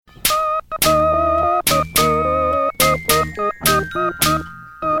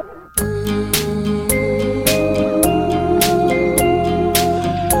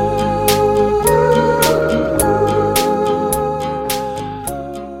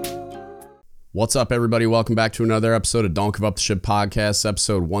What's up, everybody? Welcome back to another episode of Don't Give Up the Ship podcast,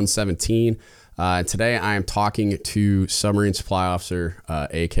 episode 117. Today, I am talking to Submarine Supply Officer,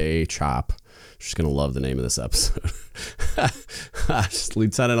 a.k.a. Chop. She's going to love the name of this episode.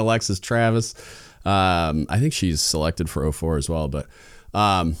 Lieutenant Alexis Travis. I think she's selected for 04 as well. But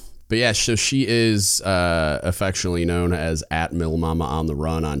yeah, so she is affectionately known as @MillMama on the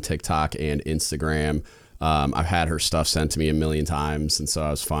Run on TikTok and Instagram. I've had her stuff sent to me a million times. And so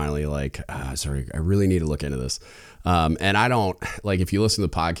I was finally like, sorry, I really need to look into this. And I don't like, if you listen to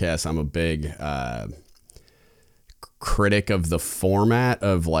the podcast, I'm a big critic of the format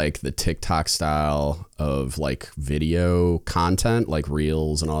of like the TikTok style of like video content, like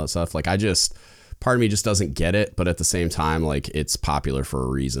reels and all that stuff. Like part of me just doesn't get it. But at the same time, like it's popular for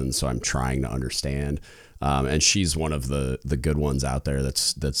a reason. So I'm trying to understand. And she's one of the good ones out there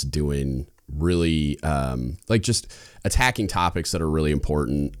that's doing really like just attacking topics that are really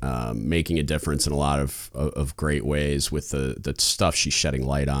important, making a difference in a lot of great ways with the stuff she's shedding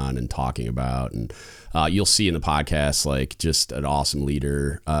light on and talking about. And you'll see in the podcast, like just an awesome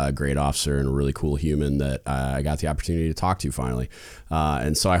leader, great officer, and a really cool human that I got the opportunity to talk to finally.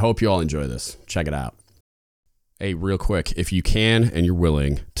 And so I hope you all enjoy this. Check it out. Hey, real quick, if you can and you're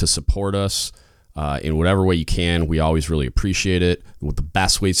willing to support us in whatever way you can, we always really appreciate it. With the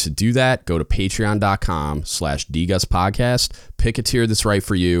best ways to do that, go to patreon.com/dgutspodcast, pick a tier that's right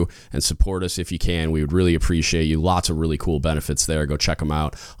for you, and support us if you can. We would really appreciate you. Lots of really cool benefits there. Go check them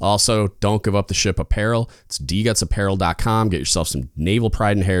out. Also, don't give up the ship apparel. It's dgutsapparel.com. Get yourself some naval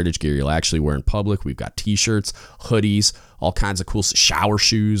pride and heritage gear you'll actually wear in public. We've got t-shirts, hoodies, all kinds of cool shower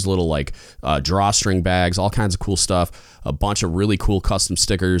shoes, little like drawstring bags, all kinds of cool stuff, a bunch of really cool custom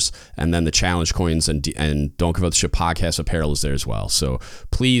stickers, and then the challenge coins and Don't Give Up the Ship podcast apparel is there as well. So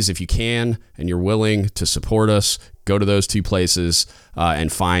please, if you can and you're willing to support us, go to those two places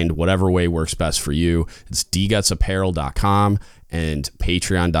and find whatever way works best for you. It's dgutsapparel.com and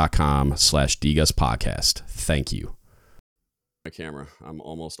patreon.com/dgutspodcast. Thank you. My camera. I'm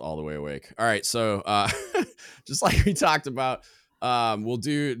almost all the way awake. All right. So just like we talked about, we'll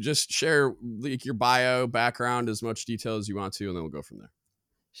just share like your bio, background, as much detail as you want to, and then we'll go from there.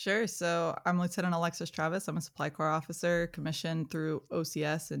 Sure. So I'm Lieutenant Alexis Travis. I'm a Supply Corps officer commissioned through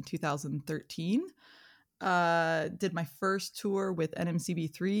OCS in 2013. Did my first tour with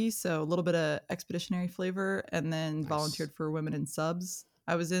NMCB3, so a little bit of expeditionary flavor, and then volunteered for Women in Subs.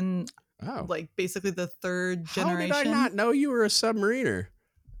 I was in like basically the third generation. How did I not know you were a submariner?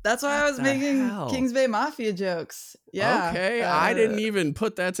 That's why I was making Kings Bay Mafia jokes. Yeah. Okay. I didn't even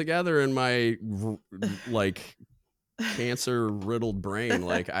put that together in my like cancer riddled brain.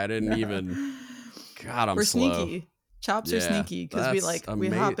 Like I didn't even. God, I'm We're slow. Sneaky. Chops are sneaky because we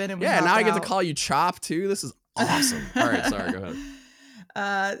hop in and we hop now I get out. to call you Chop too. This is awesome. All right, sorry, go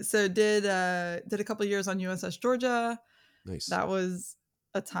ahead. So did a couple years on USS Georgia. Nice. That was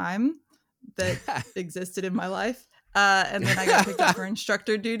a time that existed in my life. And then I got picked up for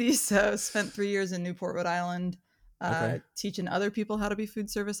instructor duty. So spent 3 years in Newport, Rhode Island, teaching other people how to be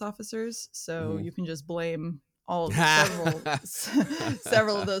food service officers. So you can just blame several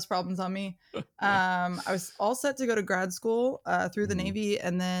of those problems on me. I was all set to go to grad school through the Navy,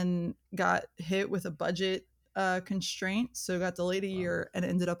 and then got hit with a budget constraint. So got delayed a year and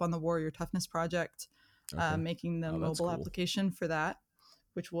ended up on the Warrior Toughness Project, making the mobile application for that,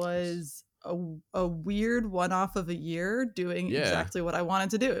 which was a weird one-off of a year doing exactly what I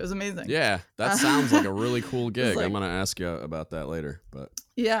wanted to do. It was amazing. Yeah, that sounds like a really cool gig. I'm going to ask you about that later. But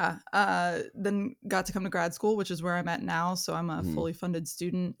yeah, then got to come to grad school, which is where I'm at now. So I'm a fully funded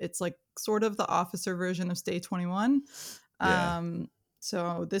student. It's like sort of the officer version of Stay 21.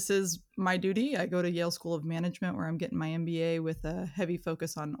 So this is my duty. I go to Yale School of Management, where I'm getting my MBA with a heavy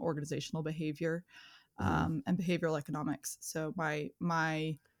focus on organizational behavior and behavioral economics. So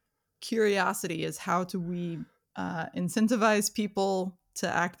my curiosity is how do we incentivize people to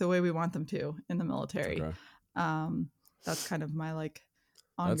act the way we want them to in the military. That's kind of my like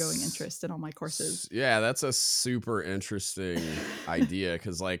ongoing interest in all my courses. Yeah, that's a super interesting idea,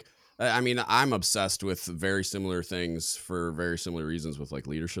 because like I mean, I'm obsessed with very similar things for very similar reasons with like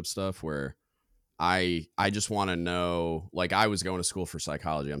leadership stuff, where I just want to know, like I was going to school for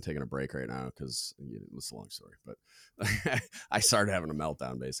psychology. I'm taking a break right now because it's a long story, but I started having a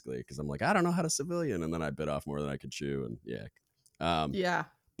meltdown basically because I'm like, I don't know how to civilian. And then I bit off more than I could chew. And but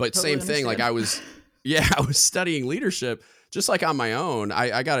totally same thing. Like I was studying leadership just like on my own.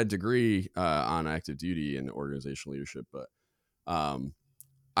 I got a degree on active duty in organizational leadership, but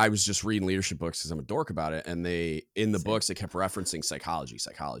I was just reading leadership books because I'm a dork about it. And in the books, they kept referencing psychology.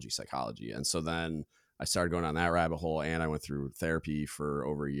 And so then I started going on that rabbit hole, and I went through therapy for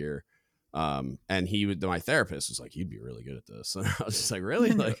over a year. And my therapist was like, you'd be really good at this. And I was just like,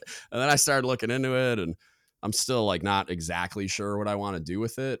 really? Like, and then I started looking into it, and I'm still like not exactly sure what I want to do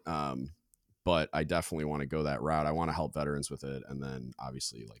with it. But I definitely want to go that route. I want to help veterans with it, and then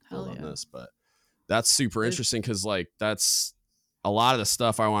obviously like build on this. But that's super interesting, because like that's a lot of the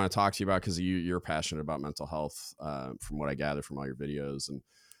stuff I want to talk to you about, because you're passionate about mental health, from what I gather from all your videos, and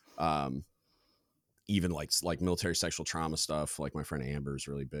even like military sexual trauma stuff. Like my friend Amber is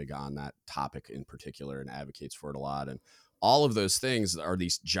really big on that topic in particular and advocates for it a lot. And all of those things are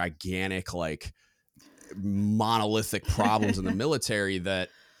these gigantic, like monolithic problems in the military that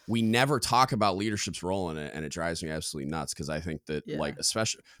we never talk about leadership's role in it. And it drives me absolutely nuts, because I think that like,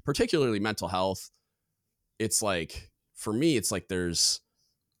 especially particularly mental health, it's like, for me, it's like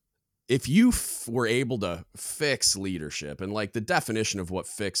if you were able to fix leadership, and like the definition of what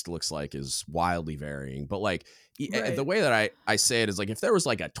fixed looks like is wildly varying, but like the way that I say it is like, if there was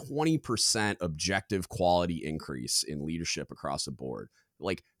like a 20% objective quality increase in leadership across the board,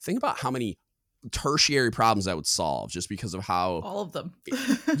 like think about how many tertiary problems that would solve, just because of how all of them.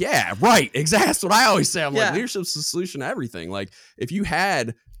 Yeah, right. Exactly. That's what I always say. I'm like, leadership's the solution to everything. Like if you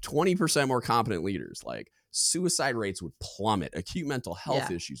had 20% more competent leaders, like suicide rates would plummet, acute mental health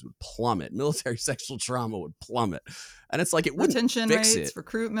issues would plummet, military sexual trauma would plummet. And it's like, it wouldn't retention fix rates,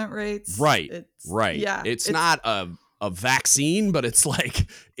 recruitment rates. Right. Yeah. It's not a vaccine, but it's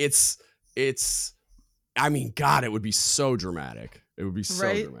like, it's, I mean, God, it would be so dramatic. It would be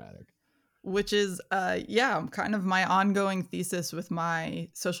so dramatic. Which is, kind of my ongoing thesis with my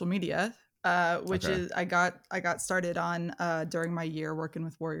social media, which is I got started on during my year working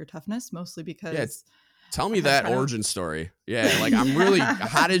with Warrior Toughness, mostly because. Tell me that origin story. Yeah, like I'm really.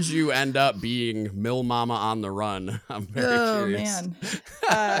 How did you end up being Mill Mama on the run? I'm very curious.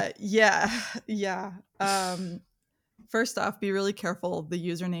 Man. First off, be really careful the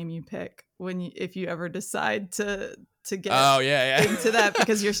username you pick if you ever decide to get into that,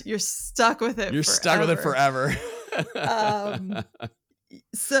 because you're stuck with it. You're stuck with it forever.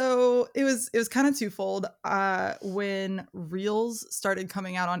 So it was kind of twofold. When Reels started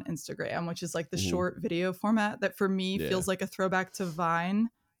coming out on Instagram, which is like the short video format that for me feels like a throwback to Vine.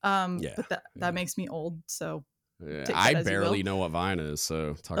 But that makes me old. So I barely know what Vine is.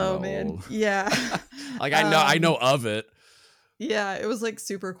 So talk about old. Yeah. Like I know of it. Yeah, it was like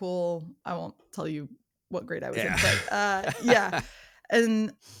super cool. I won't tell you what grade I was in, but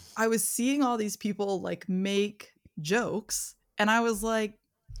and I was seeing all these people like make jokes, and I was like,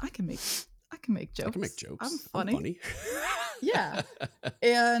 I can make jokes. I can make jokes. I'm funny. Yeah.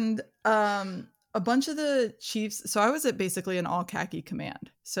 And a bunch of the chiefs, so I was at basically an all khaki command.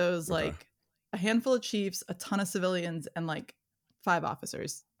 So it was like a handful of chiefs, a ton of civilians, and like 5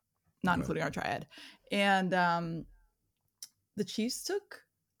 officers, not including our triad. And the chiefs took,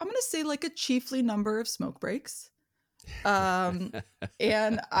 I'm going to say, like a chiefly number of smoke breaks. And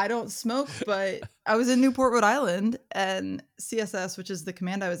I don't smoke, but I was in Newport, Rhode Island, and CSS, which is the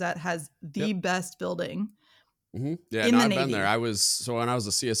command I was at, has the best building. Mm-hmm. Yeah, no, I've been there. When I was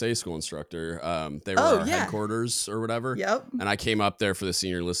a CSA school instructor, they were our headquarters or whatever. Yep. And I came up there for the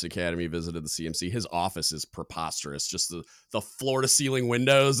Senior Enlisted Academy, visited the CMC. His office is preposterous. Just the floor to ceiling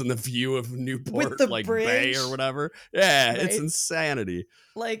windows and the view of Newport, like bridge. Bay or whatever. Yeah, it's insanity.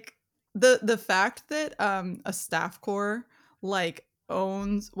 Like the fact that a staff corps like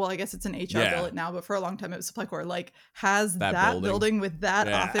owns, well, I guess it's an HR billet now, but for a long time it was supply corps, like has that building with that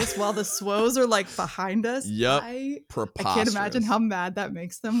office while the SWOs are like behind us. Yep. I can't imagine how mad that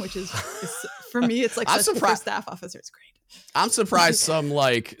makes them, which is for me, it's like such a staff officer. It's great. I'm surprised some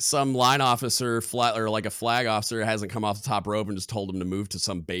line officer or like a flag officer hasn't come off the top rope and just told him to move to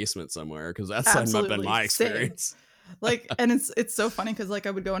some basement somewhere, because that's not been my experience. Same. Like, and it's so funny because like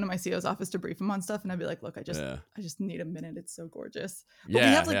I would go into my CO's office to brief him on stuff, and I'd be like, look, I just need a minute. It's so gorgeous. But we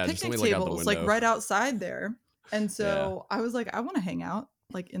have like picnic tables like right outside there. And so I was like, I want to hang out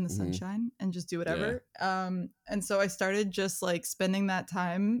like in the sunshine and just do whatever. And so I started just like spending that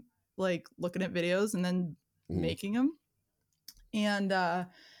time like looking at videos and then making them. And at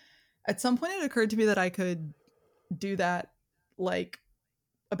some point it occurred to me that I could do that like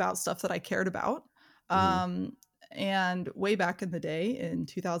about stuff that I cared about. And way back in the day in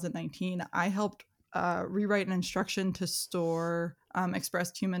 2019, I helped rewrite an instruction to store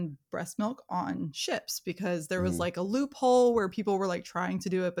expressed human breast milk on ships, because there was like a loophole where people were like trying to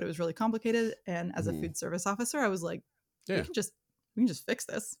do it, but it was really complicated. And as a food service officer, I was like, we can just fix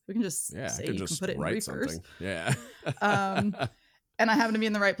this. We can just say you can put it in reefers. Yeah. And I happened to be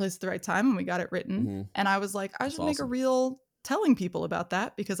in the right place at the right time, and we got it written. And I was like, I should make a reel telling people about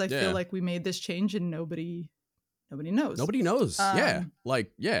that, because I feel like we made this change and nobody nobody knows. Nobody knows. Yeah.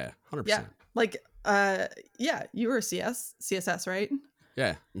 Like, yeah, 100%. Yeah. Like, yeah, you were CSS, right?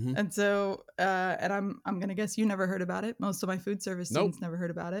 Yeah. Mm-hmm. And so, and I'm going to guess you never heard about it. Most of my food service students never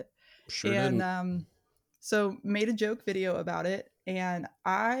heard about it. Sure and, didn't. So made a joke video about it. And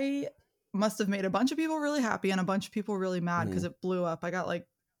I must have made a bunch of people really happy and a bunch of people really mad because it blew up. I got like,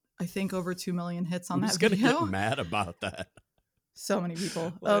 I think over 2 million hits on that video. Who's gonna get mad about that? So many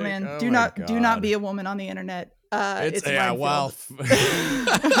people. Like, oh man, do not be a woman on the internet. It's yeah, well,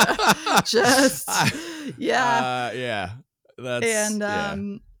 just yeah, yeah. That's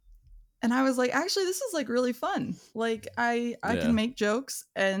and I was like, actually, this is like really fun. Like I can make jokes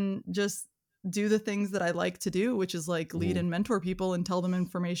and just do the things that I like to do, which is like lead and mentor people and tell them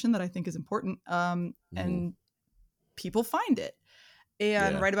information that I think is important. And people find it.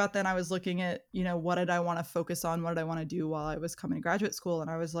 And right about then I was looking at, what did I want to focus on? What did I want to do while I was coming to graduate school? And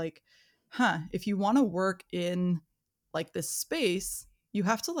I was like, if you want to work in like this space, you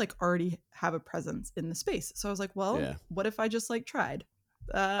have to like already have a presence in the space. So I was like, well, what if I just like tried?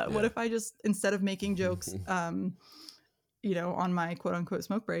 What if I just, instead of making jokes, on my quote unquote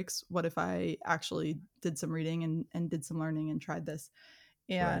smoke breaks, what if I actually did some reading and did some learning and tried this?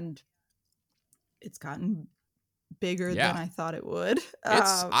 And it's gotten bigger than I thought it would.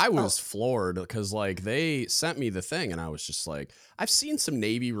 I was floored because like they sent me the thing and I was just like, I've seen some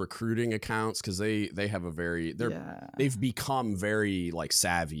Navy recruiting accounts because they have a very they've become very like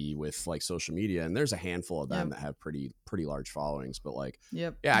savvy with like social media, and there's a handful of them that have pretty large followings, but like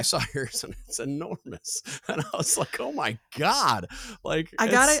I saw yours and it's enormous and I was like, oh my god, like I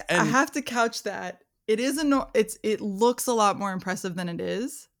have to couch that. It is it looks a lot more impressive than it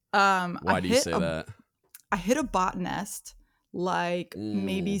is. Why do you say that? I hit a bot nest like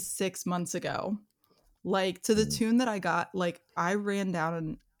maybe 6 months ago, like to the tune that I got, like I ran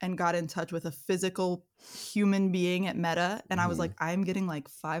down and got in touch with a physical human being at Meta. And I was like, I'm getting like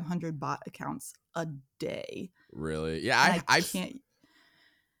 500 bot accounts a day. Really? Yeah.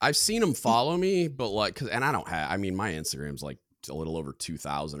 I've seen them follow me, but like, and I don't have, I mean, my Instagram's like a little over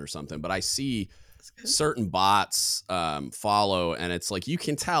 2,000 or something, but I see certain bots follow, and it's like, you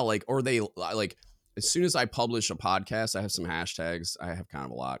can tell like, or they like, as soon as I publish a podcast, I have some hashtags. I have kind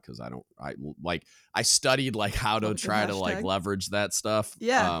of a lot because I studied like how to try to like leverage that stuff.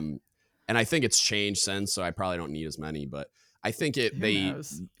 Yeah. And I think it's changed since, so I probably don't need as many, but I think Who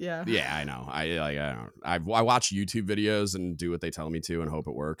knows? Yeah. Yeah, I know. I watch YouTube videos and do what they tell me to and hope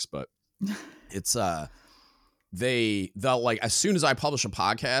it works, but it's they'll like, as soon as I publish a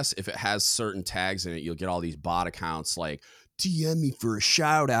podcast, if it has certain tags in it, you'll get all these bot accounts like, DM me for a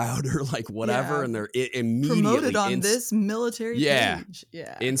shout out or like whatever, and they're immediately promoted on this military page.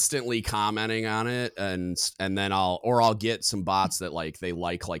 Instantly commenting on it, and then I'll get some bots that like they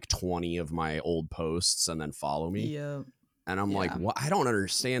like 20 of my old posts and then follow me. And I'm like, what? I don't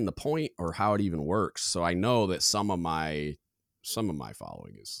understand the point or how it even works. So I know that some of my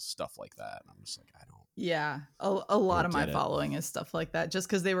following is stuff like that, and I'm just like, I don't. Yeah, a lot of my following is stuff like that. Just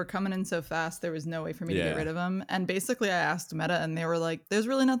because they were coming in so fast, there was no way for me to get rid of them. And basically, I asked Meta, and they were like, "There's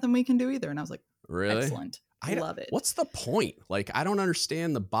really nothing we can do either." And I was like, "Really? Excellent, I love it." What's the point? Like, I don't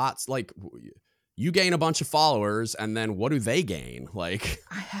understand the bots. Like, you gain a bunch of followers, and then what do they gain? Like,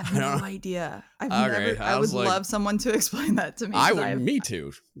 I have no idea. I would love someone to explain that to me. Me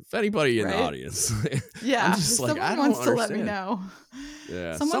too. If anybody in the audience, I'm just like, someone wants to let me know.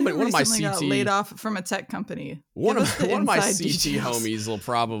 Yeah, one of my CT got laid off from a tech company. One of my CT homies will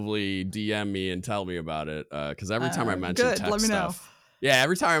probably DM me and tell me about it because every time I mention tech let me stuff. Yeah,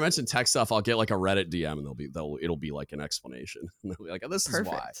 every time I mention tech stuff, I'll get like a Reddit DM and it'll be like an explanation. And they'll be like, this is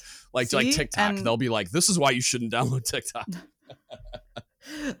why. Like TikTok, they'll be like, this is why you shouldn't download TikTok.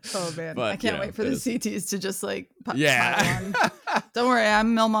 Oh man, I can't wait for the CTs to just like Don't worry,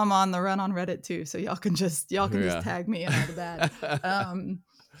 I'm Mill Mama on the run on Reddit too, so y'all can just tag me in all the bad.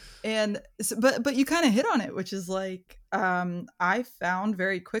 And so, but you kind of hit on it, which is like I found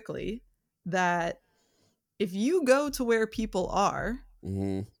very quickly that if you go to where people are,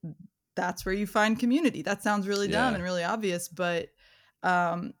 that's where you find community. That sounds really dumb and really obvious, but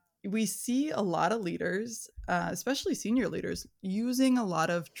we see a lot of leaders, especially senior leaders, using a lot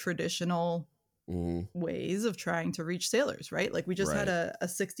of traditional ways of trying to reach sailors, right? Like we just had a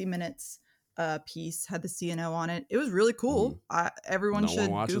 60 Minutes piece, had the CNO on it. It was really cool. Everyone should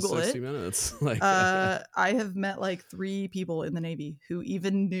Google 60 Minutes. Like, I have met like 3 people in the Navy who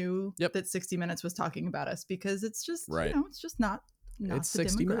even knew that 60 Minutes was talking about us, because it's just, it's just not it's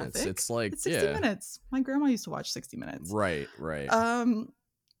 60 minutes. It's like, it's 60 minutes. My grandma used to watch 60 Minutes. Right.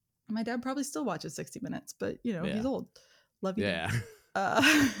 My dad probably still watches 60 Minutes, but he's old. Love you. Yeah.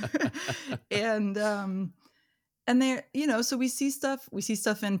 And And there, so we see stuff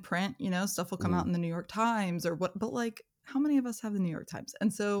in print, stuff will come out Mm, in the New York Times or what, but like, how many of us have the New York Times?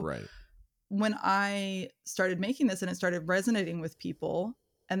 And so right. when I started making this and it started resonating with people,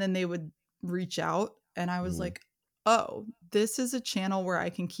 and then they would reach out, and I was Mm, like, oh, this is a channel where I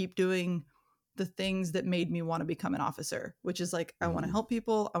can keep doing the things that made me want to become an officer, which is like, I want to mm, help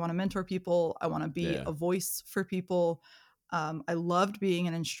people, I want to mentor people, I want to be yeah. a voice for people. I loved being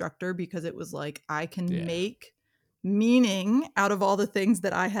an instructor because it was like, I can Yeah. make meaning out of all the things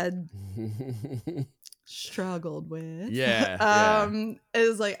that I had struggled with. Yeah. Yeah. It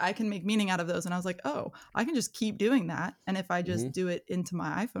was like, I can make meaning out of those. And I was like, oh, I can just keep doing that. And if I just Hmm. do it into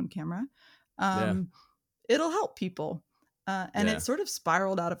my iPhone camera, Yeah. um, it'll help people. And it Yeah. sort of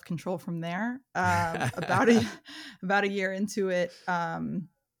spiraled out of control from there. About a about a year into it,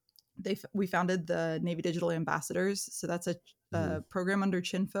 we founded the Navy Digital Ambassadors. So that's Hmm. a program under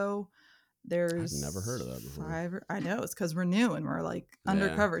Chinfo. I've never heard of There's that before. 5. I know, it's because we're new and we're like Yeah.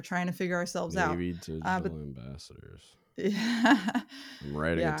 undercover trying to figure ourselves out. Navy But Digital Ambassadors. yeah, I'm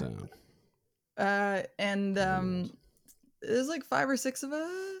writing it yeah. down. And Very nice. there's like 5 or 6 of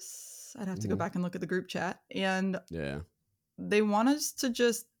us. I'd have to go Hmm. back and look at the group chat. And Yeah. they want us to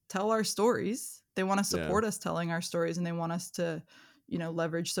just tell our stories. They want to Yeah. support us telling our stories, and they want us to,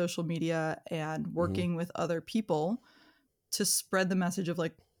 leverage social media and Hmm. working with other people to spread the message of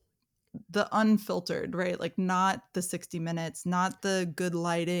like the unfiltered, right? Like not the 60 minutes, not the good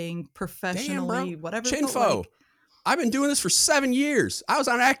lighting, Damn, bro. professionally, whatever, but Chinfo. like I've been doing this for 7 years. I was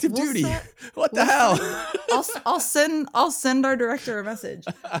on active we'll duty. set What the we'll hell? send I'll send our director a message.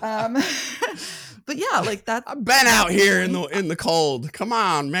 um but yeah, like I've been out that's the here point. in the cold. Come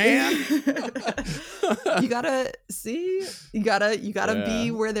on, man. You gotta see, you gotta Yeah.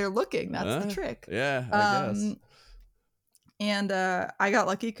 be where they're looking. That's the trick. Yeah, I guess. um And I got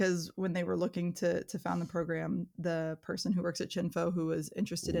lucky because when they were looking to found the program, the person who works at Chinfo who was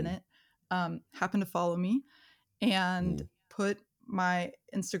interested in Mm, it happened to follow me and mm. put my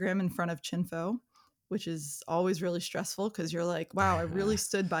Instagram in front of Chinfo, which is always really stressful because you're like, wow, I really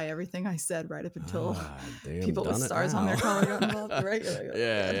stood by everything I said right up until Damn, people with done it stars on now. their collar got involved, right? You're like, oh my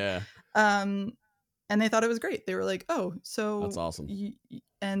Yeah, God. yeah. Um, and they thought it was great. They were like, oh, That's so awesome.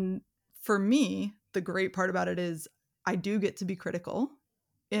 and for me, the great part about it is I do get to be critical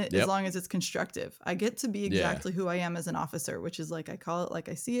as Yep. long as it's constructive. I get to be Yeah. exactly who I am as an officer, which is like, I call it like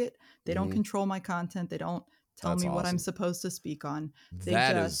I see it. They don't Hmm. control my content. They don't tell That's me what I'm awesome. supposed to speak on. They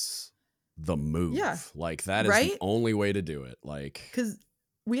That just, is the yeah, move. Like that is the right? only way to do it. Like, Because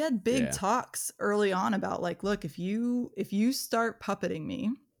we had big yeah. talks early on about like, look, if you start puppeting me,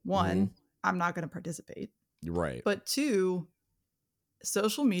 Hmm. one, I'm not going to participate. You're right. But two,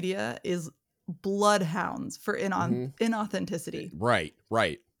 social media is bloodhounds for Hmm. inauthenticity. Right.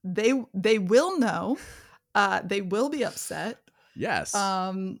 Right. They will know. They will be upset. Yes.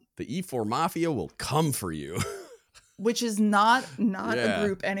 Um, The E4 Mafia will come for you. which is not a Yeah.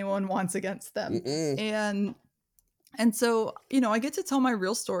 group anyone wants against them. Mm-mm. And so, I get to tell my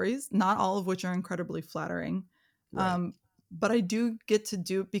real stories, not all of which are incredibly flattering. Right. Um, but I do get to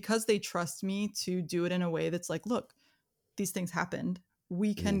do, because they trust me to do it in a way that's like, look, these things happened.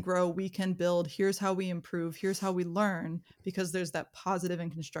 We can Mm. grow, we can build. Here's how we improve. Here's how we learn, because there's that positive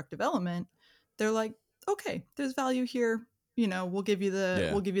and constructive element. They're like, okay, there's value here. We'll give you the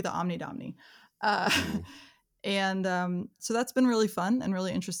Yeah. we'll give you the Omni Domni. Uh, Mm. and so that's been really fun and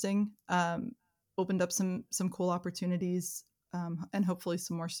really interesting. Opened up some cool opportunities, and hopefully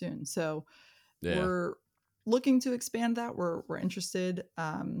some more soon. So Yeah. we're looking to expand that. We're interested.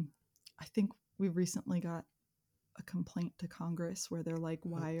 I think we recently got a complaint to Congress where they're like,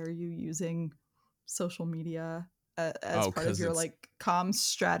 why are you using social media as Oh, part of because your it's like comms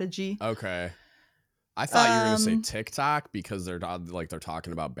strategy? okay. I thought you were gonna say Um, TikTok because they're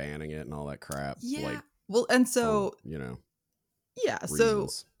talking about banning it and all that crap, yeah. like Well, and for so yeah, so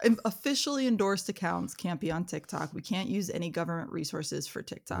reasons. officially endorsed accounts can't be on TikTok. We can't use any government resources for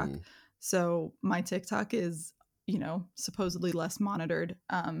TikTok. Mm, So my TikTok is, supposedly less monitored,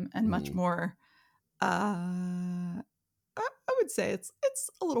 and much mm, more. I would say it's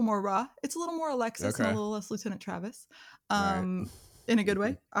a little more raw. It's a little more Alexis and a okay. little less Lieutenant Travis, All right. in a good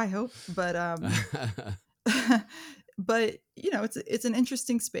way, I hope. But but it's an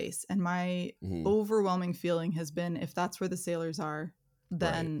interesting space, and my Mhm. overwhelming feeling has been, if that's where the sailors are, Right.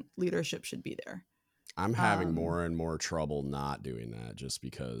 then leadership should be there. I'm having Um, more and more trouble not doing that just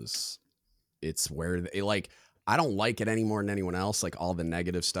because it's where like I don't like it any more than anyone else, like all the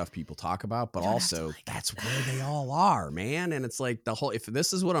negative stuff people talk about, but you don't have to also like that's it. where they all are, man. And it's like the whole if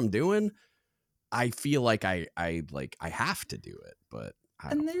this is what I'm doing, I feel like I have to do it, but I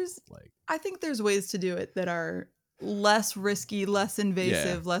don't And know. Like I think there's ways to do it that are less risky, less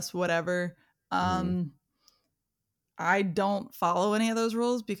invasive, less whatever. I don't follow any of those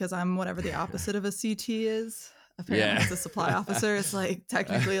rules because I'm whatever the opposite of a CT is. Apparently, as a supply officer, it's like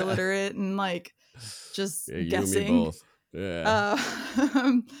technically illiterate and like just you and me guessing. both. Yeah.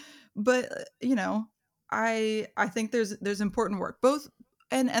 But I think there's important work both,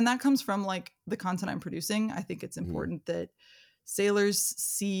 and that comes from like the content I'm producing. I think it's important that sailors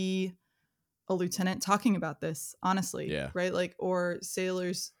see a lieutenant talking about this honestly, right? Like, or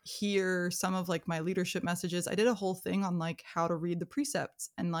sailors hear some of like my leadership messages. I did a whole thing on like how to read the precepts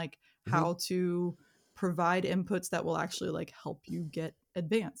and like how to provide inputs that will actually like help you get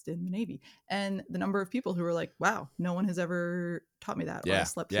advanced in the Navy. And the number of people who were like, wow, no one has ever taught me that, or I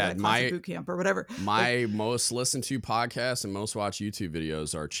slept through that classic boot camp or whatever. My most listened to podcasts and most watched YouTube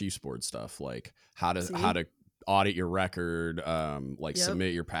videos are Chiefs board stuff, like how to audit your record,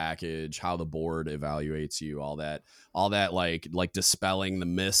 submit your package, how the board evaluates you, all that like dispelling the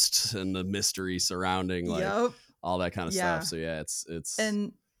mist and the mystery surrounding all that kind of stuff. So yeah, it's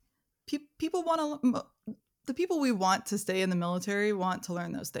and people want to, the people we want to stay in the military want to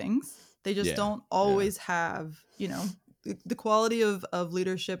learn those things. They just don't always have, the quality of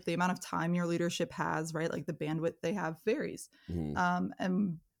leadership, the amount of time your leadership has, right? Like the bandwidth they have varies.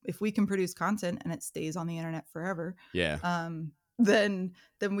 And if we can produce content and it stays on the internet forever, then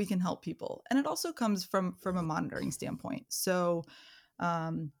we can help people. And it also comes from a monitoring standpoint. So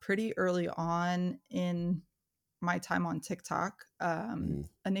pretty early on in my time on TikTok,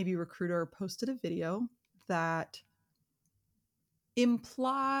 a Navy recruiter posted a video that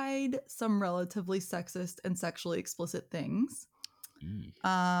implied some relatively sexist and sexually explicit things,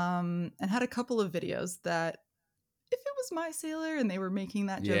 and had a couple of videos that, if it was my sailor and they were making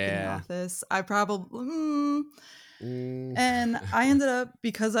that joke in the office, I probably and I ended up,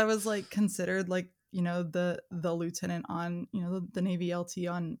 because I was like considered like the lieutenant on the Navy LT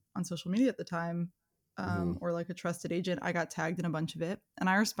on social media at the time, or like a trusted agent, I got tagged in a bunch of it, and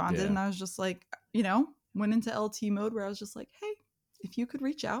I responded, and I was just like, went into LT mode where I was just like, hey, if you could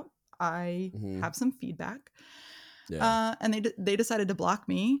reach out, I have some feedback. And they decided to block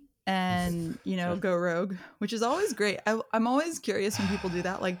me and go rogue, which is always great. I'm always curious when people do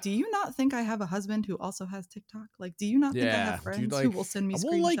that. Like, do you not think I have a husband who also has TikTok? Like, do you not think I have friends who will send me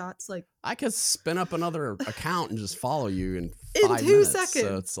screenshots? Like, I could spin up another account and just follow you in 5 2 minutes. seconds.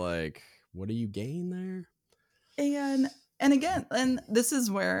 So it's like, what do you gain there? And again, and this is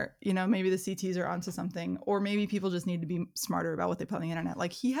where, maybe the CTs are onto something, or maybe people just need to be smarter about what they put on the internet.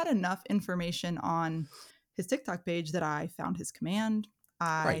 Like, he had enough information on his TikTok page that I found his command.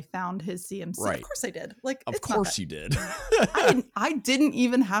 I found his CMC. Of course I did. Like, of course you did. I didn't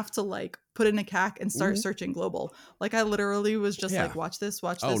even have to like put in a CAC and start searching global. Like, I literally was just like, watch this,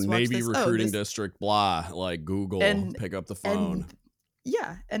 watch this, watch Navy this. recruiting district, blah, like Google, and pick up the phone.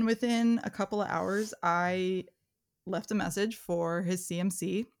 And within a couple of hours, I left a message for his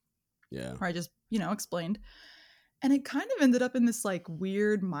CMC. Where I just, explained. And it kind of ended up in this like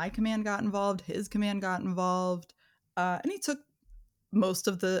weird, my command got involved, his command got involved. And he took most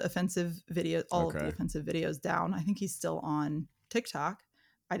of the offensive videos, all of the offensive videos down. I think he's still on TikTok.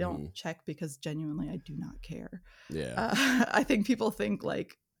 I don't check because genuinely I do not care. I think people think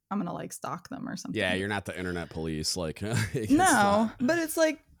like I'm going to like stalk them or something. Yeah, you're not the internet police. Like, no, but it's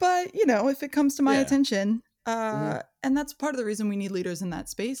like, if it comes to my attention, and that's part of the reason we need leaders in that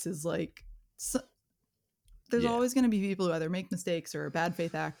space is like, there's always going to be people who either make mistakes or are bad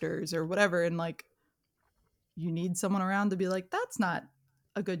faith actors or whatever. And like, you need someone around to be like, that's not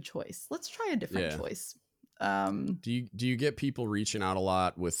a good choice. Let's try a different choice. Do you get people reaching out a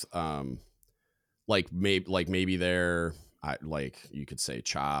lot with, maybe they're, like you could say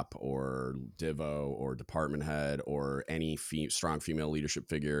CHOP or Divo or department head or any strong female leadership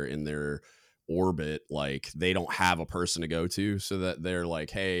figure in their orbit, like they don't have a person to go to, so that they're like,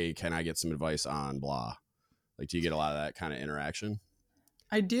 hey, can I get some advice on blah? Like, do you get a lot of that kind of interaction?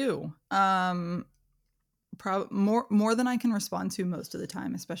 I do. More than I can respond to most of the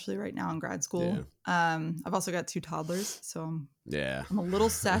time, especially right now in grad school. I've also got 2 toddlers, so I'm a little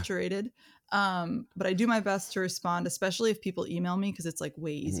saturated. But I do my best to respond, especially if people email me, because it's like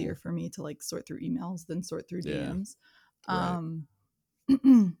way easier for me to like sort through emails than sort through DMs.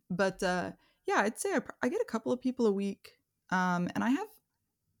 But I'd say I get a couple of people a week, and I have,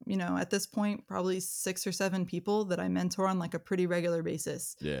 at this point, probably 6 or 7 people that I mentor on like a pretty regular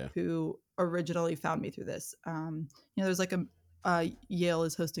basis, who originally found me through this. There's like Yale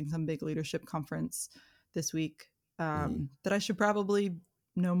is hosting some big leadership conference this week that I should probably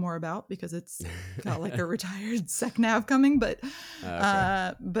know more about because it's got like a retired SecNav coming, but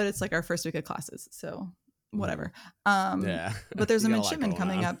it's like our first week of classes. So whatever. Yeah. But there's You a got a lot midshipman going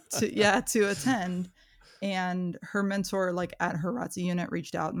coming on. up to attend, and her mentor, like at her ROTC unit,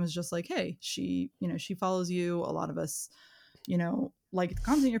 reached out and was just like, hey, she follows you. A lot of us, like the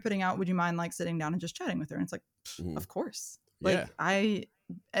content you're putting out. Would you mind like sitting down and just chatting with her? And it's like, Mhm. of course. Yeah. Like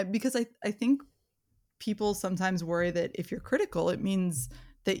because I think people sometimes worry that if you're critical, it means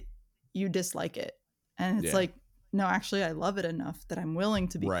that you dislike it. And it's Yeah. like, no, actually, I love it enough that I'm willing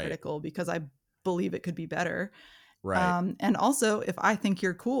to be Right. critical because I believe it could be better. Right. And also, if I think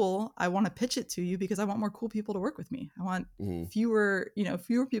you're cool, I want to pitch it to you because I want more cool people to work with me. I want Mhm.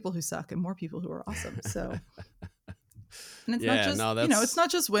 fewer people who suck and more people who are awesome. So, and it's not Yeah. just, No, it's that's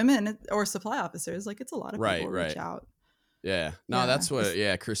not just women or supply officers. Like it's a lot of people right. reach Right. out. Yeah. No, Yeah. that's what.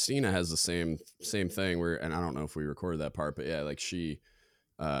 Yeah. Christina has the same thing where, and I don't know if we recorded that part, but yeah, like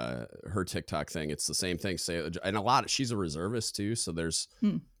her TikTok thing, it's the same thing. Say, and she's a reservist too. So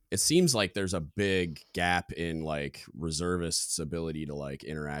Hmm. it seems like there's a big gap in like reservists' ability to like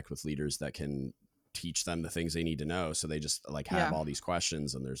interact with leaders that can teach them the things they need to know. So they just like have Yeah. all these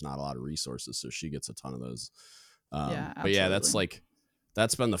questions and there's not a lot of resources. So she gets a ton of those. Yeah, But yeah, absolutely.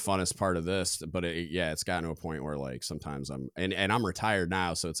 that's been the funnest part of this. But it's gotten to a point where like sometimes and I'm retired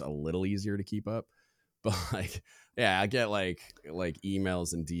now, so it's a little easier to keep up. But like, yeah, I get like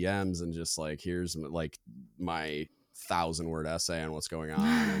emails and DMs and just like, here's like my 1,000-word essay on what's going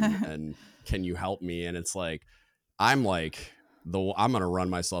on and can you help me? And it's like, I'm like I'm gonna run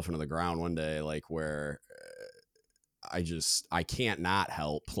myself into the ground one day, like where I can't not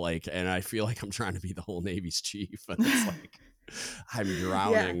help, like, and I feel like I'm trying to be the whole Navy's chief, and it's like I'm Yeah.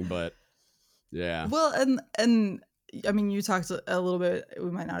 drowning, but yeah. Well, and I mean, you talked a little bit.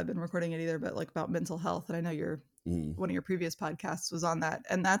 We might not have been recording it either, but like about mental health, and I know Mm, one of your previous podcasts was on that,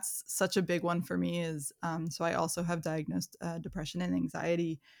 and that's such a big one for me. Is so I also have diagnosed depression and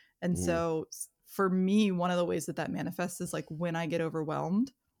anxiety, and mm, so for me, one of the ways that manifests is like when I get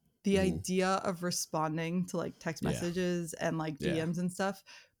overwhelmed, the mm, idea of responding to like text yeah, messages and like yeah, DMs and stuff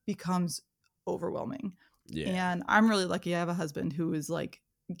becomes overwhelming. yeah, And I'm really lucky I have a husband who is like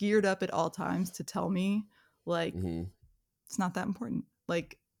geared up at all times to tell me like mm, it's not that important.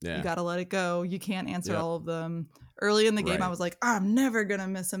 Like you yeah, got to let it go. You can't answer yep, all of them. Early in the game I right, was like, I'm never going to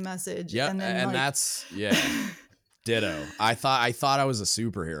miss a message. yep, And then and like that's yeah. Ditto. I thought I was a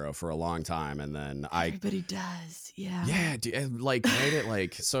superhero for a long time, and then everybody does. Yeah. yeah, like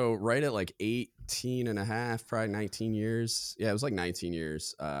right at like 18 and a half, probably 19 years. Yeah, it was like 19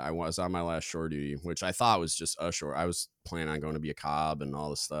 years. I was on my last shore duty, which I thought was just a shore. I was planning on going to be a cob and all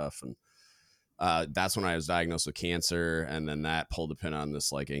this stuff, and that's when I was diagnosed with cancer, and then that pulled the pin on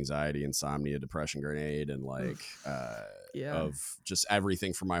this like anxiety, insomnia, depression grenade, and like Oof. Yeah. of just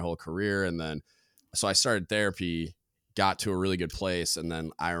everything for my whole career. And then so I started therapy, got to a really good place, and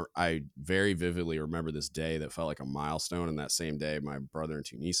then I very vividly remember this day that felt like a milestone. And that same day, my brother and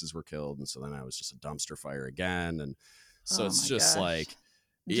two nieces were killed, and so then I was just a dumpster fire again. And so Oh it's my just gosh. like,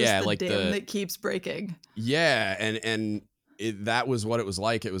 Just yeah, the like dam that keeps breaking. yeah, and that was what it was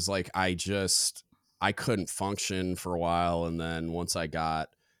like. It was like I couldn't function for a while, and then once I got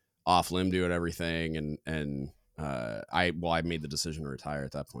off limb doing everything, and I made the decision to retire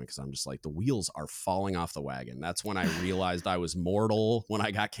at that point because I'm just like the wheels are falling off the wagon. That's when I realized I was mortal when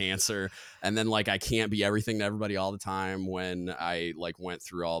I got cancer, and then like I can't be everything to everybody all the time when I like went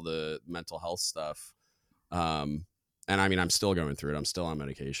through all the mental health stuff. Um, and I mean, I'm still going through it. I'm still on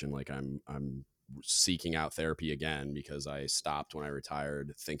medication. Like I'm seeking out therapy again because I stopped when I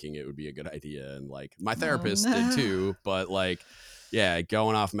retired thinking it would be a good idea. And like my Oh therapist did no. too, but like, yeah,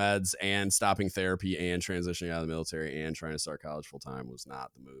 going off meds and stopping therapy and transitioning out of the military and trying to start college full time was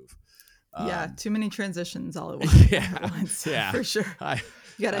not the move. Yeah, Um, too many transitions all at yeah, once yeah. for sure. I,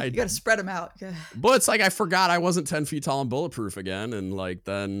 You I, gotta spread them out. but it's like I forgot I wasn't 10 feet tall and bulletproof again, and like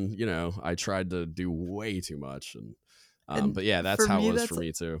then I tried to do way too much, and And but yeah, that's for how it me, was for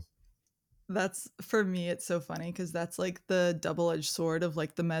me too. that's for me it's so funny because that's like the double-edged sword of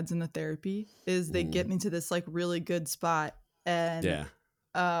like the meds and the therapy is they Mm, get me to this like really good spot. And yeah,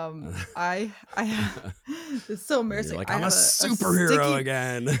 I it's so and you're embarrassing. like I I'm a have a superhero sticky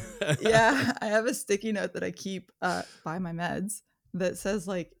again. yeah, I have a sticky note that I keep by my meds that says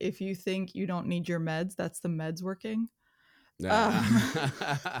like if you think you don't need your meds, that's the meds working. Yeah,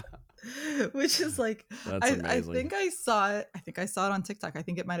 um which is like that's I amazing. think I saw it on TikTok. I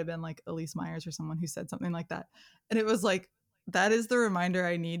think it might have been like Elise Myers or someone who said something like that. And it was like that is the reminder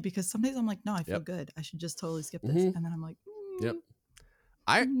I need because some days I'm like, no, I feel Yep. good. I should just totally skip this. Hmm. And then I'm like, Yep.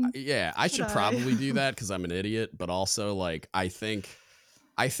 I mm, yeah, I should should I? probably do that because I'm an idiot, but also like I think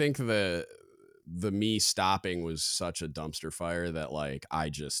the the me stopping was such a dumpster fire that like I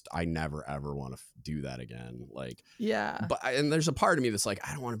never ever want to do that again. Like, Yeah. and there's a part of me that's like,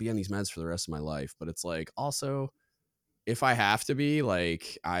 I don't want to be on these meds for the rest of my life, but it's like also if I have to be,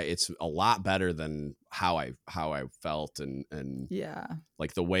 like, it's a lot better than how I felt and Yeah.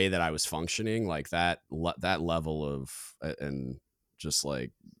 like the way that I was functioning, like that level of and just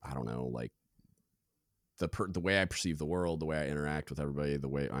like I don't know, like the way I perceive the world, the way I interact with everybody, the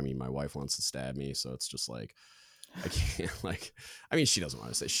way I mean, my wife wants to stab me, so it's just like I can't like. I mean, she doesn't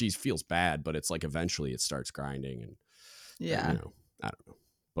want to say she feels bad, but it's like eventually it starts grinding, and Yeah. you know, I don't know,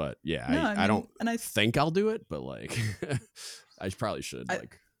 but yeah, No, I I mean, don't and think I'll do it, but like I probably should I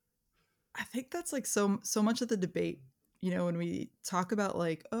like. I think that's like so much of the debate, when we talk about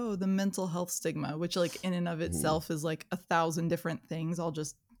like, oh, the mental health stigma, which like in and of Mhm. itself is like 1,000 different things all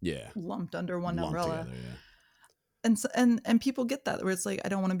just Yeah, lumped under one lumped umbrella. together. Yeah, And so, and people get that where it's like, I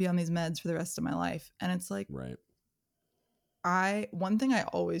don't want to be on these meds for the rest of my life. And it's like, right. one thing I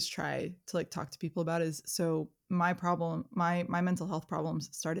always try to like talk to people about is, so my problem, my mental health problems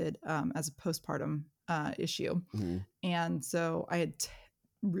started as a postpartum issue. Mhm. And so I had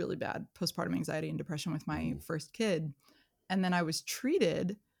really bad postpartum anxiety and depression with my Mhm. first kid. And then I was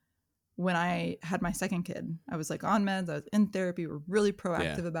treated when I had my second kid. I was like on meds, I was in therapy, we're really Yeah.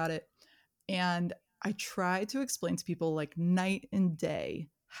 proactive about it. And I try to explain to people like night and day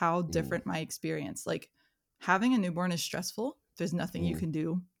how Mhm. different my experience. Like having a newborn is stressful. There's nothing you Mhm. can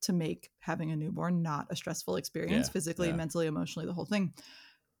do to make having a newborn not a stressful experience, Yeah. physically, Yeah. mentally, emotionally, the whole thing.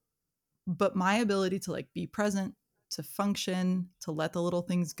 But my ability to like be present, to function, to let the little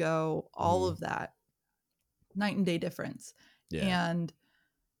things go, all Mhm. of that, night and day difference. Yeah. And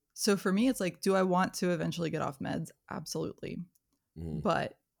so for me, it's like, do I want to eventually get off meds? Absolutely. Mhm.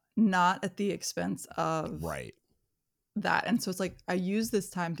 But not at the expense of Right. that. And so it's like, I use this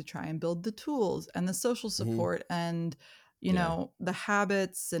time to try and build the tools and the social Mhm. support and, Yeah. the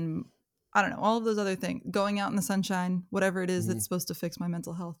habits and I don't know, all of those other things, going out in the sunshine, whatever it is Mhm. that's supposed to fix my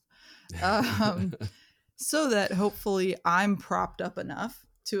mental health. Um, so that hopefully I'm propped up enough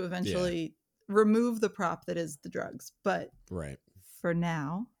to Yeah. eventually remove the prop that is the drugs. But Right. for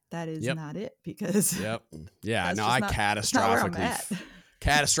now, that is Yep. not it because Yep. Yeah. that's No, just I not that's not where I'm catastrophically, at.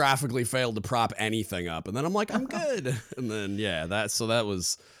 catastrophically failed to prop anything up, and then I'm like, I'm good. And then yeah, that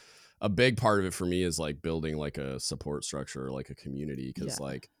was a big part of it for me is like building like a support structure, like a community, because Yeah.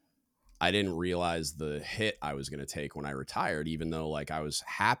 like I didn't realize the hit I was going to take when I retired, even though like I was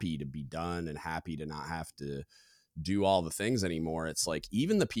happy to be done and happy to not have to do all the things anymore. It's like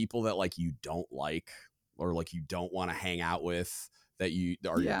even the people that like you don't like or like you don't want to hang out with that you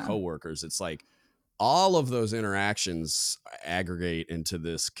are your Yeah. coworkers. It's like all of those interactions aggregate into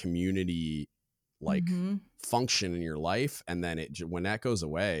this community like Mm-hmm. function in your life, and then when that goes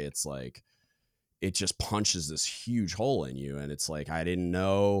away, it's like it just punches this huge hole in you, and it's like I didn't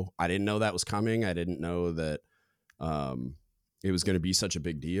know that was coming. I didn't know that um it was going to be such a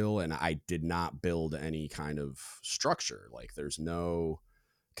big deal, and I did not build any kind of structure. Like there's no,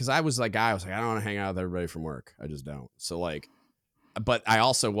 because I was like I don't want to hang out with everybody from work. I just don't. So like, but I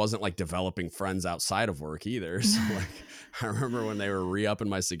also wasn't like developing friends outside of work either. So like I remember when they were re-upping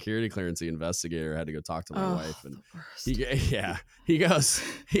my security clearance, the investigator had to go talk to my Oh, wife, and the worst.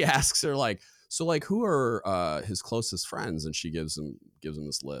 he asks her like, so like who are his closest friends, and she gives him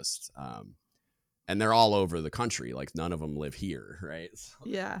this list, and they're all over the country, like none of them live here, right? So,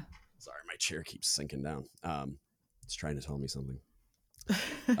 Yeah. sorry, my chair keeps sinking down. It's trying to tell me something.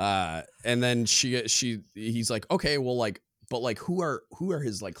 And then he's like, okay, well, like, but like, who are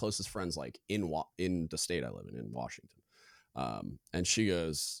his like closest friends, like in the state I live in Washington? And she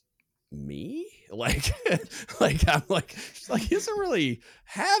goes, me, like, like I'm like, she's like, he doesn't really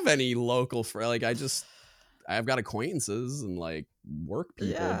have any local friend. Like, I've got acquaintances and like work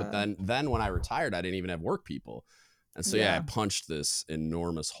people, but Yeah. then when I retired, I didn't even have work people. And so yeah, I Yeah. punched this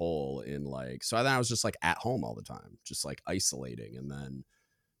enormous hole in like, so then I was just like at home all the time, just like isolating, and then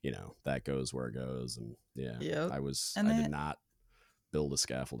that goes where it goes, and yeah, Yep. And I did that not build a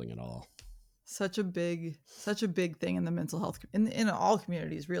scaffolding at all. such a big thing in the mental health in all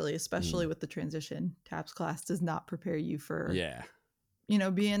communities, really, especially Mm. with the transition. TAPS class does not prepare you for, Yeah.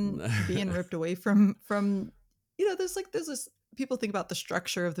 being ripped away from there's this, people think about the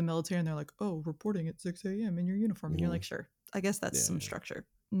structure of the military and they're like, oh, reporting at 6 a.m. in your uniform, and you're Mm-hmm. like, sure, I guess that's Yeah, some yeah. structure.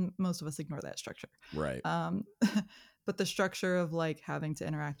 Most of us ignore that structure. Right. um but the structure of like having to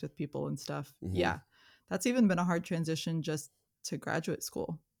interact with people and stuff, Mm-hmm. yeah, that's even been a hard transition just to graduate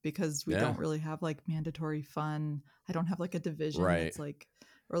school, because we Yeah. don't really have like mandatory fun. I don't have like a division Right. that's like,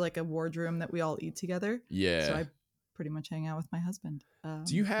 or like a wardroom that we all eat together. So Yeah. pretty much hang out with my husband.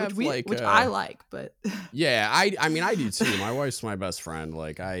 Do you have like which I like, but yeah, I mean I do too. My wife's my best friend.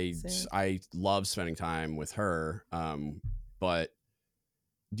 Like same. I love spending time with her. But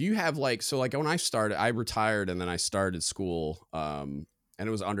do you have like, so like when I retired and then I started school, and it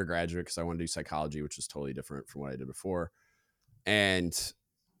was undergraduate because I wanted to do psychology, which is totally different from what I did before. And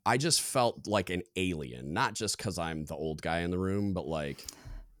I just felt like an alien, not just because I'm the old guy in the room, but like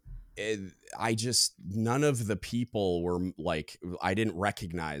none of the people were like, I didn't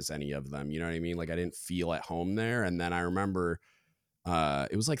recognize any of them. You know what I mean? Like I didn't feel at home there. And then I remember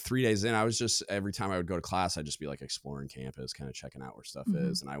it was like 3 days in, I was just, every time I would go to class, I'd just be like exploring campus, kind of checking out where stuff Mm-hmm.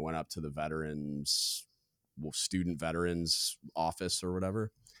 is. And I went up to the student veterans office or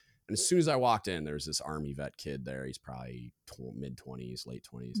whatever. And as soon as I walked in, there's this Army vet kid there. He's probably mid-20s, late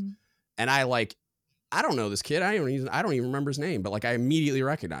 20s. Mm-hmm. And I don't know this kid. I don't even remember his name, but like I immediately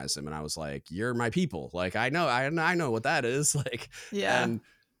recognized him and I was like, you're my people. Like I know what that is. Like, Yeah. and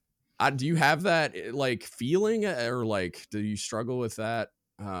do you have that like feeling, or like, do you struggle with that?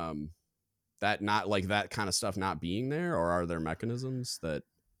 That not like that kind of stuff not being there, or are there mechanisms that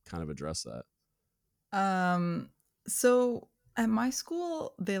kind of address that? So at my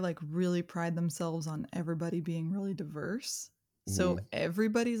school, they like really pride themselves on everybody being really diverse. So Mm-hmm.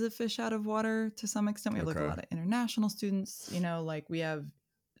 everybody's a fish out of water to some extent. We have like a Okay. lot of international students, like we have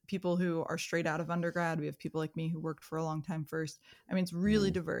people who are straight out of undergrad. We have people like me who worked for a long time first. I mean, it's really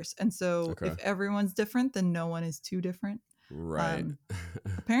Mm-hmm. diverse. And so Okay. if everyone's different, then no one is too different. Right. Um,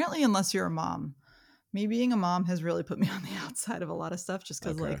 Apparently, unless you're a mom. Me being a mom has really put me on the outside of a lot of stuff just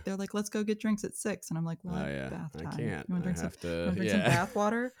because Okay. like they're like, let's go get drinks at 6. And I'm like, well, I Oh have yeah. bath I time. can't. You want to I drink some have to. some Yeah. bath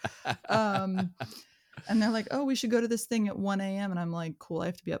water? And they're like, oh, we should go to this thing at 1 a.m. And I'm like, cool, I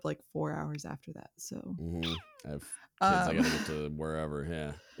have to be up like 4 hours after that. So Mm-hmm. I have kids. I um gotta get to wherever.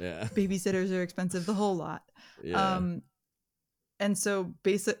 Yeah. Yeah. babysitters are expensive, the whole lot. Yeah. Um and so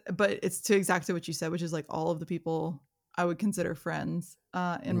but it's to exactly what you said, which is like all of the people I would consider friends in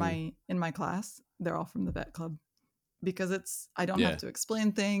Mm-hmm. my class, they're all from the vet club. Because I don't have Yeah. to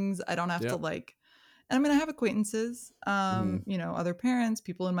explain things. I don't have to Yep. like, and I mean, I have acquaintances, Mm-hmm. other parents,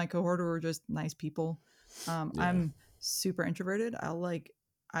 people in my cohort who are just nice people. Yeah. I'm super introverted. I,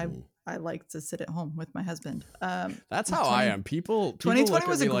 Mm. I like to sit at home with my husband. That's how I 20 am. People 2020 look at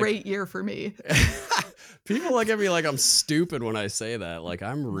was a me like great year for me. people look at me like I'm stupid when I say that. Like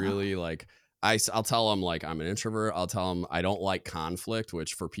I'm No. really like I'll tell them like I'm an introvert. I'll tell them I don't like conflict,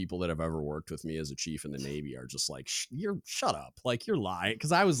 which for people that have ever worked with me as a chief in the Navy are just like, you're shut up. Like you're lying.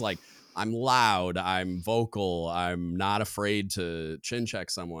 Cause I was like, I'm loud, I'm vocal, I'm not afraid to chin check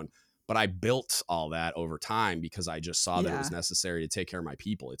someone. But I built all that over time because I just saw that it was Yeah. necessary to take care of my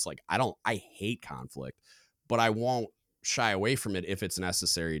people. It's like, I hate conflict, but I won't shy away from it if it's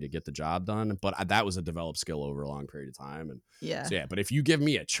necessary to get the job done. But that was a developed skill over a long period of time. And Yeah. so, yeah, but if you give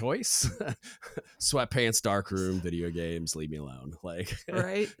me a choice, sweatpants, dark room, video games, leave me alone. Like,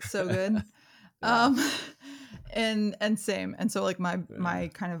 Right. So good. yeah, Um and same. And so like yeah, my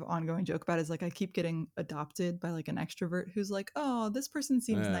kind of ongoing joke about it is like I keep getting adopted by like an extrovert who's like, "Oh, this person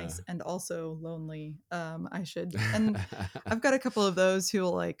seems yeah, nice and also lonely. I should." And I've got a couple of those who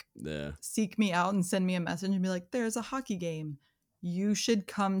will like yeah. seek me out and send me a message and be like, "There's a hockey game. You should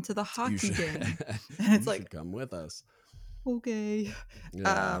come to the You hockey should, game." And it's you should like, come with us. "Okay."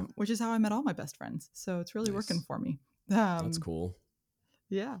 Yeah, Which is how I met all my best friends. So it's really working nice. for me. That's Um cool.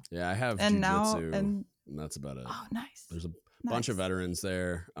 yeah. Yeah, I have And now jujitsu, and and that's about it. oh, nice. There's a bunch of Nice. veterans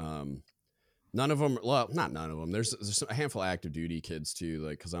there. None of them, well, not none of them. There's a handful of active duty kids too,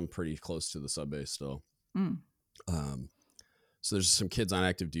 like because I'm pretty close to the sub base still. Mm. Um, so there's some kids on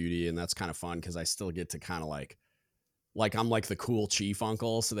active duty, and that's kind of fun because I still get to kind of like I'm like the cool chief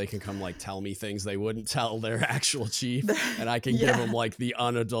uncle, so they can come like tell me things they wouldn't tell their actual chief, and I can give them Yeah. like the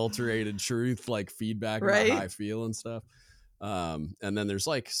unadulterated truth, like feedback about how Right? I feel and stuff. And then there's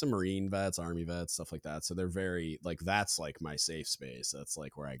like some Marine vets, Army vets, stuff like that. So they're very like, that's like my safe space. That's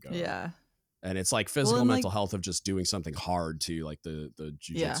like where I go. Yeah. And it's like Well, physical and mental like, health of just doing something hard too, like the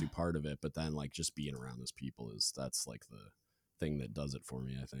yeah. jujitsu part of it. But then like just being around those people that's like the thing that does it for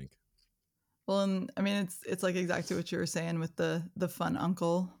me, I think. Well, and I mean, it's like exactly what you were saying with the fun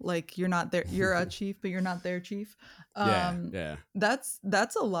uncle. Like you're not there, you're a chief, but you're not their chief. Yeah. Um, Yeah. that's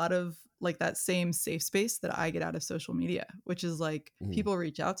a lot of like that same safe space that I get out of social media, which is like Mhm. people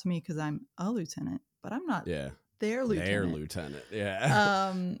reach out to me because I'm a lieutenant, but I'm not Yeah. their Their lieutenant. lieutenant. Yeah.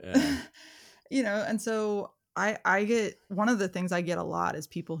 Um, Yeah. and so I get one of the things I get a lot is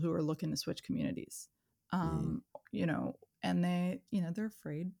people who are looking to switch communities. Mm. Um, you know, and they're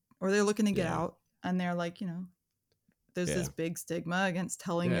afraid or they're looking to get Yeah. out and they're like, there's this big stigma against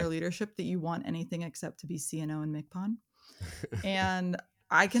telling your leadership that you want anything except to be CNO and MCPON. And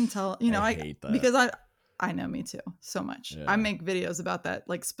I can tell, I hate that. because I know, me too, so much. I make videos about that,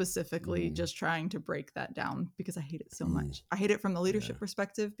 like specifically just trying to break that down because I hate it so much. I hate it from the leadership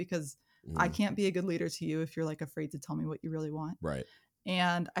perspective because I can't be a good leader to you if you're like afraid to tell me what you really want. Right.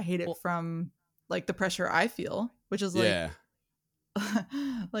 And I hate it from like the pressure I feel, which is like,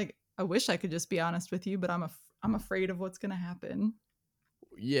 like, I wish I could just be honest with you, but I'm afraid of what's going to hapen.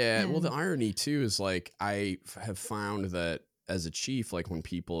 Yeah. Well, the irony too is like, I have found that as a chief, like when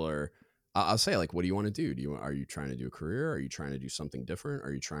people are, I'll say like, what do you want to do? Are you trying to do a career? Are you trying to do something different?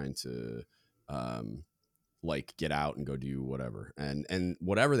 Are you trying to, like get out and go do whatever? And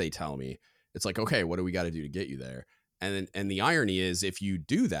whatever they tell me, it's like, okay, what do we got to do to get you there? And the irony is, if you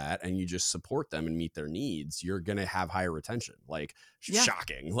do that and you just support them and meet their needs, you're going to have higher retention. Like,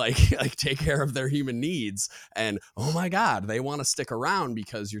 shocking, like take care of their human needs. And oh my God, they want to stick around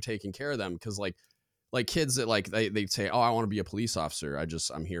because you're taking care of them. Cause like kids that like, they say, oh, I want to be a police officer.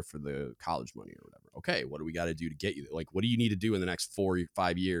 I'm here for the college money or whatever. Okay. What do we got to do to get you? Like, what do you need to do in the next 4 or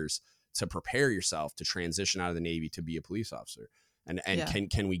 5 years to prepare yourself to transition out of the Navy to be a police officer? And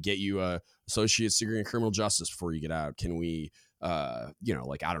can we get you a associate's degree in criminal justice before you get out? Can we,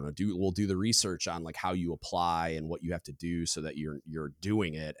 like, I don't know, we'll do the research on like how you apply and what you have to do so that you're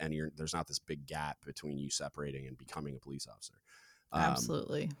doing it and there's not this big gap between you separating and becoming a police officer.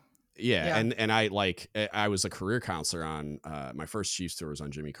 Absolutely. Yeah. And I was a career counselor on my first Chiefs tour was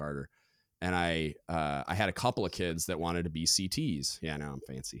on Jimmy Carter, and I had a couple of kids that wanted to be CTs. Yeah, now I'm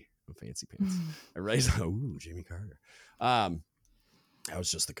fancy pants. Everybody's like, ooh, Jimmy Carter. I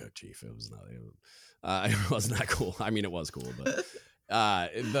was just the cook chief. It was not. It wasn't that cool. I mean, it was cool, but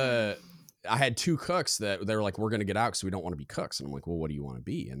I had two cooks that they were like, we're going to get out because we don't want to be cooks. And I'm like, well, what do you want to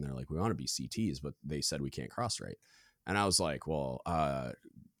be? And they're like, we want to be CTs, but they said we can't cross rate. And I was like, well,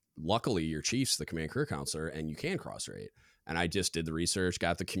 luckily your chief's the command career counselor and you can cross rate. And I just did the research,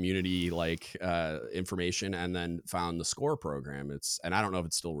 got the community information, and then found the SCORE program. And I don't know if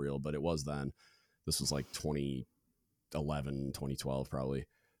it's still real, but it was then. This was like 2011, 2012, probably.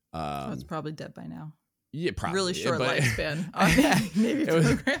 It's probably dead by now. Yeah, probably. Really short lifespan on Navy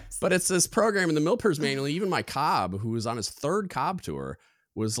programs. But it's this program in the Milpers manual. Even my Cobb, who was on his third Cobb tour,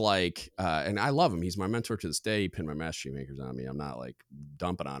 was like, and I love him. He's my mentor to this day. He pinned my master makers on me. I'm not like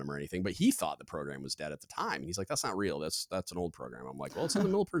dumping on him or anything, but he thought the program was dead at the time. And he's like, that's not real. That's an old program. I'm like, well, it's in the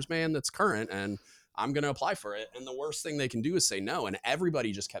Milpers man that's current, and I'm going to apply for it. And the worst thing they can do is say no. And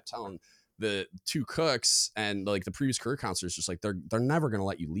everybody just kept telling the two cooks and like the previous career counselors, just like, they're never going to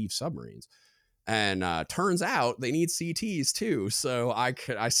let you leave submarines. And turns out they need CTs too. So I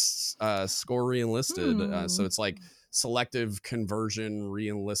SCORE re-enlisted. So it's like selective conversion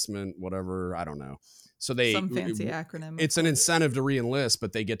re-enlistment, whatever. I don't know. So some fancy acronym. It's an incentive to re-enlist,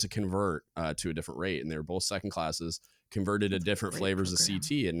 but they get to convert to a different rate. And they're both second classes, converted to different flavors of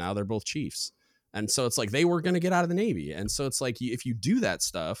CT, and now they're both chiefs. And so it's like they were going to get out of the Navy. And so it's like, if you do that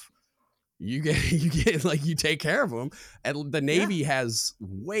stuff, you get like, you take care of them, and the Navy has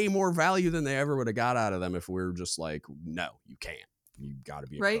way more value than they ever would have got out of them if we were just like, no, you can't. You got to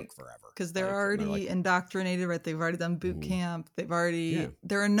be a cook forever. Because they're already indoctrinated, right? They've already done boot camp. They've already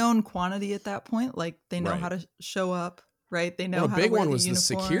they're a known quantity at that point. Like they know how to show up, right? They know how to wear the uniform. A big one was the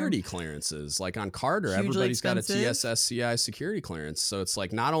security clearances. Like on Carter, hugely everybody's expensive. Got a TSSCI security clearance. So it's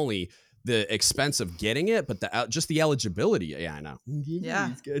like not only the expense of getting it, but just the eligibility. Yeah, I know.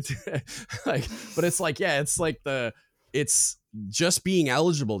 Yeah. Like, but it's like, it's just being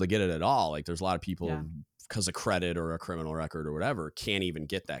eligible to get it at all. Like there's a lot of people because of credit or a criminal record or whatever, can't even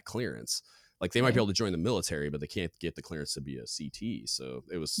get that clearance. Like they might be able to join the military, but they can't get the clearance to be a CT. So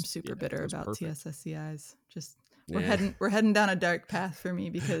it was I'm super bitter about TSSCIs. Just we're heading down a dark path for me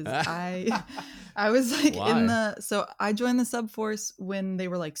because I was like so I joined the sub force when they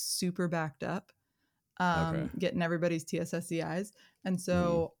were like super backed up, getting everybody's TSSCIs. And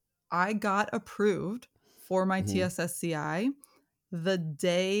so I got approved for my TSSCI the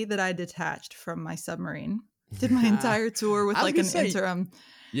day that I detached from my submarine. Did my entire tour with like an interim.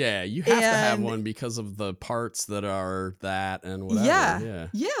 Yeah, you have to have one because of the parts that are that and whatever.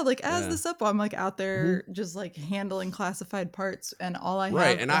 Yeah. Like as the sub, I'm like out there just like handling classified parts, and all I have.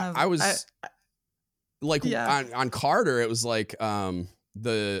 Right, and I was on Carter, it was like all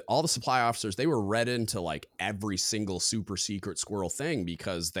the supply officers, they were read into like every single super secret squirrel thing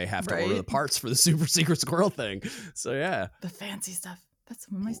because they have to order the parts for the super secret squirrel thing. So the fancy stuff. That's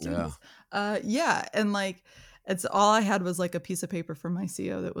some of my students. And like it's all I had was like a piece of paper from my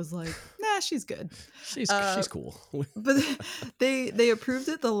CO that was like, nah, she's good. She's cool. But they approved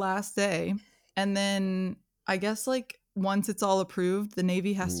it the last day, and then I guess like once it's all approved, the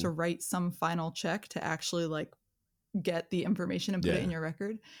Navy has to write some final check to actually like get the information and put it in your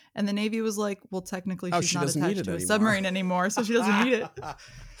record. And the Navy was like, well, technically she's she not doesn't need attached it to a anymore. submarine anymore, so she doesn't need it.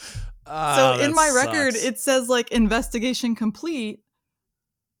 So in my record, it says like investigation complete.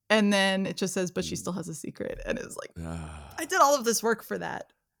 And then it just says, but she still has a secret. And it's like, I did all of this work for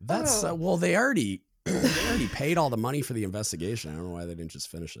that. That's well, they already paid all the money for the investigation. I don't know why they didn't just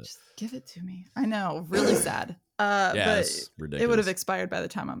finish it. Just give it to me. I know, really sad. Yeah, but it's ridiculous. It would have expired by the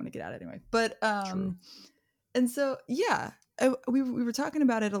time I'm going to get out anyway. But True. And so yeah, we were talking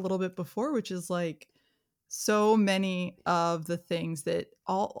about it a little bit before, which is like so many of the things that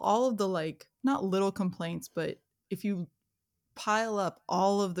all of the like not little complaints, but if you pile up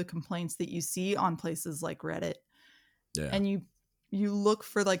all of the complaints that you see on places like Reddit, and you look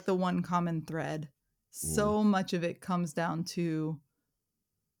for like the one common thread, so much of it comes down to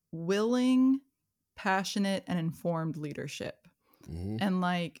willing, passionate, and informed leadership. And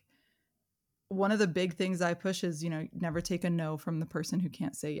like one of the big things I push is, never take a no from the person who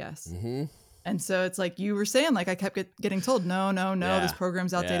can't say yes. And so it's like you were saying, like I kept getting told, no, this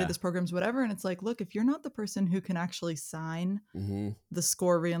program's outdated, this program's whatever. And it's like, look, if you're not the person who can actually sign the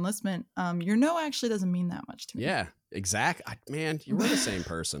SCORE reenlistment, your no actually doesn't mean that much to me. Yeah, exactly. Man, you were the same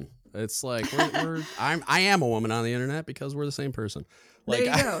person. It's like I am a woman on the internet because we're the same person. Like,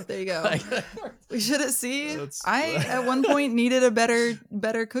 there you go. We should have seen. I at one point needed a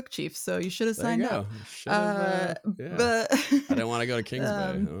better cook chief, so you should have signed up. But I didn't want to go to Kings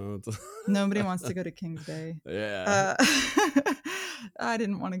Bay. Nobody wants to go to Kings Bay. Yeah. I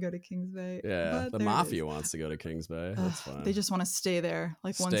didn't want to go to Kings Bay. Yeah, the mafia wants to go to Kings Bay. That's fine. They just want to stay there.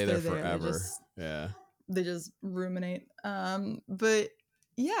 Like once they're there, forever. They just ruminate. But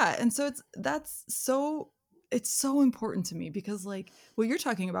yeah, and so it's so important to me because like what you're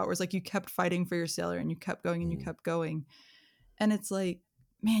talking about was like you kept fighting for your sailor and you kept going and you kept going. And it's like,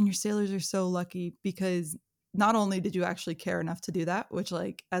 man, your sailors are so lucky because not only did you actually care enough to do that, which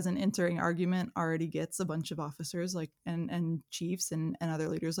like as an entering argument already gets a bunch of officers like and chiefs and other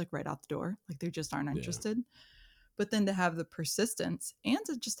leaders like right out the door. Like they just aren't interested. But then to have the persistence and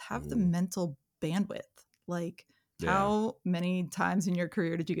to just have the mental bandwidth, like how many times in your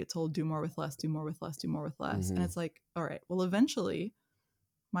career did you get told do more with less, do more with less, do more with less? And it's like, all right, well, eventually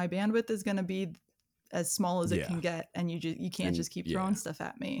my bandwidth is going to be as small as it can get. And you can't just keep throwing stuff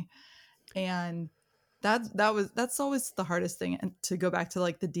at me. And that's always the hardest thing. And to go back to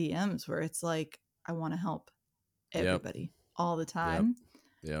like the DMs where it's like, I want to help everybody all the time.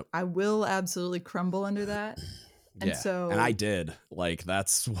 Yep. I will absolutely crumble under that. And I did. Like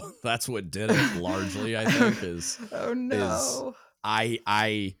that's what did it largely, I think, is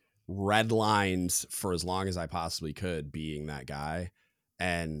I redlined for as long as I possibly could being that guy.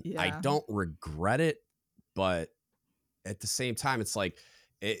 And I don't regret it, but at the same time, it's like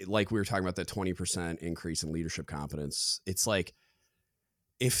like we were talking about that 20% increase in leadership competence. It's like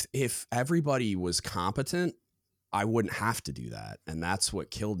if everybody was competent, I wouldn't have to do that. And that's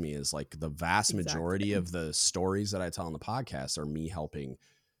what killed me is like the vast majority of the stories that I tell on the podcast are me helping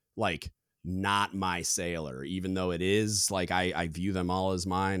like not my sailor, even though it is like I view them all as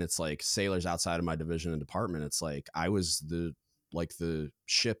mine. It's like sailors outside of my division and department. It's like I was the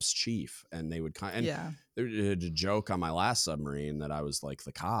ship's chief and they would there was a joke on my last submarine that I was like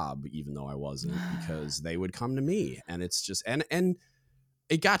the cob, even though I wasn't, because they would come to me and it's just and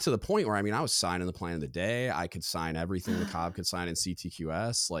it got to the point where, I mean, I was signing the plan of the day. I could sign everything the cob could sign in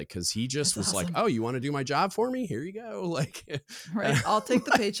CTQS, like, because he just was awesome. Like, oh, you want to do my job for me? Here you go. Like, right. I'll take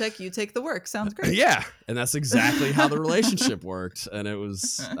the paycheck. You take the work. Sounds great. Yeah. And that's exactly how the relationship worked. And it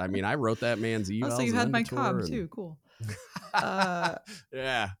was, I mean, I wrote that man's emails. Oh, so you had my cob too. Cool. Yeah.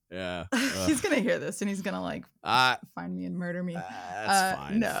 He's going to hear this and he's going to like find me and murder me. That's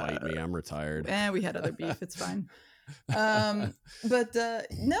fine. No. Fight me. I'm retired. And we had other beef. It's fine. But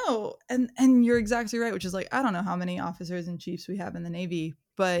no, and you're exactly right, which is like, I don't know how many officers and chiefs we have in the Navy,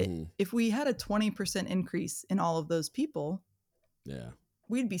 but if we had a 20% increase in all of those people,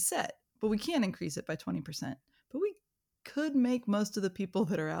 we'd be set. But we can't increase it by 20%. But we could make most of the people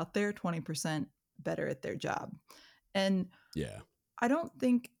that are out there 20% better at their job. And I don't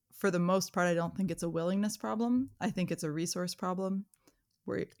think, for the most part, I don't think it's a willingness problem. I think it's a resource problem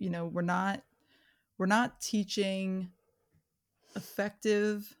where, we're not teaching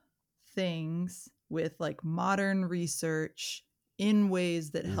effective things with like modern research in ways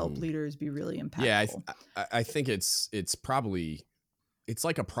that help leaders be really impactful. Yeah, I think it's probably, it's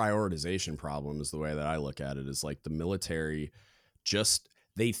like a prioritization problem is the way that I look at it, is like the military just,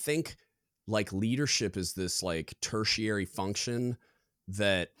 they think like leadership is this like tertiary function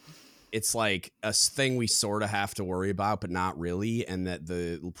that it's like a thing we sort of have to worry about, but not really. And that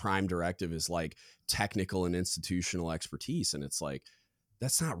the prime directive is like technical and institutional expertise. And it's like,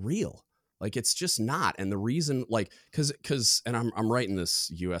 that's not real. Like, it's just not. And the reason, like, cause, and I'm writing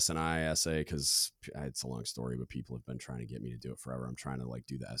this USNI essay cause it's a long story, but people have been trying to get me to do it forever. I'm trying to like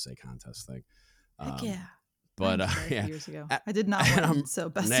do the essay contest thing. Heck yeah. But yeah, years ago, I did not win. So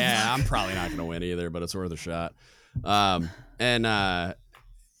best of luck. I'm probably not going to win either, but it's worth a shot.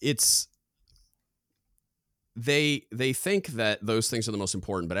 It's, they think that those things are the most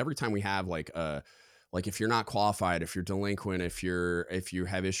important, but every time we have like if you're not qualified, if you're delinquent, if you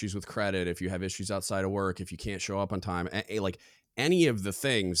have issues with credit, if you have issues outside of work, if you can't show up on time, like any of the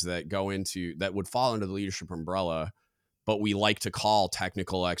things that that would fall under the leadership umbrella, but we like to call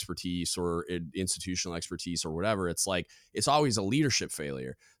technical expertise or institutional expertise or whatever. It's like, it's always a leadership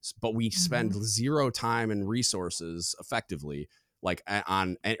failure, but we spend zero time and resources effectively, like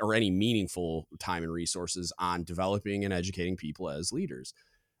on, or any meaningful time and resources on developing and educating people as leaders.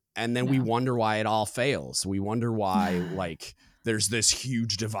 And then we wonder why it all fails. We wonder why, like, there's this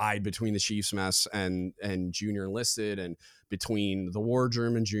huge divide between the Chiefs mess and junior enlisted, and between the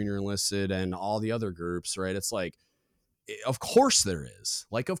wardroom and junior enlisted and all the other groups, right? It's like, of course there is.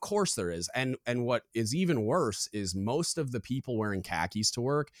 Like, of course there is. And what is even worse is most of the people wearing khakis to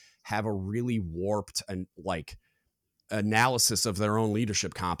work have a really warped and like analysis of their own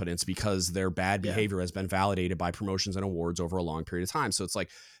leadership competence because their bad behavior has been validated by promotions and awards over a long period of time. So it's like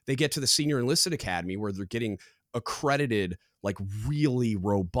they get to the senior enlisted academy where they're getting accredited, like really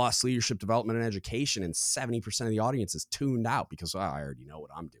robust leadership development and education, and 70% of the audience is tuned out because I already know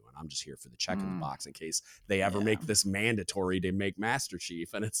what I'm doing. I'm just here for the check in the box in case they ever make this mandatory to make Master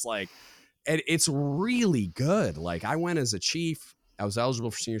Chief. And it's like, and it's really good. Like, I went as a chief, I was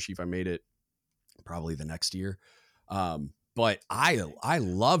eligible for senior chief. I made it probably the next year. But I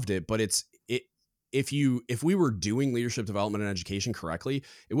loved it, but if we were doing leadership development and education correctly,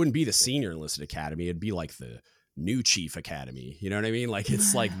 it wouldn't be the senior enlisted academy. It'd be like the new chief academy. You know what I mean? Like,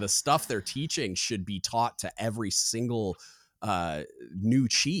 it's like the stuff they're teaching should be taught to every single new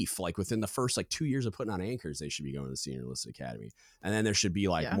chief. Like, within the first like 2 years of putting on anchors, they should be going to the senior enlisted academy. And then there should be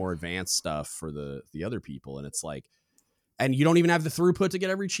like more advanced stuff for the other people. And it's like, and you don't even have the throughput to get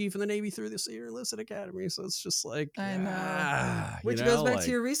every chief in the Navy through the senior enlisted academy. So it's just like, I know, which goes back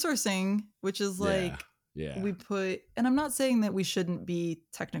to your resourcing, which is like, we put, and I'm not saying that we shouldn't be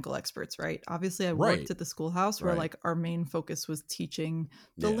technical experts, right? Obviously I worked at the schoolhouse where like our main focus was teaching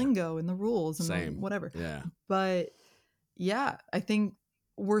the lingo and the rules and the whatever. But I think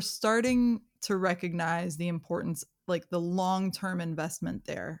we're starting to recognize the importance, like the long-term investment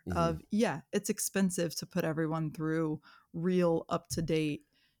there of, it's expensive to put everyone through real up-to-date,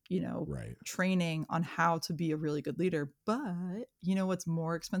 training on how to be a really good leader. But you know what's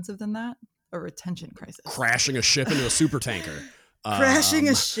more expensive than that? A retention crisis. Crashing a ship into a super tanker. Crashing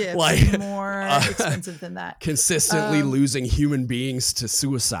a ship is more expensive than that. Consistently losing human beings to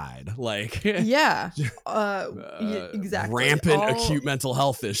suicide. Like, exactly. Rampant acute mental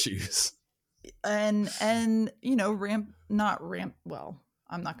health issues. And well,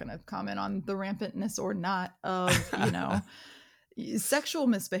 I'm not going to comment on the rampantness or not of, sexual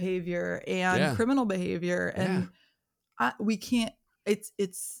misbehavior and criminal behavior. And we can't,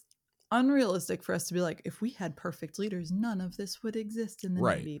 it's unrealistic for us to be like, if we had perfect leaders, none of this would exist in the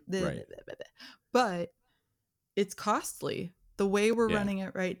Navy. But it's costly. The way we're running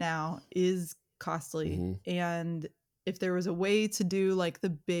it right now is costly. And if there was a way to do like the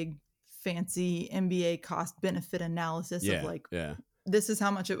big fancy MBA cost benefit analysis of like, this is how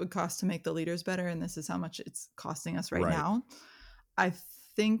much it would cost to make the leaders better, and this is how much it's costing us right now, I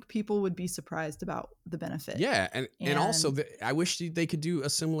think people would be surprised about the benefit. And also I wish they could do a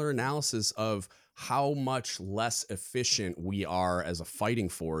similar analysis of how much less efficient we are as a fighting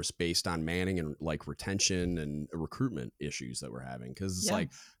force based on manning and like retention and recruitment issues that we're having. Cause it's like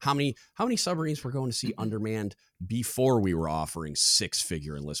how many submarines we're going to see undermanned before we were offering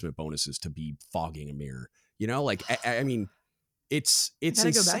 6-figure enlistment bonuses to be fogging a mirror, like, I mean, it's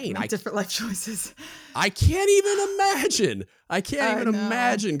insane. Go back and make different life choices. I can't even imagine.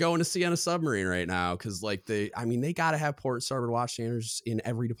 Imagine going to sea on a submarine right now. Cause like they got to have port and starboard watch standards in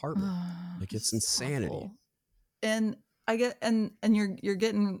every department. Like, it's insanity. Awful. And I get, and you're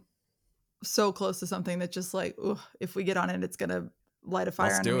getting so close to something that just like, if we get on it, it's going to light a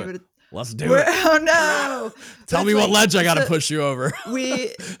fire under me. Let's do it. Oh no. Tell me what ledge I got to push you over.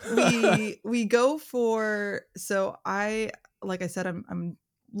 we go for, so like I said, I'm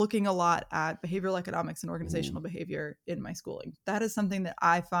looking a lot at behavioral economics and organizational behavior in my schooling. That is something that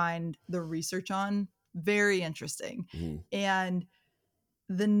I find the research on very interesting. And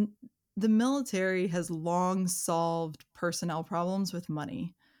the military has long solved personnel problems with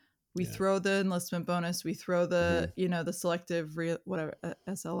money. We throw the enlistment bonus, we throw the the selective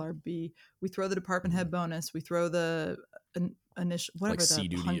SLRB, we throw the department head bonus, we throw the initial whatever, like the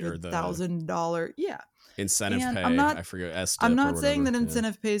C-duty or the $100,000 incentive and pay. I forget I'm STIP or not saying whatever. that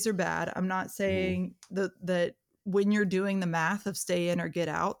incentive pays are bad. I'm not saying that when you're doing the math of stay in or get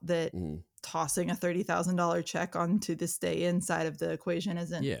out, that tossing a $30,000 check onto the stay in side of the equation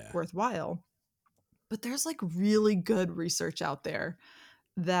isn't worthwhile. But there's like really good research out there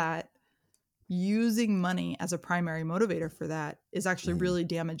that using money as a primary motivator for that is actually really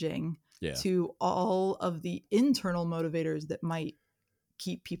damaging to all of the internal motivators that might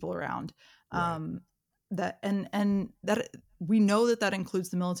keep people around. That we know that includes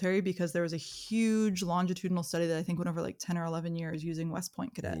the military, because there was a huge longitudinal study that I think went over like 10 or 11 years using West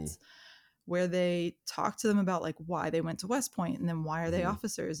Point cadets, where they talked to them about like why they went to West Point and then why are they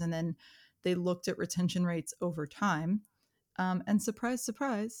officers, and then they looked at retention rates over time. And surprise,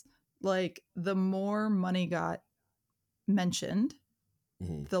 surprise, like the more money got mentioned,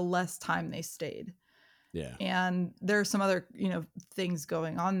 the less time they stayed. Yeah. And there are some other, things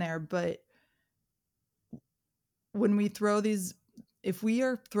going on there, but when we throw these, if we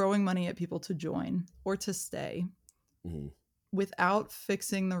are throwing money at people to join or to stay without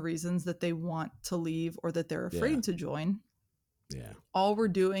fixing the reasons that they want to leave or that they're afraid to join, all we're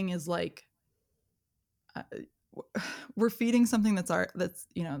doing is like we're feeding something that's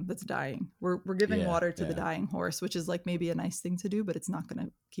dying. We're giving water to the dying horse, which is like maybe a nice thing to do, but it's not going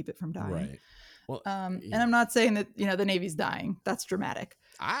to keep it from dying. Right. Well, and I'm not saying that the Navy's dying. That's dramatic.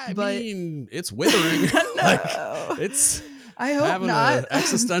 I mean, it's withering. No. Like, it's I hope having not. an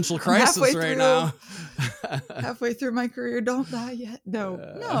existential crisis right now. Halfway through my career, don't die yet.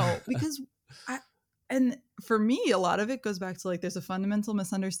 No, because and for me, a lot of it goes back to like there's a fundamental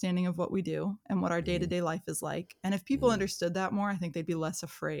misunderstanding of what we do and what our day-to-day life is like. And if people understood that more, I think they'd be less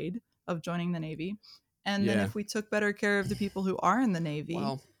afraid of joining the Navy. And then if we took better care of the people who are in the Navy,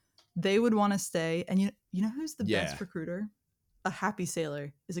 they would want to stay. And you know who's the best recruiter? A happy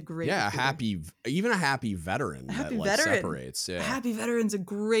sailor is a great recruiter. Even a happy veteran separates. A happy veteran's a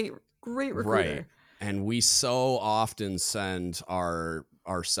great recruiter. Right. And we so often send our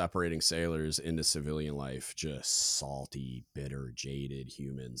separating sailors into civilian life just salty, bitter, jaded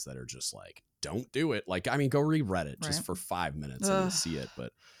humans that are just like, don't do it. Like, I mean, go read Reddit just for 5 minutes and you'll see it.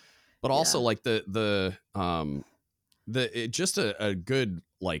 But also like just a good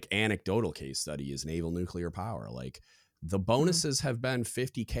like anecdotal case study is naval nuclear power. Like the bonuses have been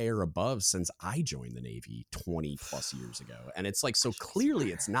 $50K or above since I joined the Navy 20 plus years ago. And it's like, so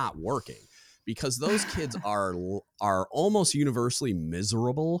clearly it's not working, because those kids are almost universally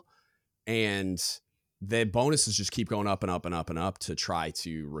miserable, and the bonuses just keep going up and up and up and up to try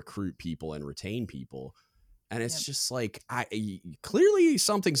to recruit people and retain people. And it's just like, clearly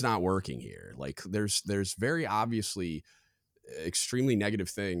something's not working here. Like there's very obviously extremely negative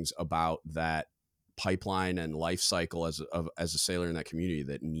things about that pipeline and life cycle as a sailor in that community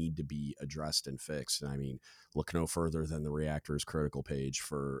that need to be addressed and fixed. And I mean, look no further than the Reactors Critical page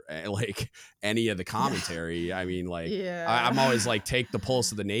for like any of the commentary. I mean, like I'm always like, take the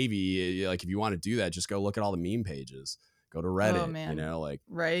pulse of the Navy. Like if you want to do that, just go look at all the meme pages, go to Reddit, like,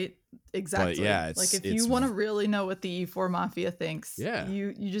 right. Exactly. But yeah, like if you want to really know what the E4 Mafia thinks,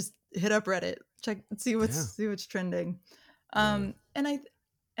 you just hit up Reddit, check, see what's trending. And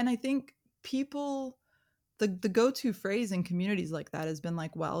I think people, the go-to phrase in communities like that has been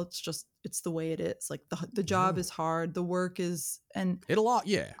like, well, it's the way it is. Like the job is hard, the work is, and it'll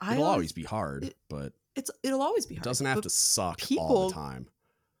always be hard, but it'll always be hard. It doesn't have to suck all the time.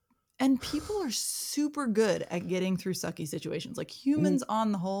 And people are super good at getting through sucky situations. Like humans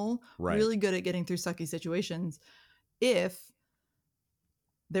on the whole, really good at getting through sucky situations if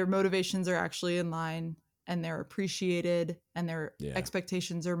their motivations are actually in line and they're appreciated and their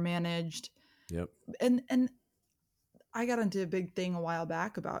expectations are managed. Yep. And I got into a big thing a while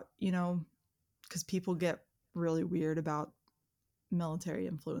back about, because people get really weird about military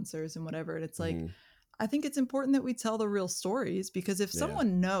influencers and whatever. And it's like, I think it's important that we tell the real stories, because if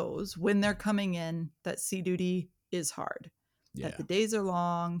someone knows when they're coming in that sea duty is hard, that the days are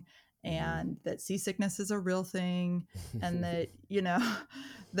long, and that seasickness is a real thing, and that,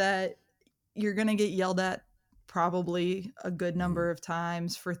 that you're going to get yelled at probably a good number of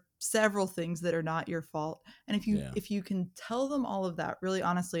times for several things that are not your fault. And if you can tell them all of that really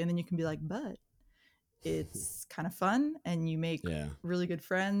honestly, and then you can be like, but it's kind of fun and you make really good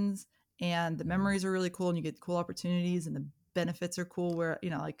friends and the memories are really cool and you get cool opportunities and the benefits are cool where,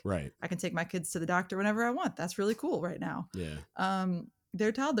 like I can take my kids to the doctor whenever I want. That's really cool right now.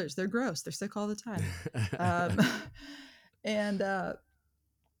 they're toddlers. They're gross. They're sick all the time. Um, and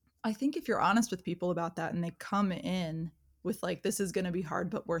I think if you're honest with people about that and they come in with like, this is going to be hard,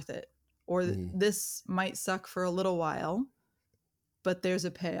 but worth it, or Mhm. this might suck for a little while, but there's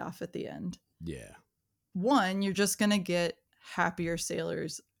a payoff at the end. Yeah. One, you're just going to get happier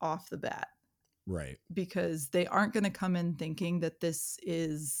sailors off the bat Right. because they aren't going to come in thinking that this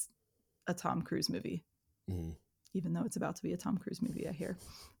is a Tom Cruise movie, Mhm. even though it's about to be a Tom Cruise movie, I hear.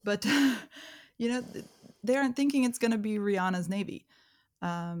 But, you know, they aren't thinking it's going to be Rihanna's Navy.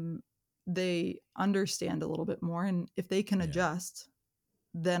 They understand a little bit more. And if they can Yeah. adjust,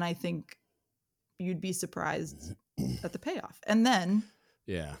 then I think you'd be surprised at the payoff. And then,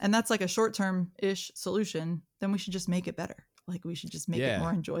 Yeah. and that's like a short-term ish solution, then we should just make it better. Like we should just make it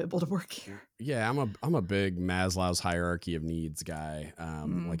more enjoyable to work here. Yeah, I'm a big Maslow's hierarchy of needs guy.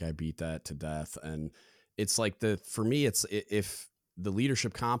 Like I beat that to death, and it's like for me, it's if the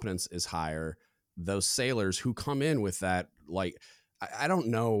leadership competence is higher, those sailors who come in with that, like I don't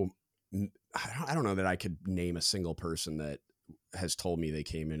know, I don't know that I could name a single person that has told me they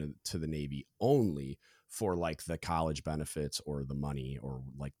came into the Navy only for like the college benefits or the money or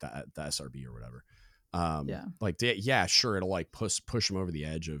like the SRB or whatever. Like yeah, sure, it'll like push them over the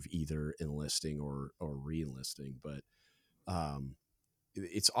edge of either enlisting or re-enlisting, but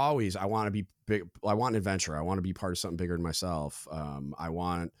it's always, I want to be big, I want an adventure, I want to be part of something bigger than myself. I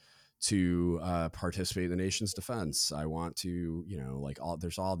want to participate in the nation's defense. I want to, you know, like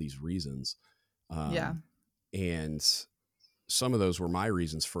there's all these reasons. And some of those were my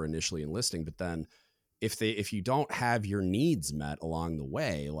reasons for initially enlisting, but then if you don't have your needs met along the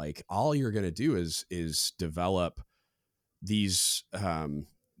way, like all you're going to do is develop these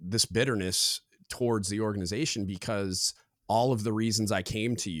this bitterness towards the organization because all of the reasons I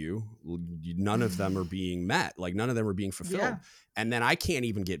came to you, none of them are being met. Like none of them are being fulfilled. And then I can't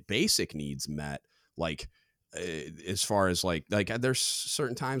even get basic needs met. Like as far as like there's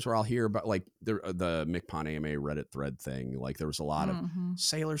certain times where I'll hear about like the MCPON AMA Reddit thread thing. Like there was a lot of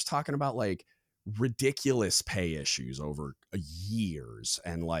sailors talking about like ridiculous pay issues over years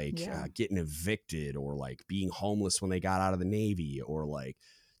and like getting evicted or like being homeless when they got out of the Navy or like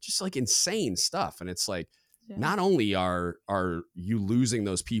just like insane stuff. And it's like, not only are you losing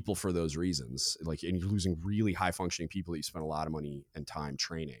those people for those reasons, like, and you're losing really high functioning people that you spend a lot of money and time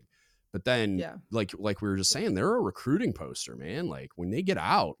training, but then like we were just saying, they're a recruiting poster, man. Like when they get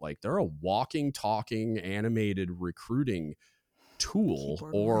out, like they're a walking, talking, animated recruiting tool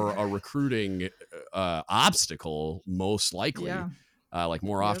or a recruiting obstacle, most likely, like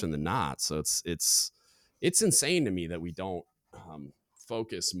more often than not. So it's insane to me that we don't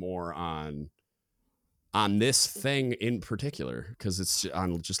focus more on this thing in particular, because it's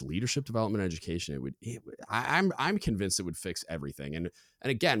on just leadership development education. I'm convinced it would fix everything. And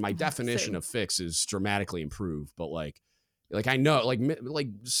again, my definition of fix is dramatically improve, but like I know like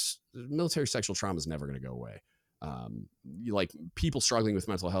military sexual trauma is never going to go away. Like people struggling with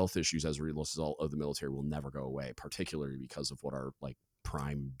mental health issues as a result of the military will never go away, particularly because of what our like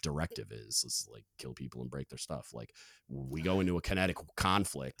prime directive is like kill people and break their stuff. Like we go into a kinetic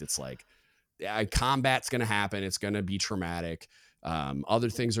conflict, it's like combat's going to happen. It's going to be traumatic. Other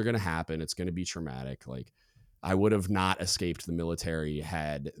things are going to happen. It's going to be traumatic. Like I would have not escaped the military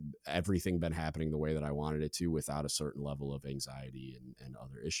had everything been happening the way that I wanted it to without a certain level of anxiety and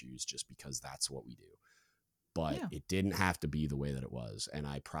other issues, just because that's what we do. But it didn't have to be the way that it was. And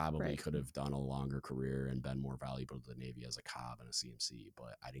I probably could have done a longer career and been more valuable to the Navy as a cob and a CMC,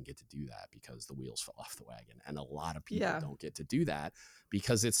 but I didn't get to do that because the wheels fell off the wagon. And a lot of people don't get to do that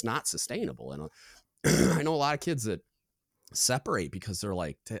because it's not sustainable. And I know a lot of kids that separate because they're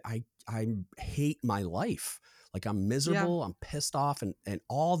like, I hate my life. Like I'm miserable. I'm pissed off and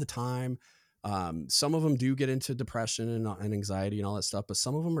all the time. Some of them do get into depression and anxiety and all that stuff, but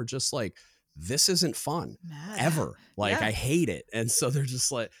some of them are just like, this isn't fun ever. Like I hate it. And so they're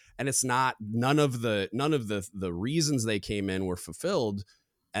just like, and it's not, none of the reasons they came in were fulfilled.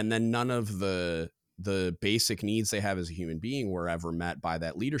 And then none of the basic needs they have as a human being were ever met by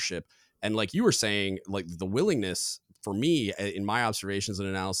that leadership. And like you were saying, like the willingness for me in my observations and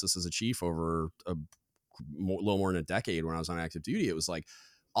analysis as a chief over a little more than a decade when I was on active duty, it was like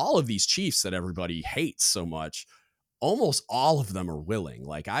all of these chiefs that everybody hates so much, almost all of them are willing.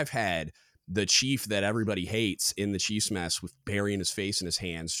 Like I've had the chief that everybody hates in the chief's mess with burying his face in his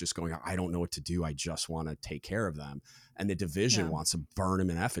hands, just going, I don't know what to do. I just want to take care of them. And the division wants to burn him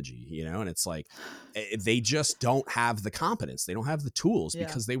in effigy, you know? And it's like, they just don't have the competence. They don't have the tools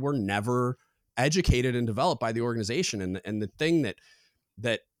because they were never educated and developed by the organization. And the thing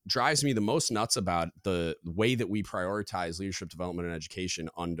that drives me the most nuts about the way that we prioritize leadership development and education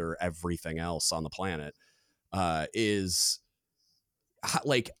under everything else on the planet is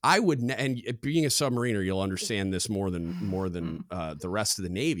like I would, and being a submariner, you'll understand this more than the rest of the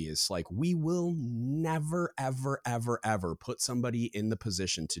Navy. Is like we will never, ever, ever, ever put somebody in the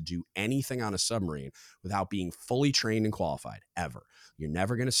position to do anything on a submarine without being fully trained and qualified. Ever. You're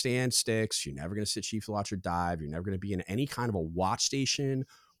never going to stand sticks. You're never going to sit chief watch or dive. You're never going to be in any kind of a watch station,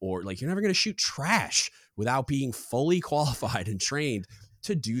 or like you're never going to shoot trash without being fully qualified and trained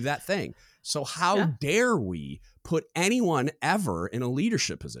to do that thing. So how dare we put anyone ever in a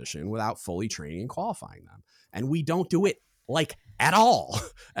leadership position without fully training and qualifying them? And we don't do it like at all.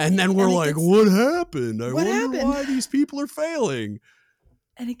 And then we're like, what happened? I wonder why these people are failing.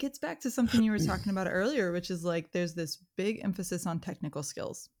 And it gets back to something you were talking about earlier, which is like there's this big emphasis on technical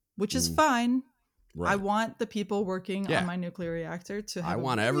skills, which is fine. Right. I want the people working on my nuclear reactor to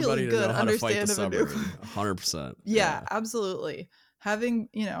have everybody to know how to fight the submarine. 100%. Yeah, absolutely. Having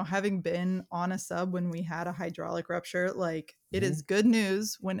been on a sub when we had a hydraulic rupture, like it is good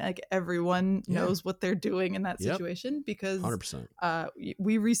news when like everyone knows what they're doing in that situation, because 100%.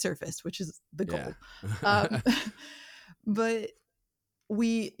 We resurfaced, which is the goal. But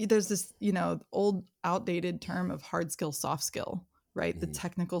there's this, old outdated term of hard skill, soft skill, right? The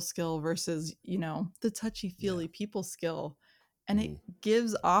technical skill versus, the touchy feely people skill. And it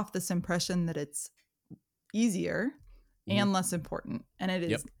gives off this impression that it's easier and less important. And it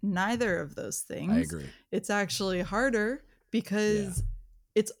is neither of those things. I agree. It's actually harder because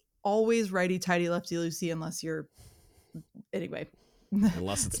it's always righty tighty, lefty loosey, unless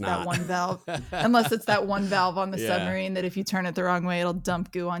it's not that one valve. Unless it's that one valve on the submarine that if you turn it the wrong way, it'll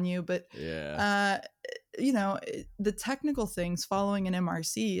dump goo on you. But the technical things following an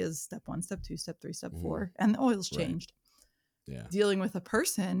MRC is step 1, step 2, step 3, step 4, and the oil's changed. Yeah. Dealing with a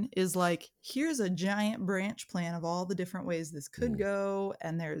person is like, here's a giant branch plan of all the different ways this could go,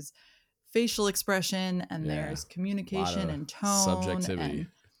 and there's facial expression, and there's communication and tone, subjectivity,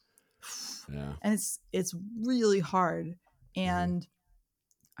 and it's really hard. And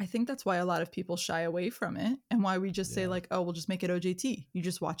I think that's why a lot of people shy away from it, and why we just say like, oh, we'll just make it OJT. You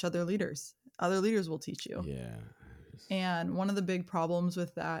just watch other leaders. Other leaders will teach you. Yeah. And one of the big problems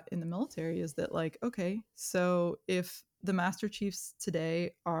with that in the military is that, like, okay, so if the master chiefs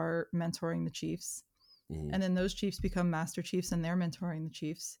today are mentoring the chiefs, and then those chiefs become master chiefs and they're mentoring the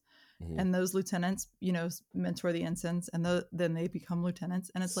chiefs, and those lieutenants, mentor the ensigns, and then they become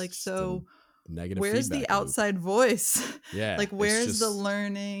lieutenants. And it's like, so where's the outside voice? Yeah. Like, where's the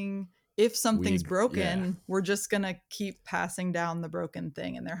learning? If something's broken, we're just going to keep passing down the broken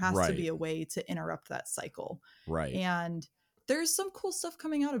thing. And there has to be a way to interrupt that cycle. Right. And there's some cool stuff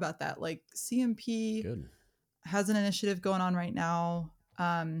coming out about that. Like CMP has an initiative going on right now.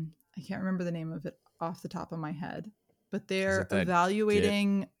 I can't remember the name of it off the top of my head, but they're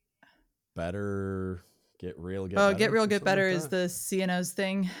evaluating Get Real, Get Better. Oh, Get Real, Get Better is the CNO's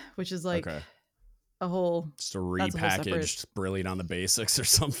thing, which is like a whole, just a repackaged Brilliant on the Basics or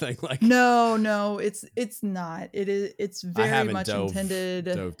something. Like no, it's not. It's very much intended.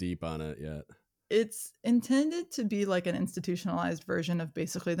 Dove deep on it yet. It's intended to be like an institutionalized version of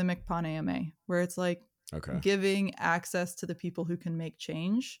basically the MCPON AMA, where it's like giving access to the people who can make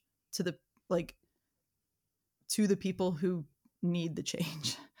change to the people who need the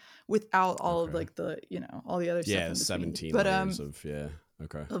change, without all of like the all the other stuff. 17 layers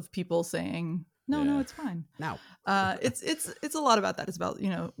of people saying no, it's fine. Now it's a lot about that. It's about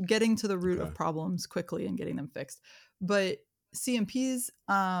getting to the root of problems quickly and getting them fixed. But CMP's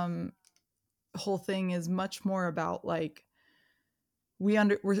whole thing is much more about like, we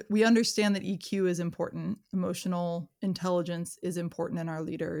understand that EQ is important, emotional intelligence is important in our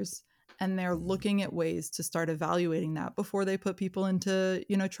leaders, and they're looking at ways to start evaluating that before they put people into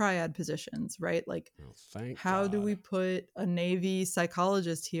triad positions, right? Like, how do we put a Navy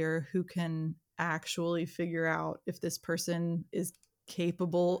psychologist here who can actually figure out if this person is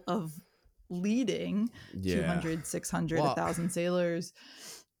capable of leading 200, 600, 1,000 sailors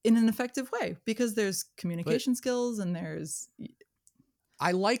in an effective way? Because there's communication skills, and there's...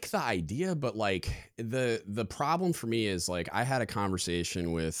 I like the idea, but like the problem for me is like, I had a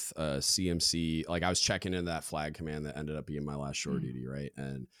conversation with CMC, like I was checking into that flag command that ended up being my last shore duty, right?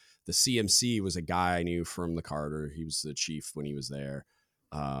 And the CMC was a guy I knew from the Carter. He was the chief when he was there.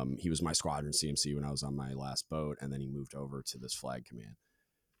 He was my squadron CMC when I was on my last boat, and then he moved over to this flag command.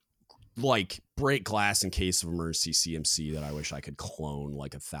 Like, break glass in case of emergency CMC that I wish I could clone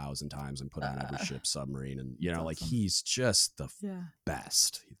like 1,000 times and put on every ship, submarine. And, like, awesome. He's just the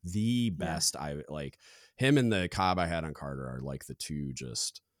best. I like him and the Cobb I had on Carter are like the two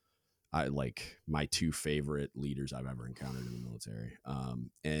just I like my two favorite leaders I've ever encountered in the military.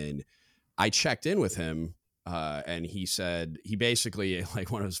 And I checked in with him, and he said, he basically,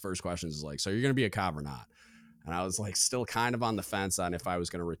 like, one of his first questions is like, so you're going to be a Cobb or not? And I was like, still kind of on the fence on if I was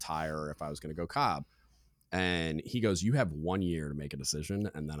going to retire or if I was going to go Cobb. And he goes, you have 1 year to make a decision,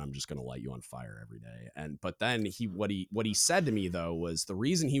 and then I'm just going to light you on fire every day. But then what he said to me though was the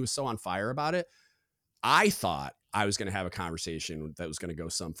reason he was so on fire about it. I thought I was going to have a conversation that was going to go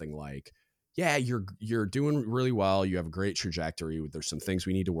something like, yeah, you're doing really well. You have a great trajectory. There's some things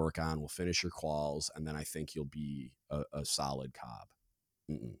we need to work on. We'll finish your quals, and then I think you'll be a solid Cobb.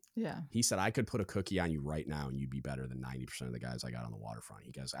 Mm-mm. Yeah. He said, I could put a cookie on you right now and you'd be better than 90% of the guys I got on the waterfront.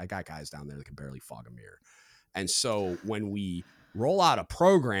 He goes, I got guys down there that can barely fog a mirror. And so when we roll out a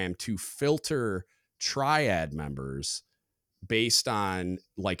program to filter triad members based on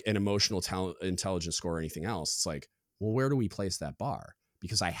like an emotional intelligence score or anything else, it's like, well, where do we place that bar?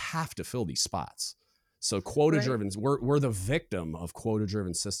 Because I have to fill these spots. So quota driven, we're the victim of quota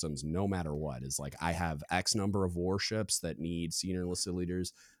driven systems, no matter what. Is like, I have X number of warships that need senior enlisted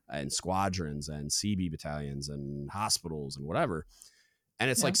leaders and squadrons and CB battalions and hospitals and whatever. And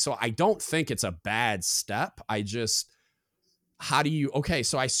it's like, so I don't think it's a bad step. I just, how do you, okay,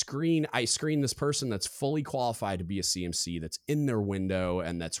 so I screen this person that's fully qualified to be a CMC, that's in their window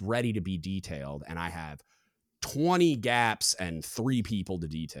and that's ready to be detailed. And I have 20 gaps and 3 people to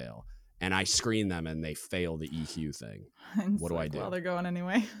detail. And I screen them and they fail the EQ thing. What do I do? Well, they're going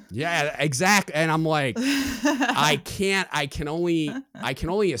anyway. Yeah, exactly. And I'm like, I can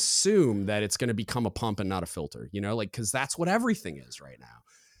only assume that it's going to become a pump and not a filter, you know, like, cause that's what everything is right now.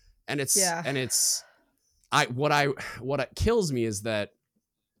 And what kills me is that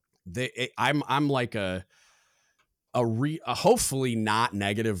I'm like a hopefully not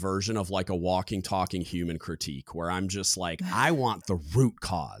negative version of like a walking, talking human critique where I'm just like, I want the root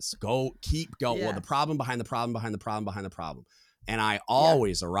cause. Keep going. Yeah. Well, the problem behind the problem behind the problem behind the problem. And I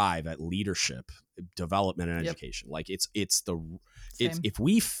always arrive at leadership, development, and education. Like it's if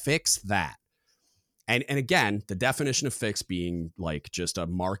we fix that, and again, the definition of fix being like just a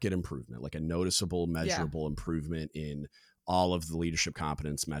market improvement, like a noticeable, measurable improvement in all of the leadership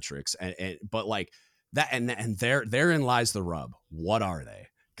competence metrics. But like, that and therein lies the rub. What are they?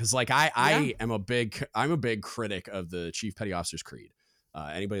 Because like I'm a big critic of the Chief Petty Officer's Creed.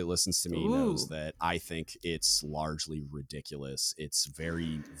 Anybody that listens to me knows that I think it's largely ridiculous. It's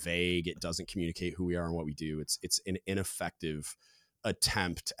very vague. It doesn't communicate who we are and what we do. It's an ineffective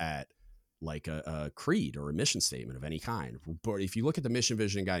attempt at like a creed or a mission statement of any kind. But if you look at the mission,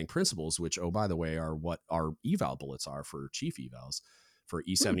 vision, and guiding principles, which, oh, by the way, are what our eval bullets are for chief evals for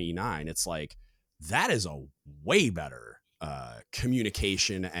E7 E9, it's like, that is a way better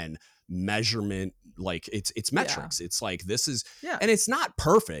communication and measurement. Like it's metrics. It's like, this is, and it's not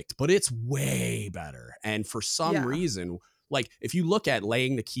perfect, but it's way better. And for some reason, like if you look at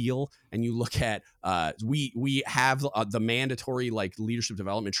laying the keel and you look at, we have the mandatory like leadership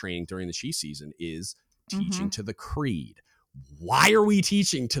development training during the chief season is teaching to the creed. Why are we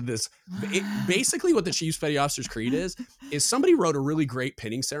teaching to this? Basically what the Chief's Petty Officer's Creed is somebody wrote a really great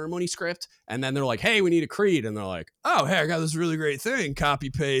pinning ceremony script and then they're like, hey, we need a creed. And they're like, oh, hey, I got this really great thing. Copy,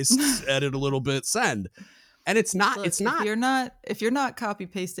 paste, edit a little bit, send. And it's not, look, if you're not copy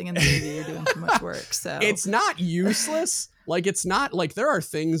pasting in the Navy, you're doing too much work. So it's not useless. Like, it's not like, there are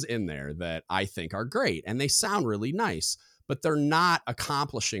things in there that I think are great and they sound really nice, but they're not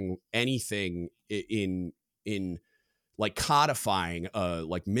accomplishing anything in like codifying a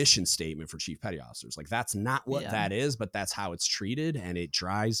like mission statement for chief petty officers. Like that's not what that is, but that's how it's treated. And it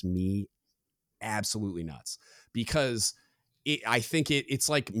drives me absolutely nuts because I think it's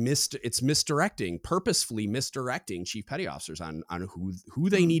like it's misdirecting, purposefully misdirecting chief petty officers on who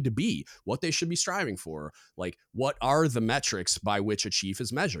they need to be, what they should be striving for. Like, what are the metrics by which a chief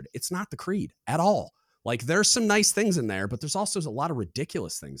is measured? It's not the creed at all. Like, there's some nice things in there, but there's also a lot of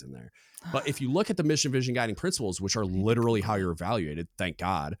ridiculous things in there. But if you look at the mission, vision, guiding principles, which are literally how you're evaluated, thank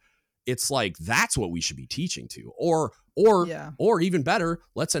God, it's like, that's what we should be teaching to. Or even better,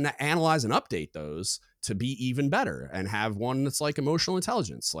 let's analyze and update those to be even better and have one that's like emotional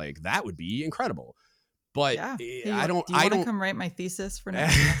intelligence. Like, that would be incredible. But hey, I don't come write my thesis for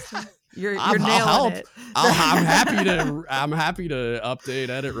next semester? You're nailing it. I'm happy to update,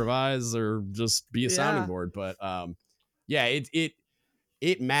 edit, revise, or just be a sounding board. But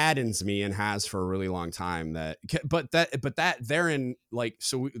it maddens me and has for a really long time that therein, like,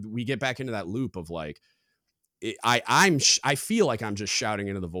 so we get back into that loop of like, I feel like I'm just shouting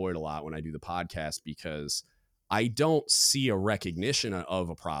into the void a lot when I do the podcast because I don't see a recognition of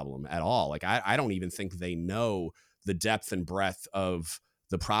a problem at all. Like, I don't even think they know the depth and breadth of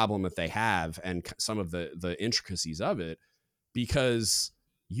the problem that they have and some of the intricacies of it, because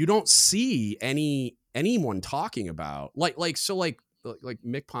you don't see anyone talking about like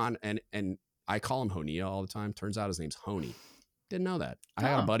Mick Pond and I call him Honia all the time. Turns out his name's Honey. Didn't know that. I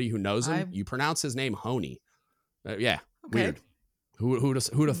had a buddy who knows him. You pronounce his name Honey. Yeah, okay. Weird.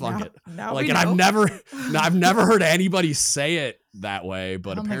 Who'd have thunk it? Now like, and I've never heard anybody say it that way,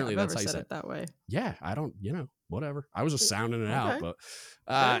 but apparently that's how you say it that way. Yeah, I don't, whatever. I was just sounding it out, but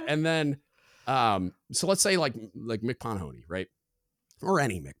and then so let's say like Mick Pond Honey, right? Or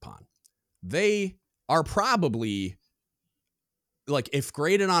any Mick Pond. They are probably like, if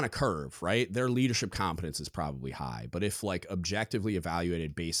graded on a curve, right, their leadership competence is probably high. But if like objectively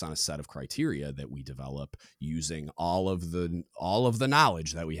evaluated based on a set of criteria that we develop using all of the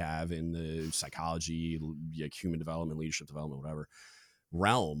knowledge that we have in the psychology, like human development, leadership development, whatever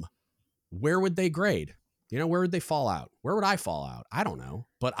realm, where would they grade? Where would they fall out? Where would I fall out? I don't know,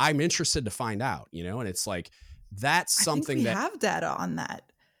 but I'm interested to find out, and it's like, that's something we have data on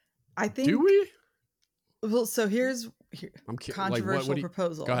that. I think. Do we? Well, so here's controversial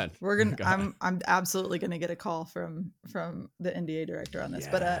proposal. Go ahead. I'm absolutely going to get a call from the NDA director on this,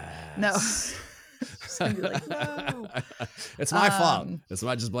 but no. She's gonna be like, no. It's my fault. It's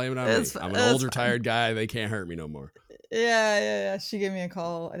not just blaming on me. I'm an older, tired guy. They can't hurt me no more. Yeah. She gave me a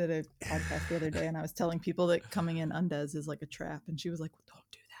call. I did a podcast the other day, and I was telling people that coming in undes is like a trap, and she was like, well,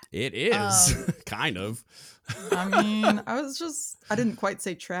 don't do that. It is kind of. I mean, I didn't quite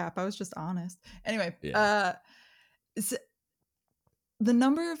say trap. I was just honest. Anyway, the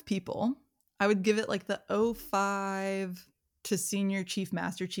number of people, I would give it like the 05 to senior chief,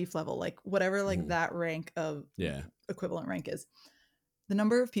 master chief level, like whatever, like that rank of equivalent rank is. The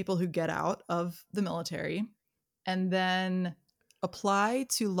number of people who get out of the military and then apply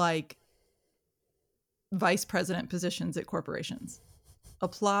to like vice president positions at corporations,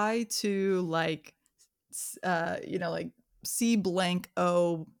 apply to like, like C blank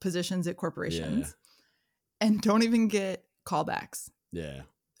O positions at corporations, and don't even get callbacks. Yeah.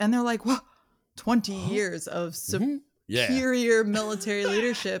 And they're like, well, 20 years of superior military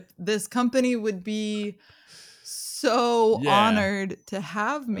leadership. This company would be so honored to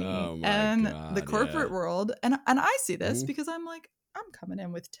have me. And God, the corporate world, and I see this because I'm like, I'm coming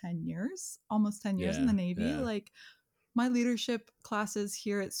in with 10 years, almost 10 years in the Navy. Yeah. Like, my leadership classes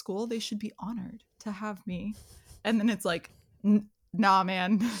here at school, they should be honored to have me. And then it's like, nah,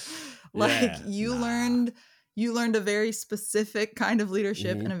 man. Like, you learned a very specific kind of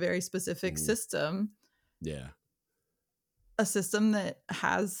leadership in a very specific system. Yeah. A system that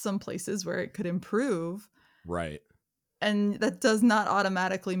has some places where it could improve. Right. And that does not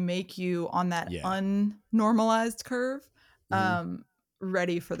automatically make you on that unnormalized curve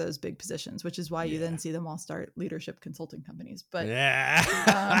ready for those big positions, which is why you then see them all start leadership consulting companies. But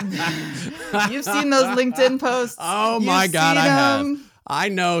you've seen those LinkedIn posts. Oh my God, I have. I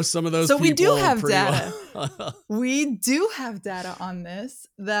know some of those people. So we do have data. We do have data on this,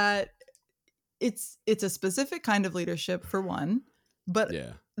 that it's a specific kind of leadership for one, but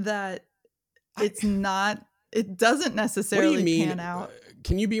that it's not, it doesn't necessarily pan out.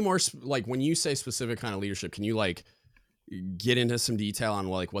 Can you be more like, when you say specific kind of leadership, can you like get into some detail on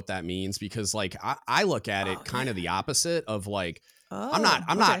like what that means? Because like I look at it kind of the opposite of like, I'm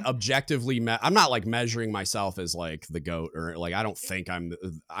not objectively, I'm not like measuring myself as like the GOAT, or like, I don't think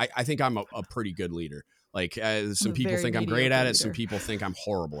I think I'm a pretty good leader. Like some people think I'm great at it. Some people think I'm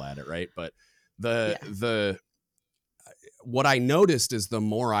horrible at it. Right. But what I noticed is, the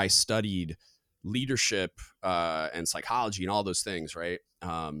more I studied leadership and psychology and all those things, right,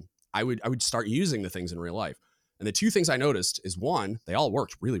 I would start using the things in real life. And the two things I noticed is, one, they all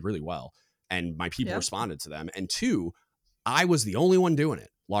worked really, really well, and my people responded to them. And two, I was the only one doing it,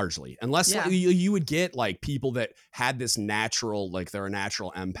 largely, unless like, you would get like people that had this natural, like they're a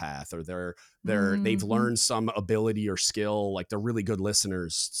natural empath, or they've learned some ability or skill, like they're really good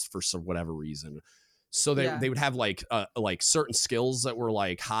listeners for some whatever reason. So they would have like certain skills that were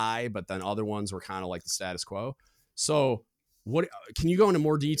like high, but then other ones were kind of like the status quo. So what can you go into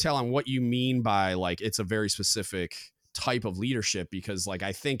more detail on what you mean by like it's a very specific type of leadership? Because like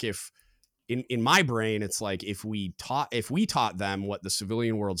I think if in my brain it's like if we taught them what the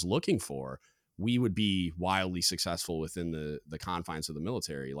civilian world's looking for, we would be wildly successful within the confines of the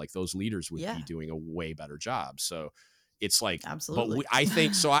military. Like those leaders would be doing a way better job. So it's like, absolutely. But I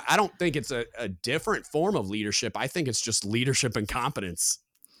think so. I don't think it's a different form of leadership. I think it's just leadership and competence,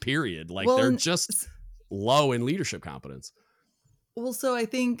 period. Like they're just low in leadership competence. Well, so I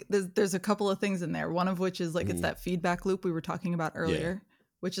think there's a couple of things in there. One of which is like, it's that feedback loop we were talking about earlier,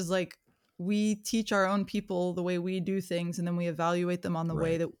 which is like, we teach our own people the way we do things, and then we evaluate them on the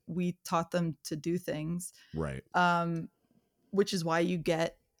way Right. that we taught them to do things. Right. Which is why you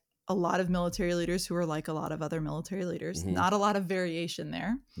get a lot of military leaders who are like a lot of other military leaders. Mhm. Not a lot of variation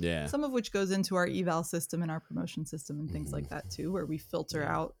there. Yeah. Some of which goes into our eval system and our promotion system and things like that too, where we filter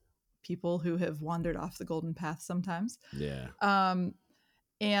out people who have wandered off the golden path sometimes. Yeah.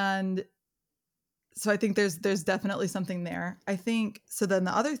 And so I think there's definitely something there. I think so. Then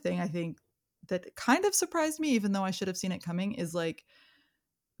the other thing I think that kind of surprised me, even though I should have seen it coming, is like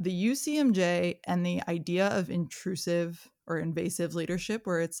the UCMJ and the idea of intrusive or invasive leadership,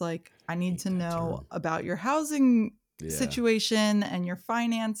 where it's like, I need to know term. about your housing situation and your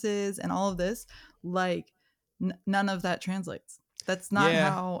finances and all of this. Like, none of that translates. That's not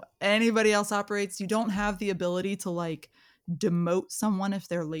how anybody else operates. You don't have the ability to like demote someone if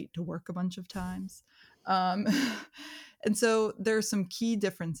they're late to work a bunch of times. And so there are some key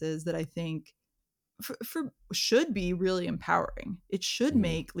differences that I think for should be really empowering. It should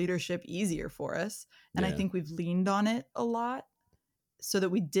make leadership easier for us. And I think we've leaned on it a lot so that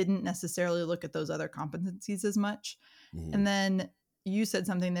we didn't necessarily look at those other competencies as much. And then you said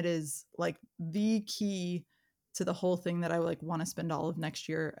something that is like the key to the whole thing that I like want to spend all of next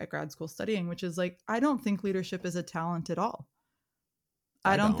year at grad school studying, which is like, I don't think leadership is a talent at all.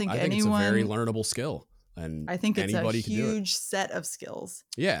 I don't think anyone, it's a very learnable skill. And I think it's anybody a huge set of skills.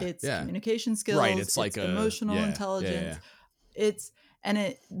 It's communication skills. Right. It's like emotional intelligence.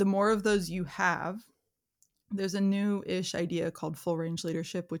 The more of those you have, there's a new-ish idea called full range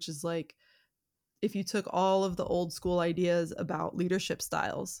leadership, which is like, if you took all of the old school ideas about leadership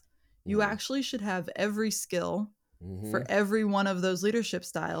styles, you actually should have every skill for every one of those leadership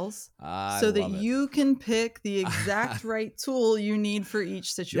styles so that you can pick the exact right tool you need for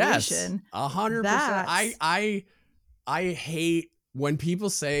each situation. Yes, 100%. I hate when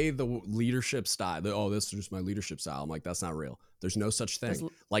people say the leadership style, this is just my leadership style. I'm like, that's not real. There's no such thing.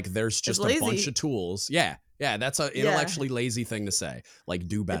 Like, there's just a bunch of tools. Yeah. That's an intellectually lazy thing to say. Like,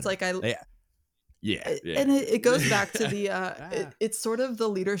 do better. It's like and it goes back to the it's sort of the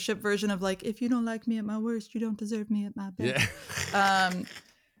leadership version of like, if you don't like me at my worst, you don't deserve me at my best.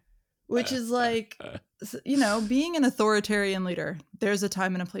 Which is like, being an authoritarian leader, there's a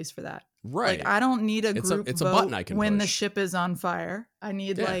time and a place for that. Right. Like, I don't need a group it's vote a button I can when push. the ship is on fire. I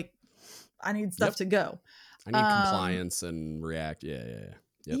need I need stuff to go. I need compliance and react. Yep.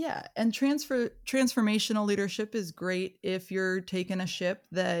 Yeah. And transformational leadership is great if you're taking a ship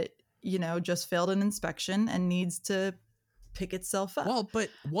that, just failed an inspection and needs to pick itself up. Well, but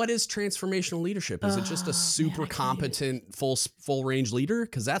what is transformational leadership? Is it just a super competent full range leader?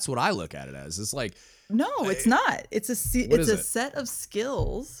 Because that's what I look at it as. It's like, no, it's not. It's a set of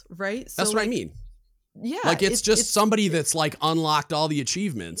skills, right? So that's what I mean. Yeah, like it's just somebody that's like unlocked all the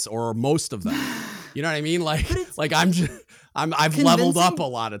achievements or most of them. You know what I mean? Like I've leveled up a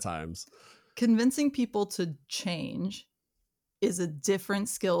lot of times. Convincing people to change is a different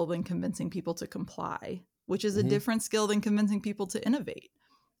skill than convincing people to comply, which is a different skill than convincing people to innovate.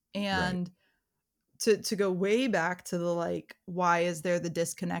 And to go way back to the like, why is there the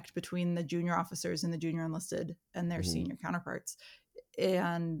disconnect between the junior officers and the junior enlisted and their senior counterparts?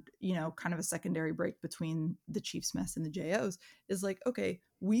 And, kind of a secondary break between the chief's mess and the JOs is like, okay,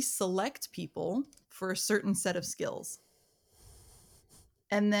 we select people for a certain set of skills.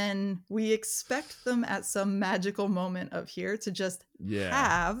 And then we expect them at some magical moment of here to just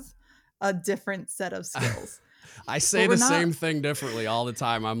have a different set of skills. I say the same thing differently all the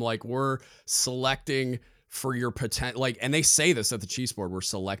time. I'm like, we're selecting for your potential, like, and they say this at the Chiefs board, we're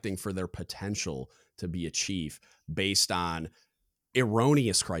selecting for their potential to be a chief based on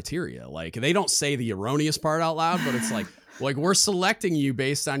erroneous criteria. Like, they don't say the erroneous part out loud, but it's like we're selecting you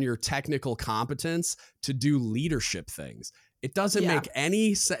based on your technical competence to do leadership things. It doesn't make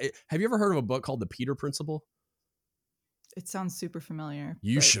any sense. Have you ever heard of a book called The Peter Principle? It sounds super familiar.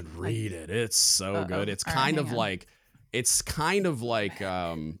 You should read it. It's so good. It's kind of like a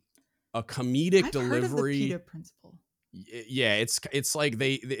comedic delivery. Heard of the Peter Principle. Yeah, it's like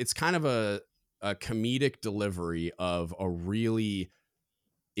it's kind of a comedic delivery of a really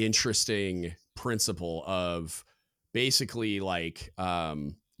interesting principle of basically like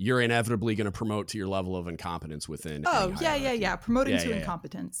you're inevitably going to promote to your level of incompetence within. Promoting to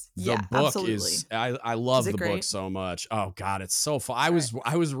incompetence. The book is I love the book so much. Oh God, it's so fun. I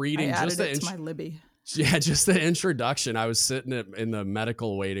was reading just to my Libby. Yeah, just the introduction. I was sitting in the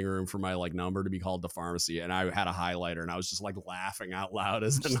medical waiting room for my like number to be called to pharmacy, and I had a highlighter, and I was just like laughing out loud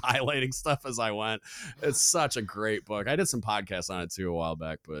and highlighting stuff as I went. It's such a great book. I did some podcasts on it too a while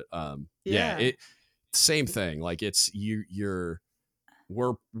back, but it same thing. Like it's you're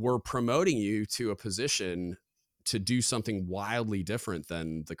we're promoting you to a position to do something wildly different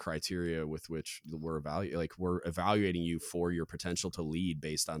than the criteria with which we're evaluating you for your potential to lead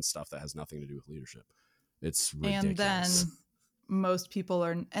based on stuff that has nothing to do with leadership. It's ridiculous. And then most people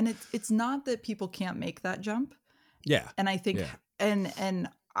are, and it's not that people can't make that jump. Yeah. And I think, Yeah. and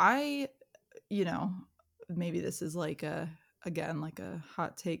I, you know, maybe this is like again, like a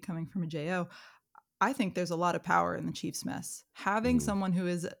hot take coming from a JO. I think there's a lot of power in the Chiefs mess. Having someone who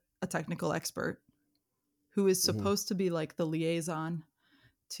is a technical expert, who is supposed to be like the liaison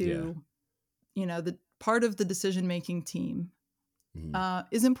to, you know, the part of the decision-making team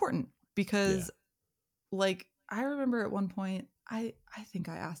is important because like I remember at one point, I think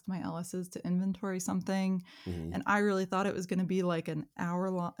I asked my LSs to inventory something and I really thought it was going to be like an hour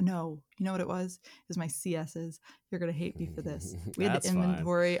long. No, you know what it was? It was my CSs. You're going to hate me for this. We had to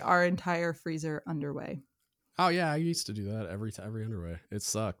inventory our entire freezer underway. Oh yeah, I used to do that every underway. It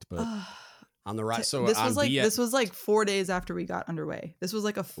sucked, but on the right. So this was like 4 days after we got underway. This was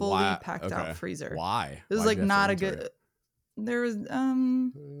like a fully packed out freezer. Why? It was like not a good. There was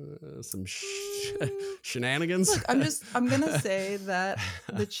some shenanigans. Look, I'm gonna say that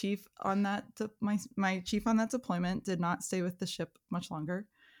the chief on that my chief on that deployment did not stay with the ship much longer.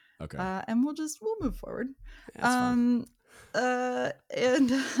 Okay. And we'll move forward. Yeah, And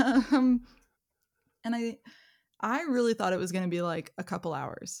I really thought it was gonna be like a couple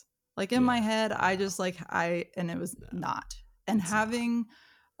hours. Like in my head, I just and it was not. And having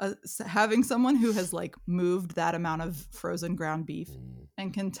someone who has like moved that amount of frozen ground beef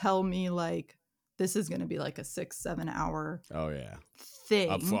and can tell me like this is going to be like a 6-7 hour thing,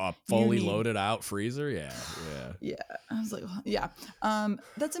 a fully loaded out freezer. Yeah I was like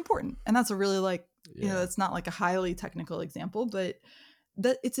that's important, and that's a really like you know, it's not like a highly technical example, but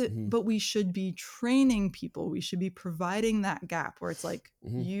that it's but we should be training people. We should be providing that gap where it's like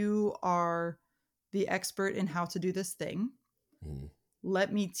you are the expert in how to do this thing.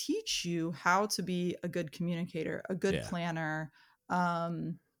 Let me teach you how to be a good communicator, a good planner,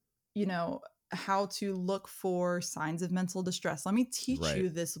 you know, how to look for signs of mental distress. Let me teach you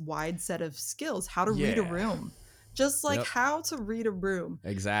this wide set of skills, how to read a room, just like how to read a room.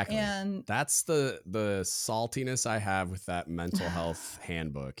 Exactly. And that's the saltiness I have with that mental health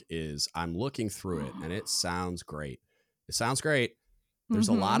handbook is I'm looking through it and it sounds great. It sounds great. There's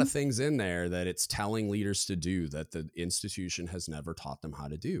a lot of things in there that it's telling leaders to do that the institution has never taught them how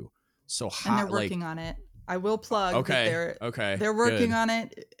to do. So how, and they're working on it. I will plug that they're working on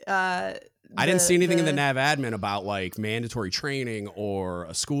it. I didn't see anything in the nav admin about like mandatory training or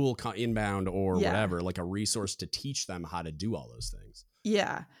a school inbound or whatever, like a resource to teach them how to do all those things.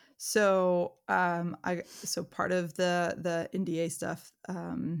 Yeah. So so part of the NDA stuff,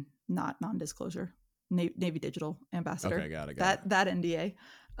 not non-disclosure. Navy Digital Ambassador. Okay, got it. That NDA.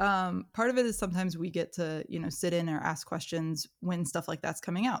 Part of it is sometimes we get to, you know, sit in or ask questions when stuff like that's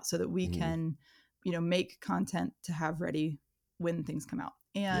coming out so that we can, you know, make content to have ready when things come out.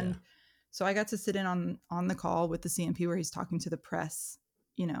 And so I got to sit in on the call with the CMP where he's talking to the press,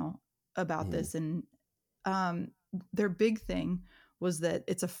 you know, about this. And their big thing was that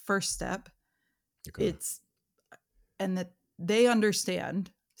it's a first step. And that they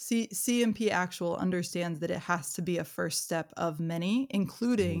understand CMP Actual understands that it has to be a first step of many,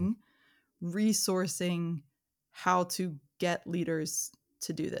 including resourcing how to get leaders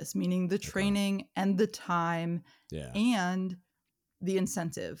to do this, meaning the training and the time and the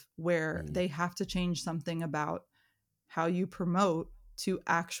incentive where they have to change something about how you promote to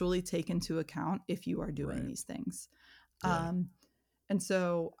actually take into account if you are doing these things. And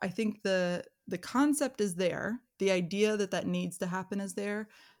so I think the concept is there. The idea that needs to happen is there.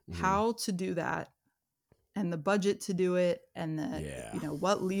 How to do that and the budget to do it and the, you know,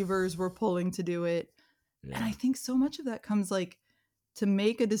 what levers we're pulling to do it. And I think so much of that comes like to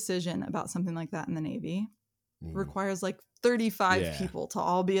make a decision about something like that in the Navy requires like 35 people to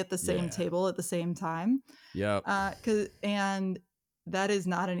all be at the same table at the same time. And that is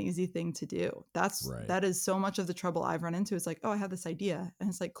not an easy thing to do. That is so much of the trouble I've run into. It's like, oh, I have this idea. And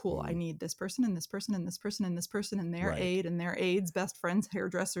it's like, cool, I need this person and this person and this person and this person and their aide and their aide's best friend's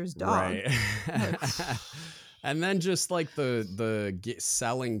hairdresser's dog. Like, and then just like the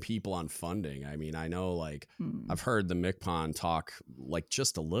selling people on funding. I mean, I know like I've heard the MCPON talk like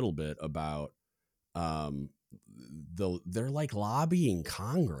just a little bit about they're like lobbying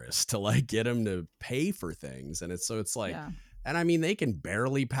Congress to like get them to pay for things. And it's like, and I mean, they can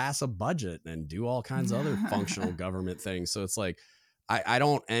barely pass a budget and do all kinds of other functional government things. So it's like, I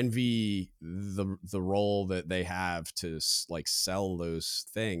don't envy the role that they have to like sell those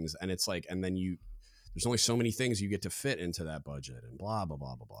things. And it's like, and then there's only so many things you get to fit into that budget and blah, blah,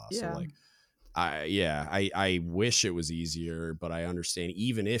 blah, blah, blah. So Yeah. like, I wish it was easier, but I understand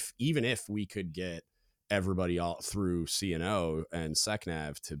even if we could get everybody all through CNO and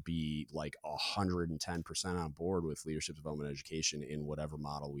SecNav to be like 110% on board with leadership development education in whatever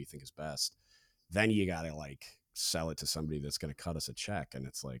model we think is best, then you got to like sell it to somebody that's going to cut us a check. And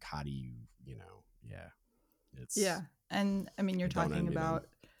it's like, how do you, it's, Yeah. And I mean, you're talking about,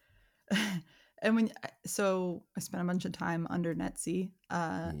 and so I spent a bunch of time under NETC,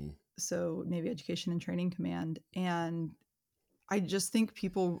 so Navy Education and Training Command. And I just think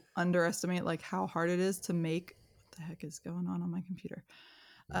people underestimate like how hard it is to make, what the heck is going on my computer?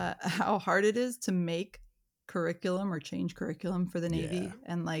 How hard it is to make curriculum or change curriculum for the Navy,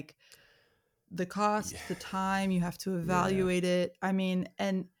 and like the cost, the time you have to evaluate it. I mean,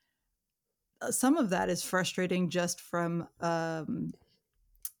 and some of that is frustrating just from a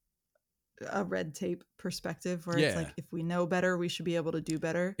red tape perspective, where it's like, if we know better, we should be able to do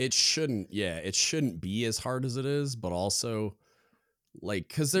better. It shouldn't be as hard as it is, but also like,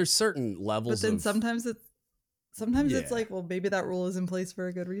 because there's certain levels, but then sometimes it's like, well, maybe that rule is in place for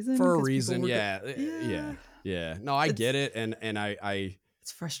a good reason. For a reason, yeah. No, I get it, and I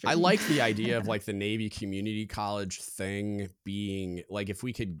it's frustrating. I like the idea of like the Navy community college thing being like, if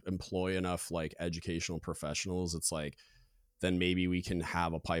we could employ enough like educational professionals, it's like, then maybe we can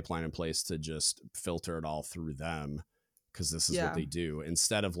have a pipeline in place to just filter it all through them, because this is what they do,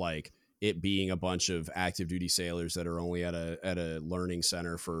 instead of like it being a bunch of active duty sailors that are only at a learning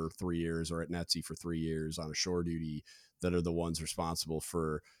center for 3 years, or at NETC for 3 years on a shore duty, that are the ones responsible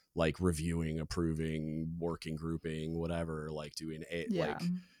for like reviewing, approving, working grouping, whatever, like doing like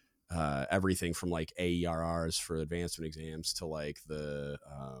everything from like AERRs for advancement exams to like the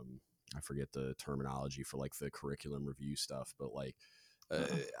I forget the terminology for like the curriculum review stuff, but like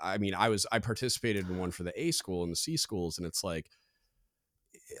I mean, I participated in one for the A school and the C schools, and it's like,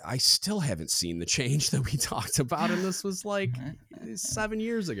 I still haven't seen the change that we talked about, and this was like 7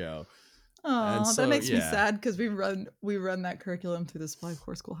 years ago. Oh, so, that makes me sad, because we run that curriculum through the Supply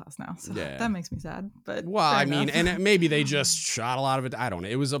Corps Schoolhouse now, so that makes me sad. But I mean, and maybe they just shot a lot of it. I don't know.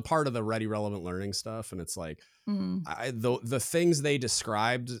 It was a part of the Ready Relevant Learning stuff, and it's like the things they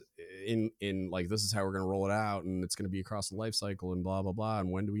described in like, this is how we're going to roll it out, and it's going to be across the life cycle, and blah blah blah,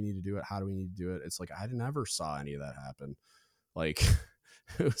 and when do we need to do it? How do we need to do it? It's like, I never saw any of that happen. Like,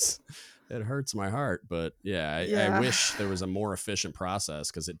 it hurts my heart, but I wish there was a more efficient process,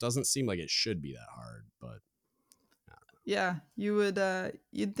 because it doesn't seem like it should be that hard. But you would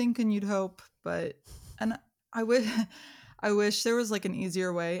you'd think and you'd hope, but and I wish there was like an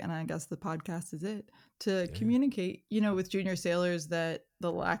easier way, and I guess the podcast is it, to communicate, with junior sailors, that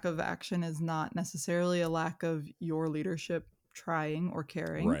the lack of action is not necessarily a lack of your leadership trying or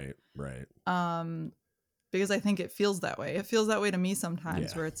caring. Right. Because I think it feels that way. It feels that way to me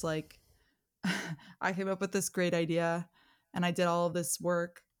sometimes, where it's like, I came up with this great idea and I did all of this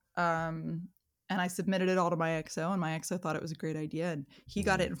work, and I submitted it all to my XO, and my XO thought it was a great idea, and he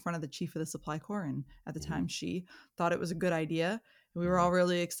got it in front of the chief of the Supply Corps, and at the time she thought it was a good idea. We were all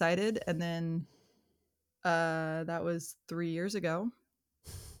really excited, and then that was 3 years ago.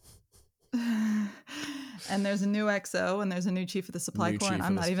 And there's a new XO, and there's a new chief of the Supply Corps, and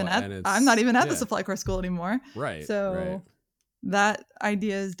I'm not even at the Supply Corps school anymore. Right. So that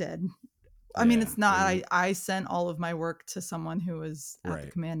idea is dead. I mean, it's not. I sent all of my work to someone who is at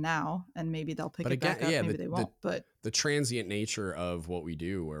the command now, and maybe they'll pick it back up. Maybe they won't. But the transient nature of what we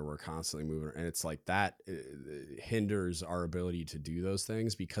do, where we're constantly moving, and it's like that hinders our ability to do those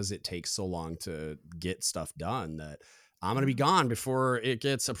things, because it takes so long to get stuff done that I'm going to be gone before it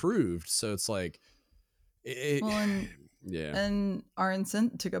gets approved. So it's like, and our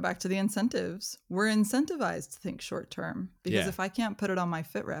to go back to the incentives, we're incentivized to think short term, because if I can't put it on my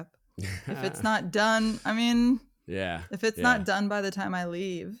fit rep, if it's not done, I mean, if it's not done by the time I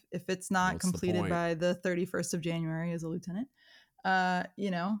leave, if it's not completed by the 31st of January as a lieutenant, that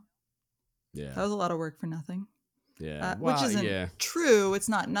was a lot of work for nothing. Which isn't true. It's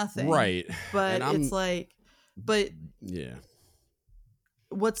not nothing. Right. But it's like,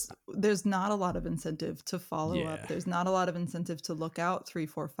 there's not a lot of incentive to follow up. There's not a lot of incentive to look out 3,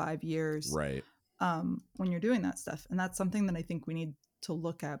 4, 5 years. Right. When you're doing that stuff. And that's something that I think we need to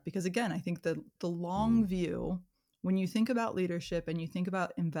look at, because again, I think the long view, when you think about leadership and you think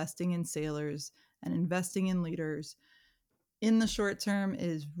about investing in sailors and investing in leaders in the short term,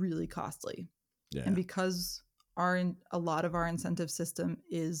 is really costly. And because a lot of our incentive system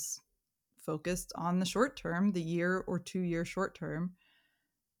is focused on the short term, the year or 2 year short term,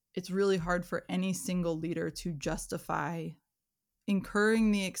 it's really hard for any single leader to justify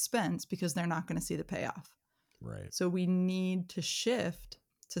incurring the expense because they're not going to see the payoff. Right. So we need to shift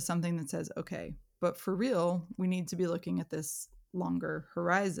to something that says, okay, but for real, we need to be looking at this longer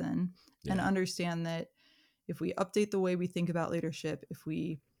horizon and Yeah. understand that if we update the way we think about leadership, if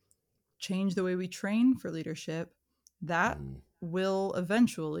we change the way we train for leadership, that will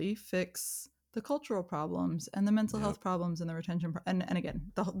eventually fix the cultural problems and the mental health problems and the retention and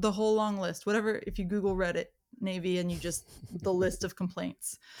again the whole long list, whatever. If you Google Reddit Navy and you just the list of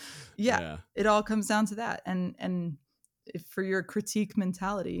complaints, it all comes down to that. And if for your critique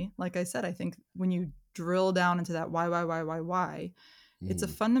mentality, like I said, I think when you drill down into that why, it's a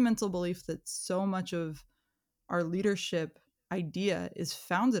fundamental belief that so much of our leadership idea is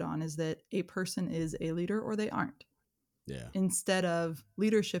founded on is that a person is a leader or they aren't. Yeah. Instead of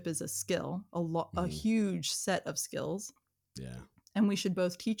leadership is a skill, a huge set of skills. Yeah. And we should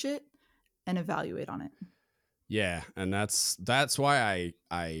both teach it and evaluate on it. Yeah, and that's why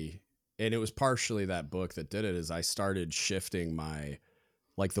I and it was partially that book that did it, is I started shifting my,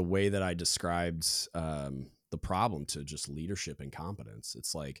 like, the way that I described the problem to just leadership and competence.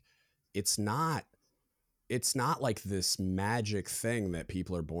 It's like it's not like this magic thing that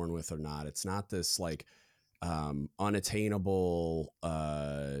people are born with or not. It's not this like unattainable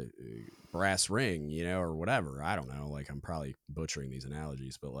brass ring, you know, or whatever. I don't know. Like, I'm probably butchering these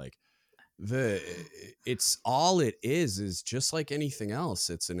analogies, but like it's all it is just like anything else.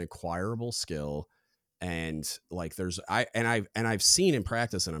 It's an acquirable skill. And like I've seen in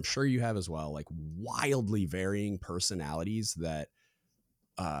practice, and I'm sure you have as well, like wildly varying personalities that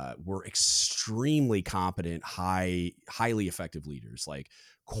were extremely competent, highly effective leaders, like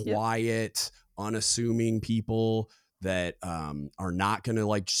quiet, unassuming people that are not going to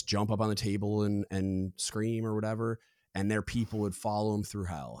like just jump up on the table and scream or whatever. And their people would follow them through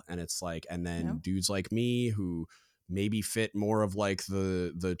hell. And it's like, and then dudes like me who maybe fit more of like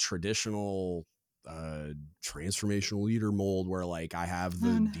the traditional transformational leader mold, where like I have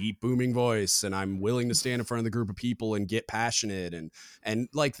the deep booming voice and I'm willing to stand in front of the group of people and get passionate and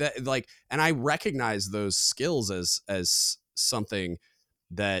like that, like, and I recognize those skills as something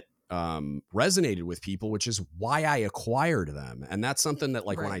that resonated with people, which is why I acquired them. And that's something that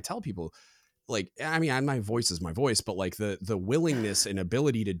like when I tell people, like, I mean, my voice is my voice, but like the willingness and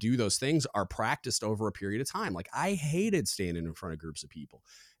ability to do those things are practiced over a period of time. Like, I hated standing in front of groups of people,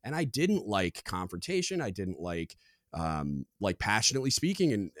 and I didn't like confrontation. I didn't like passionately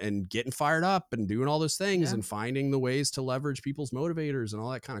speaking and getting fired up and doing all those things and finding the ways to leverage people's motivators and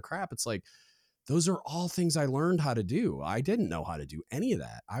all that kind of crap. It's like, those are all things I learned how to do. I didn't know how to do any of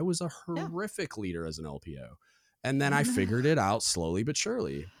that. I was a horrific leader as an LPO. And then I figured it out slowly but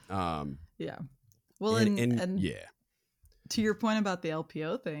surely. Well, and to your point about the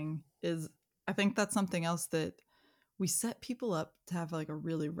LPO thing, is I think that's something else that we set people up to have like a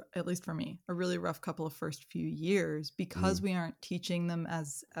really, at least for me, a really rough couple of first few years because we aren't teaching them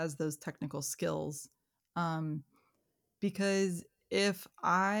as those technical skills. Because if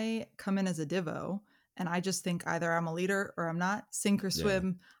I come in as a divo and I just think either I'm a leader or I'm not, sink or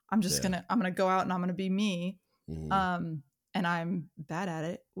swim, I'm just I'm gonna go out and I'm gonna be me. And I'm bad at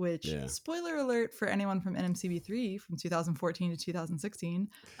it, which, spoiler alert for anyone from NMCB3 from 2014 to 2016,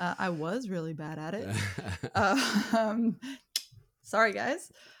 I was really bad at it. Sorry,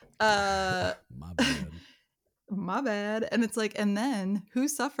 guys. My bad. My bad. And it's like, and then who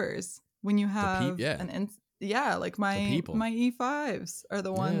suffers when you have like my E5s are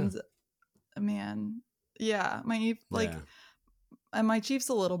the ones, man. Yeah, and my Chiefs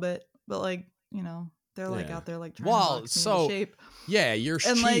a little bit, but like, you know, they're like out there like trying to box me into shape. Yeah, your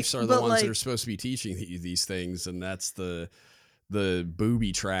Chiefs are the ones that are supposed to be teaching you these things, and that's the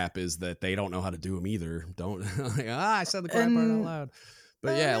booby trap, is that they don't know how to do them either. Don't like, I said the crap part out loud.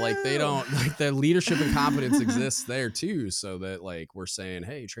 But like they don't, like, the leadership and competence exists there too, so that like we're saying,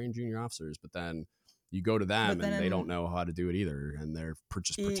 hey, train junior officers, but then you go to them and they don't know how to do it either, and they're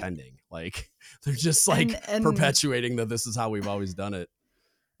just pretending, like they're just like perpetuating that this is how we've always done it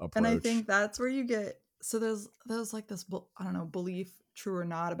approach. And I think that's where you get, so there's like this, I don't know, belief, true or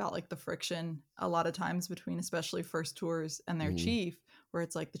not, about like the friction a lot of times between especially first tours and their chief, where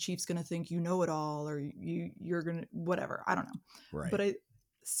it's like the chief's gonna think you know it all, or you're gonna whatever, I don't know. But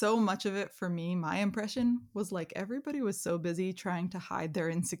so much of it for me, my impression was like everybody was so busy trying to hide their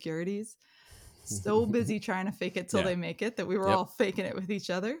insecurities, so busy trying to fake it till they make it, that we were all faking it with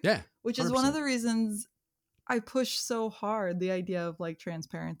each other. Which is 100%. One of the reasons I push so hard the idea of like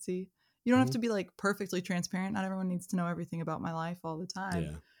transparency. You don't have to be like perfectly transparent. Not everyone needs to know everything about my life all the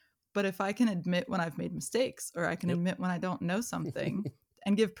time. But if I can admit when I've made mistakes, or I can admit when I don't know something,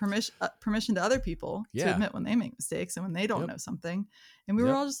 and give permission to other people to admit when they make mistakes and when they don't know something. And we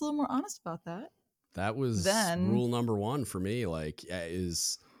were all just a little more honest about that. That was rule number one for me. Like,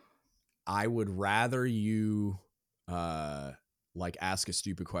 is I would rather you like ask a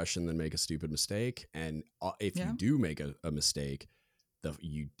stupid question than make a stupid mistake. And if you do make a mistake,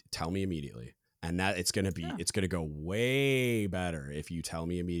 you tell me immediately. And that it's going to go way better if you tell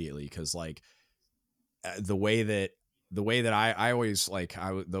me immediately. Cause like the way that I always like,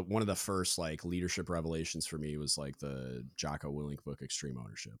 one of the first like leadership revelations for me was like the Jocko Willink book, Extreme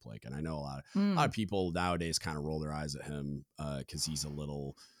Ownership. Like, and I know a lot of people nowadays kind of roll their eyes at him cause he's a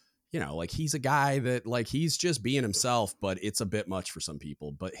little, you know, like he's a guy that like, he's just being himself, but it's a bit much for some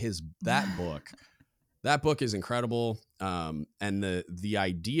people. But that book is incredible. And the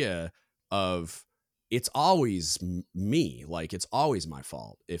idea of it's always me, like it's always my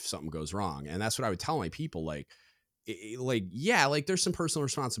fault if something goes wrong. And that's what I would tell my people. Like, like there's some personal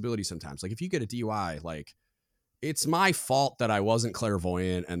responsibility sometimes. Like if you get a DUI, like it's my fault that I wasn't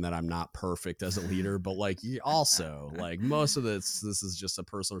clairvoyant and that I'm not perfect as a leader. But like also like most of this is just a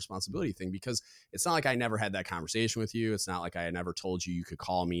personal responsibility thing, because it's not like I never had that conversation with you. It's not like I never told you could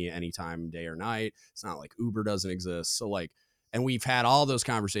call me anytime, day or night. It's not like Uber doesn't exist. So like, and we've had all those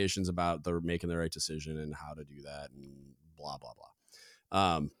conversations about making the right decision and how to do that and blah, blah,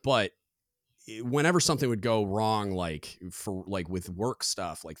 blah. But whenever something would go wrong, like for like with work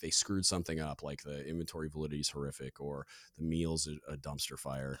stuff, like they screwed something up, like the inventory validity is horrific or the meal's a dumpster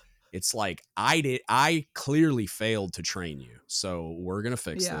fire. It's like, I clearly failed to train you. So we're going to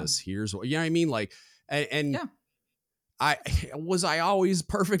fix this. Here's what, I mean? Like, and I always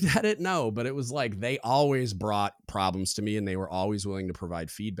perfect at it? No, but it was like, they always brought problems to me and they were always willing to provide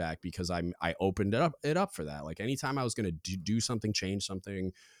feedback because I opened it up for that. Like anytime I was going to do something, change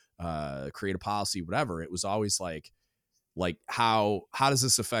something, create a policy, whatever, it was always like how does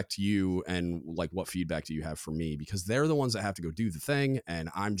this affect you? And like, what feedback do you have for me? Because they're the ones that have to go do the thing. And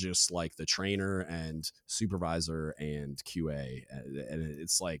I'm just like the trainer and supervisor and QA. And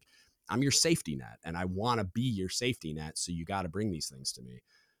it's like, I'm your safety net and I want to be your safety net. So you got to bring these things to me.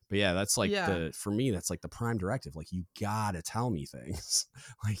 But yeah, that's like for me, that's like the prime directive. Like you got to tell me things.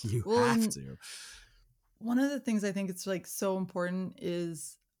 Like you have to. One of the things I think it's like so important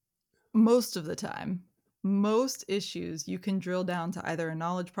is most of the time, most issues you can drill down to either a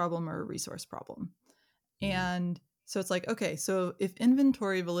knowledge problem or a resource problem. And so it's like, okay, so if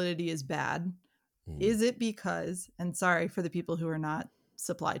inventory validity is bad, is it because, and sorry for the people who are not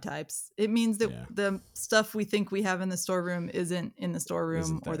supply types, it means that the stuff we think we have in the storeroom isn't in the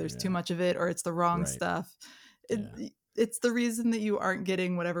storeroom, or there's too much of it, or it's the wrong stuff. It's the reason that you aren't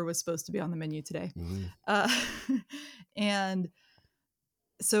getting whatever was supposed to be on the menu today. And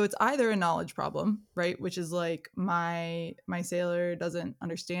so it's either a knowledge problem, right? Which is like my sailor doesn't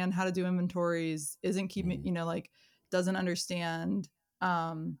understand how to do inventories, isn't keeping, like doesn't understand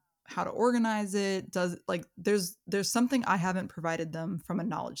how to organize it, does like there's something I haven't provided them from a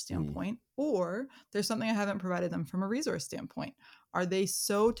knowledge standpoint, or there's something I haven't provided them from a resource standpoint. Are they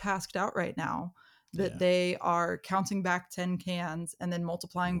so tasked out right now that they are counting back 10 cans and then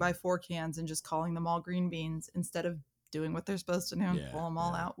multiplying by 4 cans and just calling them all green beans instead of doing what they're supposed to do and pull them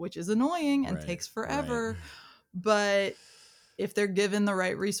all out, which is annoying and takes forever. But if they're given the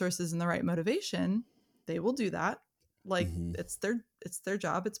right resources and the right motivation, they will do that. Like it's their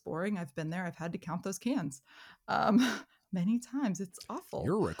job. It's boring. I've been there. I've had to count those cans many times. It's awful.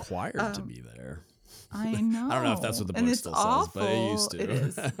 You're required to be there. I know. I don't know if that's what the book still says, but it used to. It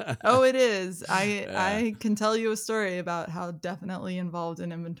is. Oh, it is. I can tell you a story about how definitely involved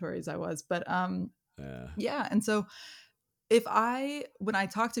in inventories I was. But and so when I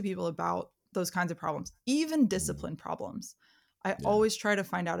talk to people about those kinds of problems, even discipline problems, I always try to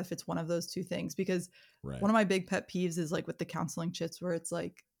find out if it's one of those two things, because one of my big pet peeves is like with the counseling chits where it's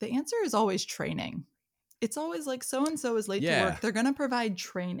like, the answer is always training. It's always like, so-and-so is late to work. They're going to provide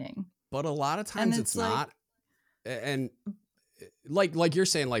training. But a lot of times it's not. And like you're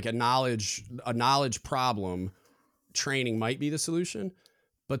saying, like a knowledge problem, training might be the solution.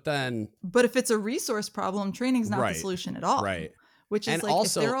 But if it's a resource problem, training's not the solution at all. Right. Which is and like,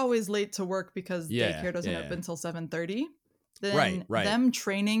 also, if they're always late to work because daycare doesn't open until 7:30, then them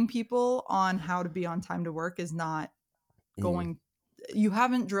training people on how to be on time to work is not going. You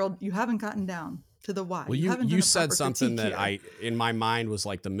haven't gotten down to the why. Well, you said something that in my mind was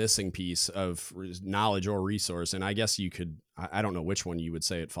like the missing piece of knowledge or resource. And I guess you could, I don't know which one you would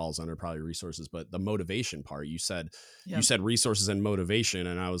say it falls under, probably resources, but the motivation part, you said resources and motivation.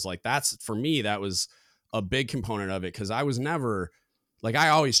 And I was like, for me, that was a big component of it. Cause I was never like, I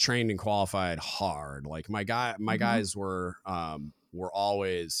always trained and qualified hard. Like my guys were, were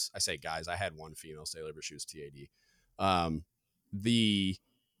always, I say guys, I had one female sailor, but she was TAD. The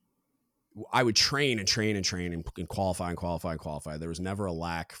I would train and qualify. There was never a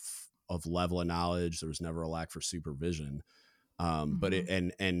lack of level of knowledge. There was never a lack for supervision. But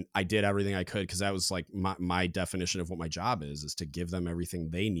I did everything I could, because that was like my definition of what my job is to give them everything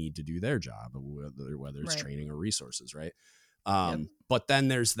they need to do their job, whether it's training or resources. Right. But then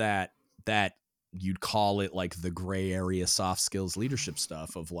there's that you'd call it like the gray area soft skills leadership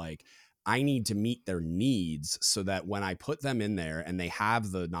stuff of like, I need to meet their needs so that when I put them in there and they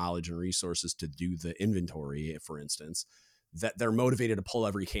have the knowledge and resources to do the inventory, for instance, that they're motivated to pull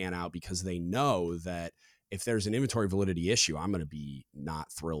every can out, because they know that if there's an inventory validity issue, I'm going to be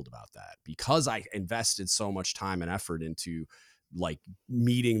not thrilled about that, because I invested so much time and effort into like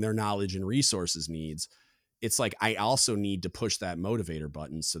meeting their knowledge and resources needs. It's like, I also need to push that motivator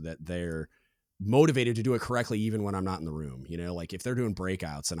button so that they're motivated to do it correctly, even when I'm not in the room. You know, like if they're doing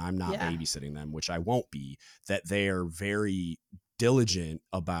breakouts and I'm not babysitting them, which I won't be, that they're very diligent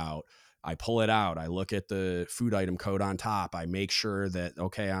about, I pull it out, I look at the food item code on top, I make sure that,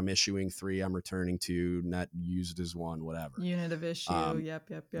 okay, I'm issuing 3, I'm returning 2, net used as 1, whatever. Unit of issue.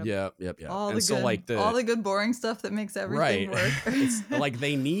 Yep. All the good boring stuff that makes everything work. It's like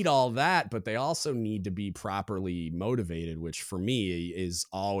they need all that, but they also need to be properly motivated, which for me is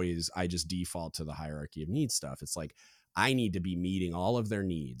always, I just default to the hierarchy of needs stuff. It's like, I need to be meeting all of their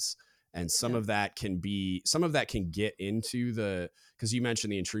needs. And some of that can get into because you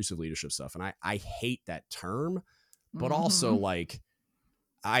mentioned the intrusive leadership stuff, and I hate that term, but also like,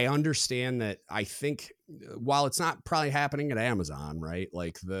 I understand that. I think while it's not probably happening at Amazon, right?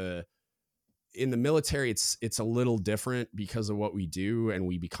 Like in the military, it's a little different because of what we do, and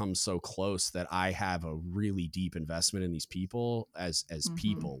we become so close that I have a really deep investment in these people as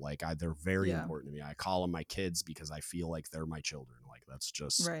people. Like they're very important to me. I call them my kids because I feel like they're my children. Like that's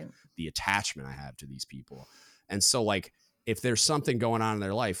just the attachment I have to these people. And so like, if there's something going on in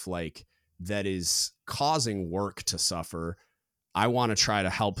their life, like that is causing work to suffer, I want to try to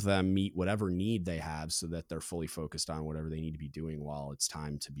help them meet whatever need they have so that they're fully focused on whatever they need to be doing while it's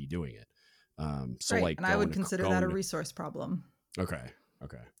time to be doing it. Like, and I would consider that a resource problem. Okay.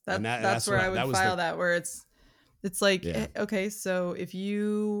 That's where I would file that, where it's like, okay, so if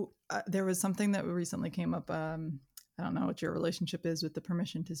you, there was something that recently came up. I don't know what your relationship is with the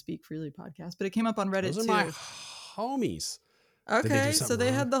Permission to Speak Freely podcast, but it came up on Reddit too. Those are my homies. Okay, so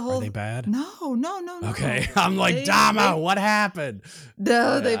they had the whole. Are they bad? No. Okay, I'm like, Dama, what happened?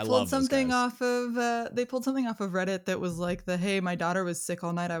 No, they pulled something off of. They pulled something off of Reddit that was like hey, my daughter was sick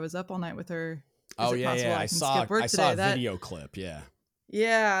all night. I was up all night with her. Oh yeah. I saw a video clip.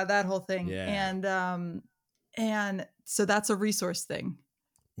 Yeah, that whole thing. Yeah. And so that's a resource thing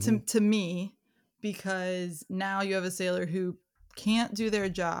to me, because now you have a sailor who can't do their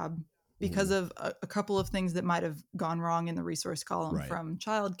job because of a couple of things that might have gone wrong in the resource column, from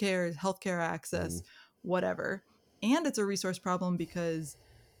childcare, healthcare access, whatever. And it's a resource problem because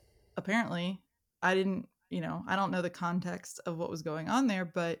apparently I don't know the context of what was going on there,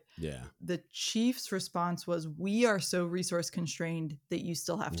 but the chief's response was, we are so resource constrained that you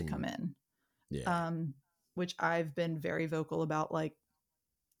still have to come in. Which I've been very vocal about. Like,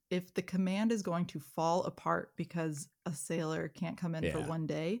 if the command is going to fall apart because a sailor can't come in for one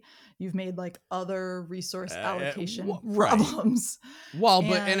day, you've made like other resource allocation problems. Well,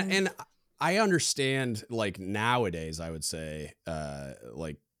 but and I understand, like nowadays, I would say,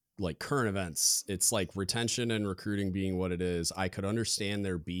 like current events, it's like retention and recruiting being what it is. I could understand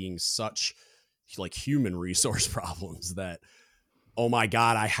there being such like human resource problems that, oh my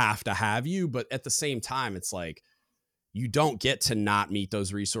God, I have to have you. But at the same time, it's like, you don't get to not meet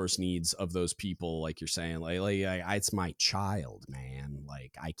those resource needs of those people. Like you're saying, like it's my child, man.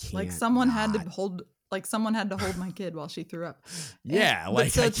 Like I can't. Like someone had to hold my kid while she threw up. Yeah, and,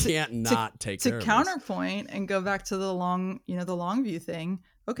 like I can't not take care of this. To counterpoint and go back to the long view thing.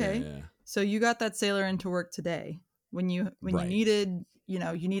 Okay, so you got that sailor into work today when you needed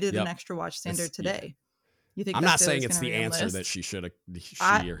an extra watchstander today. You think I'm not saying it's the answer that she should have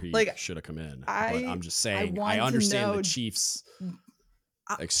come in, but I'm just saying I understand the Chiefs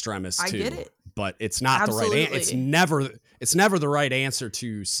extremist too. I get it, but it's not the right answer. It's never the right answer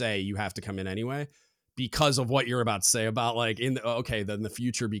to say you have to come in anyway, because of what you're about to say about like then the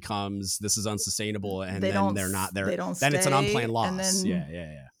future becomes this is unsustainable, and then they're not there. Then it's an unplanned loss.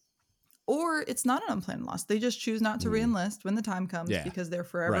 Yeah. Or it's not an unplanned loss. They just choose not to re-enlist when the time comes because they're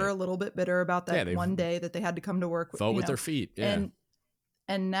forever a little bit bitter about that one day that they had to come to work. Vote with their feet. Yeah.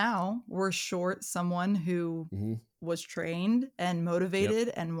 And now we're short someone who Mm-hmm. was trained and Yep. motivated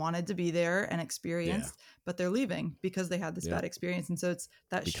and wanted to be there and Yeah. experienced, but they're leaving because they had this bad Yep. experience. And so it's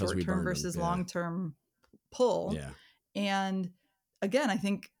that Because we short-term burned them. versus Yeah. long-term pull. Yeah. And again, I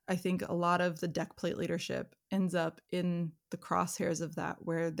think a lot of the deck plate leadership ends up in the crosshairs of that,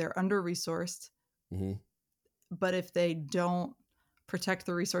 where they're under-resourced, Mm-hmm. but if they don't protect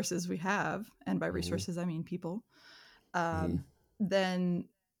the resources we have, and by Mm-hmm. resources I mean people, Mm-hmm. then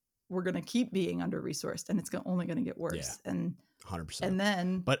we're going to keep being under resourced, and it's only going to get Yeah. worse. 100%. And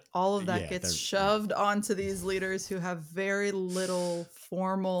then But all of that yeah, gets they're shoved onto these leaders who have very little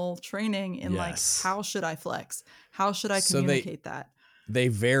formal training in like, yes. how should I flex? How should I So communicate that? they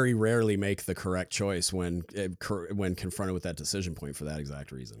very rarely make the correct choice when confronted with that decision point for that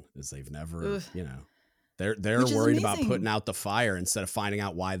exact reason. Is they've never, Ugh. you know, they're Which is worried about amazing. putting out the fire instead of finding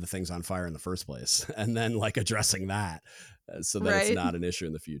out why the thing's on fire in the first place, and then like addressing that so that it's Right? not an issue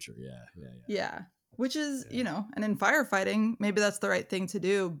in the future. Yeah. Which is, Yeah. and in firefighting, maybe that's the right thing to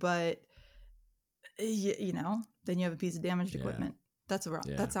do, but then you have a piece of damaged Yeah. equipment. That's wrong.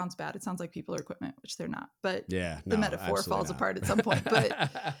 Yeah. That sounds bad. It sounds like people are equipment, which they're not. But Yeah. the No, metaphor absolutely falls not. apart at some point.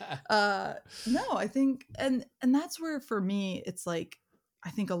 But no, I think, and that's where for me, it's like, I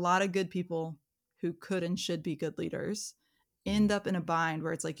think a lot of good people who could and should be good leaders end up in a bind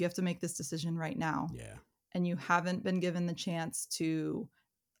where it's like, you have to make this decision right now. Yeah. And you haven't been given the chance to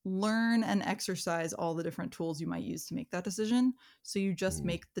learn and exercise all the different tools you might use to make that decision. So you just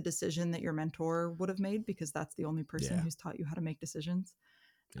make the decision that your mentor would have made, because that's the only person Yeah. who's taught you how to make decisions.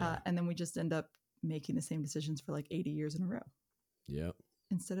 Yeah. And then we just end up making the same decisions for like 80 years in a row Yep.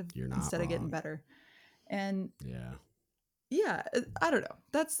 instead of You're not getting wrong. better. And yeah, I don't know.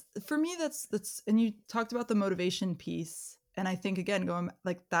 That's for me. That's and you talked about the motivation piece, and I think again, going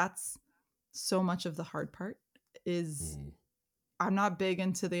like, that's so much of the hard part is. I'm not big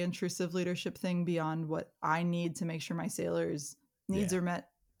into the intrusive leadership thing beyond what I need to make sure my sailors' needs are met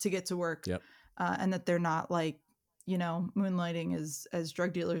to get to work. Yep. And that they're not like, moonlighting as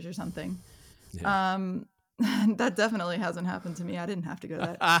drug dealers or something. Yeah. That definitely hasn't happened to me. I didn't have to go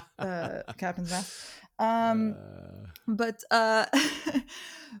to that captain's mess. But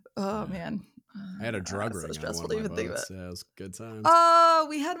oh man, I had a drug so ring on stressful one to of my even think about. boats. Yeah, it was good times. Oh,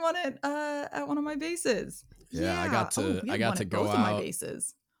 we had one at one of my bases. Yeah, I got to go both out. of my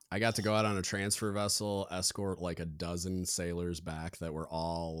bases. I got to go out on a transfer vessel, escort like a dozen sailors back that were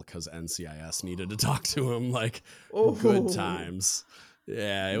all because NCIS needed to talk to them. Like, good times.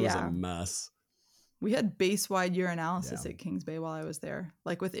 Yeah, it was a mess. We had base-wide urinalysis at Kings Bay while I was there.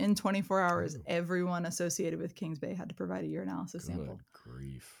 Like within 24 hours, everyone associated with Kings Bay had to provide a urinalysis sample. Good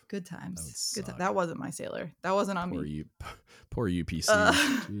grief. Good times. That, that wasn't my sailor. That wasn't on me. Poor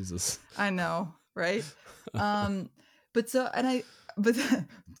UPC. Jesus. I know, right? But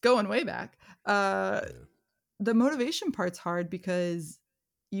going way back, the motivation part's hard because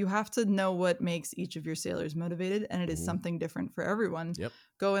you have to know what makes each of your sailors motivated, and it is something different for everyone. Yep.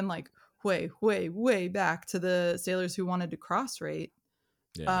 Going like way back to the sailors who wanted to cross rate.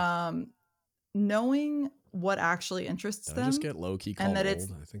 Yeah. Knowing what actually interests them. I just get low key called and that old?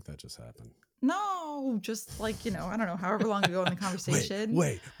 it's I think that just happened. No, just like, I don't know, however long ago in the conversation.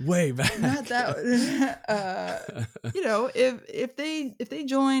 way back. Not that. If they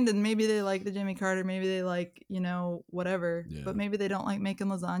joined and maybe they like the Jimmy Carter, maybe they like, whatever, but maybe they don't like making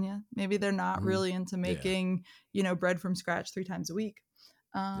lasagna. Maybe they're not really into making, bread from scratch 3 times a week.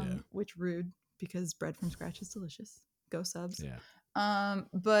 Which rude, because bread from scratch is delicious. Go Subs. Yeah.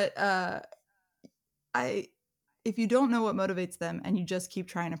 But if you don't know what motivates them and you just keep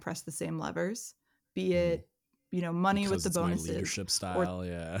trying to press the same levers, be it, money because with the it's bonuses, my leadership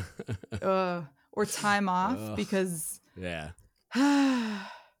style, or time off, because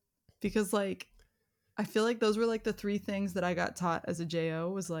like, I feel like those were like the 3 things that I got taught as a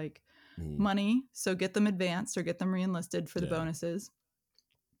JO was like money. So get them advanced or get them re-enlisted for the bonuses.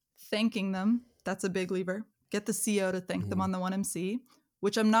 Thanking them. That's a big lever. Get the CO to thank them on the 1MC.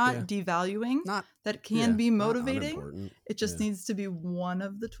 Which I'm not devaluing. That can be motivating. It just needs to be one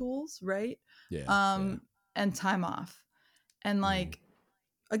of the tools, right? And time off. And like,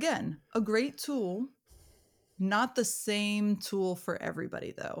 again, a great tool, not the same tool for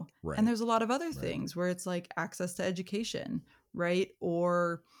everybody though. Right. And there's a lot of other things where it's like access to education, right?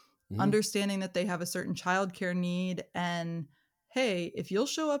 Or understanding that they have a certain childcare need, and hey, if you'll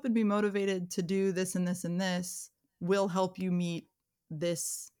show up and be motivated to do this and this and this, we'll help you meet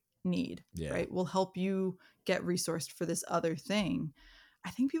this need, right? Will help you get resourced for this other thing. I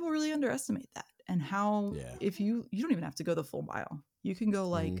think people really underestimate that, and how if you don't even have to go the full mile. You can go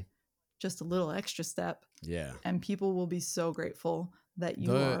like just a little extra step, and people will be so grateful that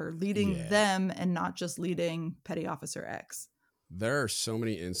you are leading them and not just leading Petty Officer X. There are so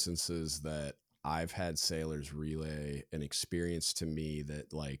many instances that I've had sailors relay an experience to me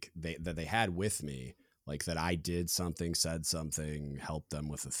that like they had with me, like that I did something, said something, helped them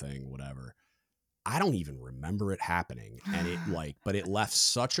with a thing, whatever. I don't even remember it happening. And it like, but it left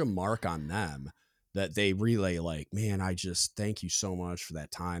such a mark on them that they relay like, man, I just thank you so much for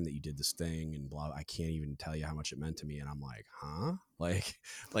that time that you did this thing and blah. I can't even tell you how much it meant to me. And I'm like, huh? Like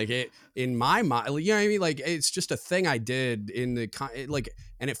it in my mind, you know what I mean? Like, it's just a thing I did in the like,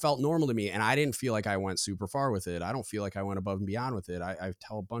 and it felt normal to me. And I didn't feel like I went super far with it. I don't feel like I went above and beyond with it. I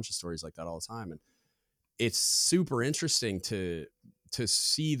tell a bunch of stories like that all the time. And it's super interesting to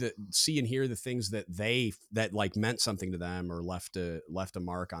see and hear the things that like meant something to them or left a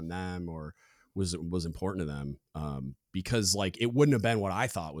mark on them or was important to them. Because like, it wouldn't have been what I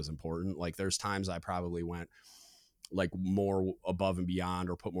thought was important. Like there's times I probably went like more above and beyond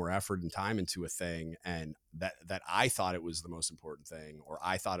or put more effort and time into a thing. And that I thought it was the most important thing, or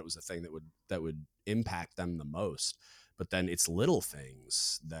I thought it was the thing that would impact them the most. But then it's little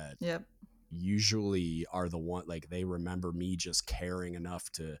things that usually are the one, like they remember me just caring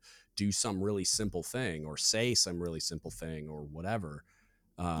enough to do some really simple thing or say some really simple thing or whatever.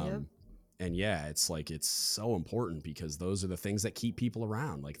 And yeah, it's like, it's so important because those are the things that keep people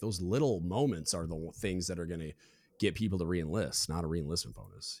around. Like those little moments are the things that are going to get people to re-enlist, not a re-enlistment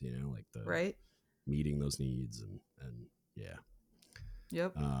bonus, you know, like the meeting those needs and yeah.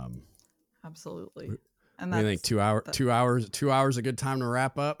 Absolutely. And I think 2 hours a good time to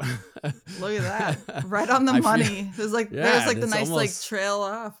wrap up. Look at that. Right on the money. There's like the nice almost, like trail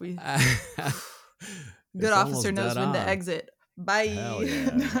off. Good officer knows when to exit. Bye.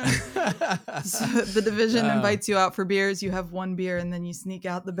 So the division invites you out for beers. You have one beer and then you sneak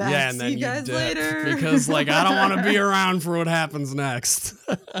out the back. And see you guys later. Because like, I don't want to be around for what happens next.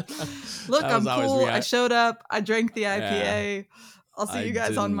 Look, I'm cool. I showed up. I drank the IPA. I'll see you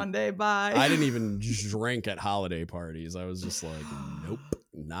guys on Monday. Bye. I didn't even drink at holiday parties. I was just like, nope,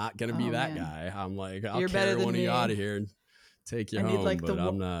 not going to be that guy. I'm like, I'll carry one of you out of here and take you home. Like but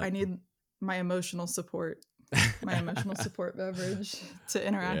I'm not. I need my emotional support. My emotional support beverage to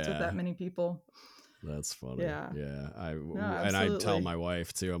interact with that many people. That's funny. Yeah. I tell my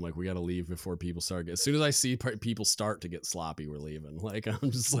wife too. I'm like, we got to leave before people start. As soon as I see people start to get sloppy, we're leaving. Like,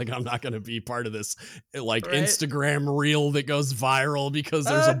 I'm just like, I'm not going to be part of this like Instagram reel that goes viral because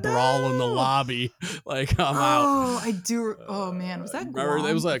there's a brawl in the lobby. Like, I'm out. Oh, I do. Oh man, was that? Remember,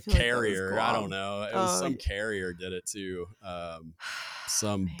 it was a carrier. I don't know. It was some carrier did it too.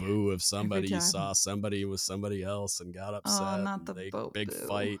 Some boo of somebody saw somebody with somebody else and got upset. Not the big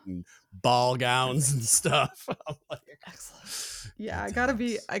fight and ball gowns and stuff. I'm like, excellent. Yeah, I gotta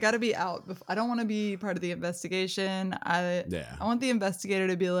be out. I don't want to be part of the investigation. I want the investigator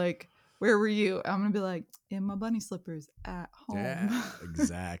to be like, where were you? I'm gonna be like, in my bunny slippers at home. Yeah,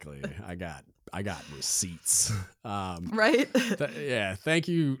 exactly. I got receipts. Right. Thank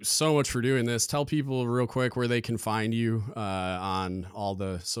you so much for doing this. Tell people real quick where they can find you on all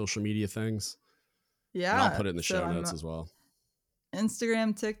the social media things. Yeah. And I'll put it in the show notes as well.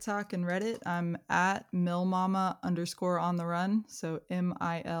 Instagram, TikTok, and Reddit. I'm at milmama_on-the-run. So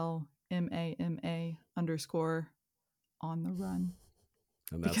MILMAMA_on-the-run.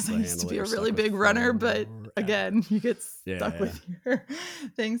 And that's because I used to be a really big runner, but again, you get stuck with your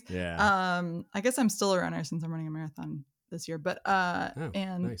things. Yeah. I guess I'm still a runner since I'm running a marathon this year, but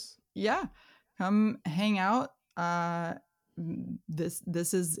nice. Yeah, come hang out.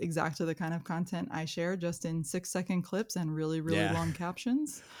 This is exactly the kind of content I share, just in 6-second clips and really long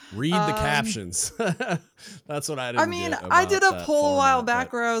captions. Read the captions. That's what I did. I mean, I did a poll a while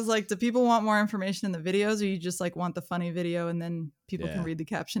back where I was like, do people want more information in the videos, or you just like want the funny video and then people can read the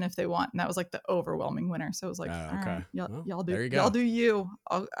caption if they want? And that was like the overwhelming winner. So it was like, all right, y'all do you.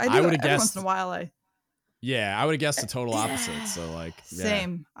 I do it every once in a while. I would have guessed the total opposite. So like,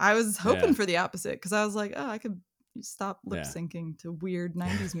 same. I was hoping for the opposite because I was like, oh, I could stop lip syncing to weird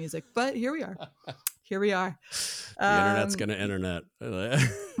 90s music, but here we are. The internet's gonna internet.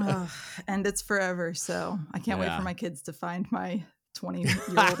 And it's forever, so I can't wait for my kids to find my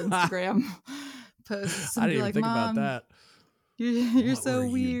 20-year-old Instagram posts and I didn't even think Mom, about that. You're so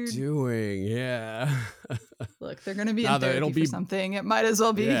weird. What doing? Yeah. Look, they're gonna be in therapy for something. It might as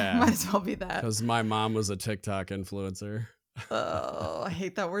well be that. Because my mom was a TikTok influencer. Oh, I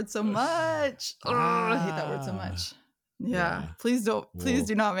hate that word so much. I hate that word so much. Yeah. Please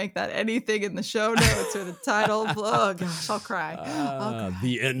do not make that anything in the show notes or the title. Oh gosh, I'll cry.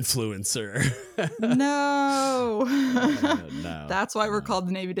 The influencer. No. No. That's why we're called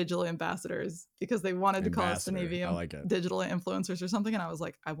the Navy Digital Ambassadors, because they wanted to call us the Navy Digital Influencers or something, and I was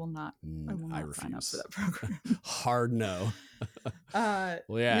like, I will not sign up for that program. Hard no. Well,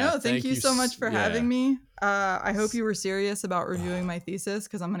 yeah. Thank you so much for having me. I hope you were serious about reviewing my thesis,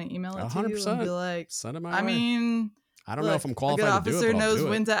 because I'm going to email it 100%. To you and be like, send it my way. Mean, I don't know if I'm qualified to do it, but I'll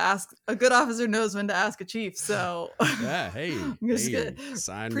do it. A good officer knows when to ask a chief. So yeah, hey,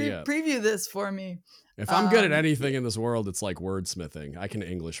 sign me up. Preview this for me. If I'm good at anything in this world, it's like wordsmithing. I can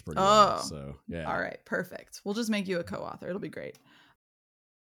English pretty well. So yeah. All right, perfect. We'll just make you a co-author. It'll be great.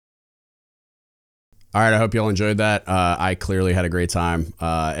 All right, I hope y'all enjoyed that. I clearly had a great time.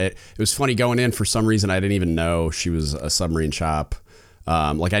 It was funny going in. For some reason, I didn't even know she was a submarine chop.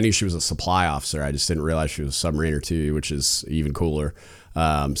 Like I knew she was a supply officer. I just didn't realize she was a submariner too, which is even cooler.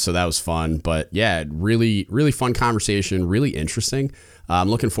 So that was fun. But yeah, really, really fun conversation. Really interesting. I'm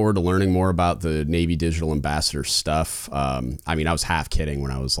looking forward to learning more about the Navy Digital Ambassador stuff. I mean, I was half kidding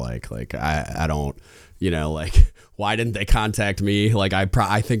when I was like I don't, like, why didn't they contact me? Like,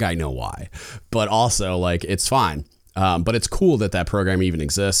 I think I know why, but also like, it's fine. But it's cool that program even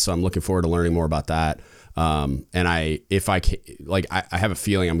exists. So I'm looking forward to learning more about that. And I have a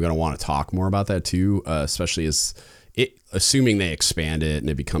feeling I'm going to want to talk more about that too, especially assuming they expand it and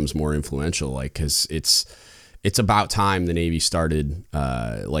it becomes more influential, like, cause it's about time the Navy started,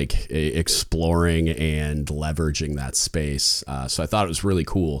 exploring and leveraging that space. So I thought it was really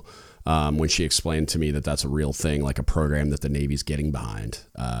cool, when she explained to me that that's a real thing, like a program that the Navy's getting behind,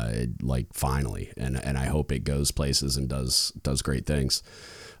 finally. And I hope it goes places and does great things.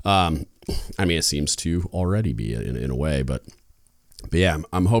 I mean, it seems to already be in a way, but yeah,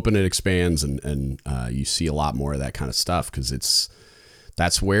 I'm hoping it expands and you see a lot more of that kind of stuff, because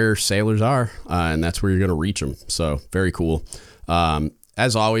that's where sailors are, and that's where you're going to reach them. So very cool.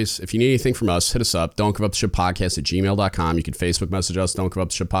 As always, if you need anything from us, hit us up. Don't Give Up the Ship Podcast at gmail.com. You can Facebook message us, Don't Give Up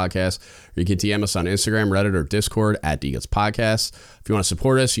the Ship Podcast, or you can DM us on Instagram, Reddit, or Discord at DGuts Podcast. If you want to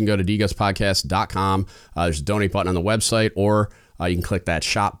support us, you can go to dgutspodcast.com. There's a donate button on the website, or you can click that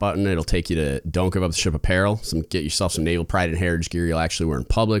shop button. It'll take you to Don't Give Up the Ship apparel. Get yourself some Naval Pride and Heritage gear you'll actually wear in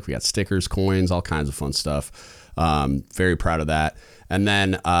public. We got stickers, coins, all kinds of fun stuff. Very proud of that. And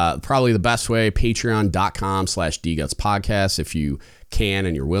then probably the best way, patreon.com/DGutsPodcast. If you can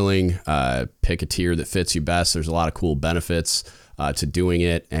and you're willing, pick a tier that fits you best. There's a lot of cool benefits to doing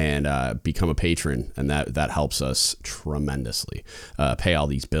it, and become a patron, and that helps us tremendously pay all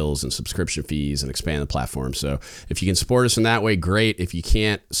these bills and subscription fees and expand the platform. So if you can support us in that way, great. If you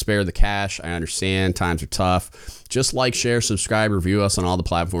can't spare the cash, I understand, times are tough. Just like, share, subscribe, review us on all the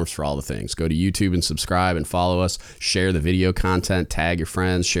platforms for all the things. Go to YouTube and subscribe and follow us, share the video content, tag your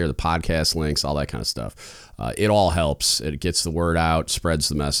friends, share the podcast links, all that kind of stuff. It all helps. It gets the word out, spreads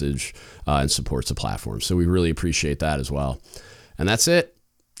the message, and supports the platform. So we really appreciate that as well. And that's it.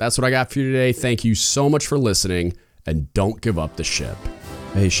 That's what I got for you today. Thank you so much for listening, and don't give up the ship.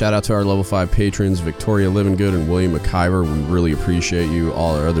 Hey, shout out to our level 5 patrons, Victoria Livingood and William McIver. We really appreciate you.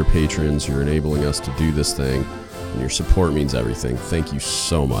 All our other patrons, you're enabling us to do this thing, and your support means everything. Thank you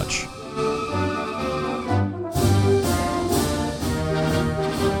so much.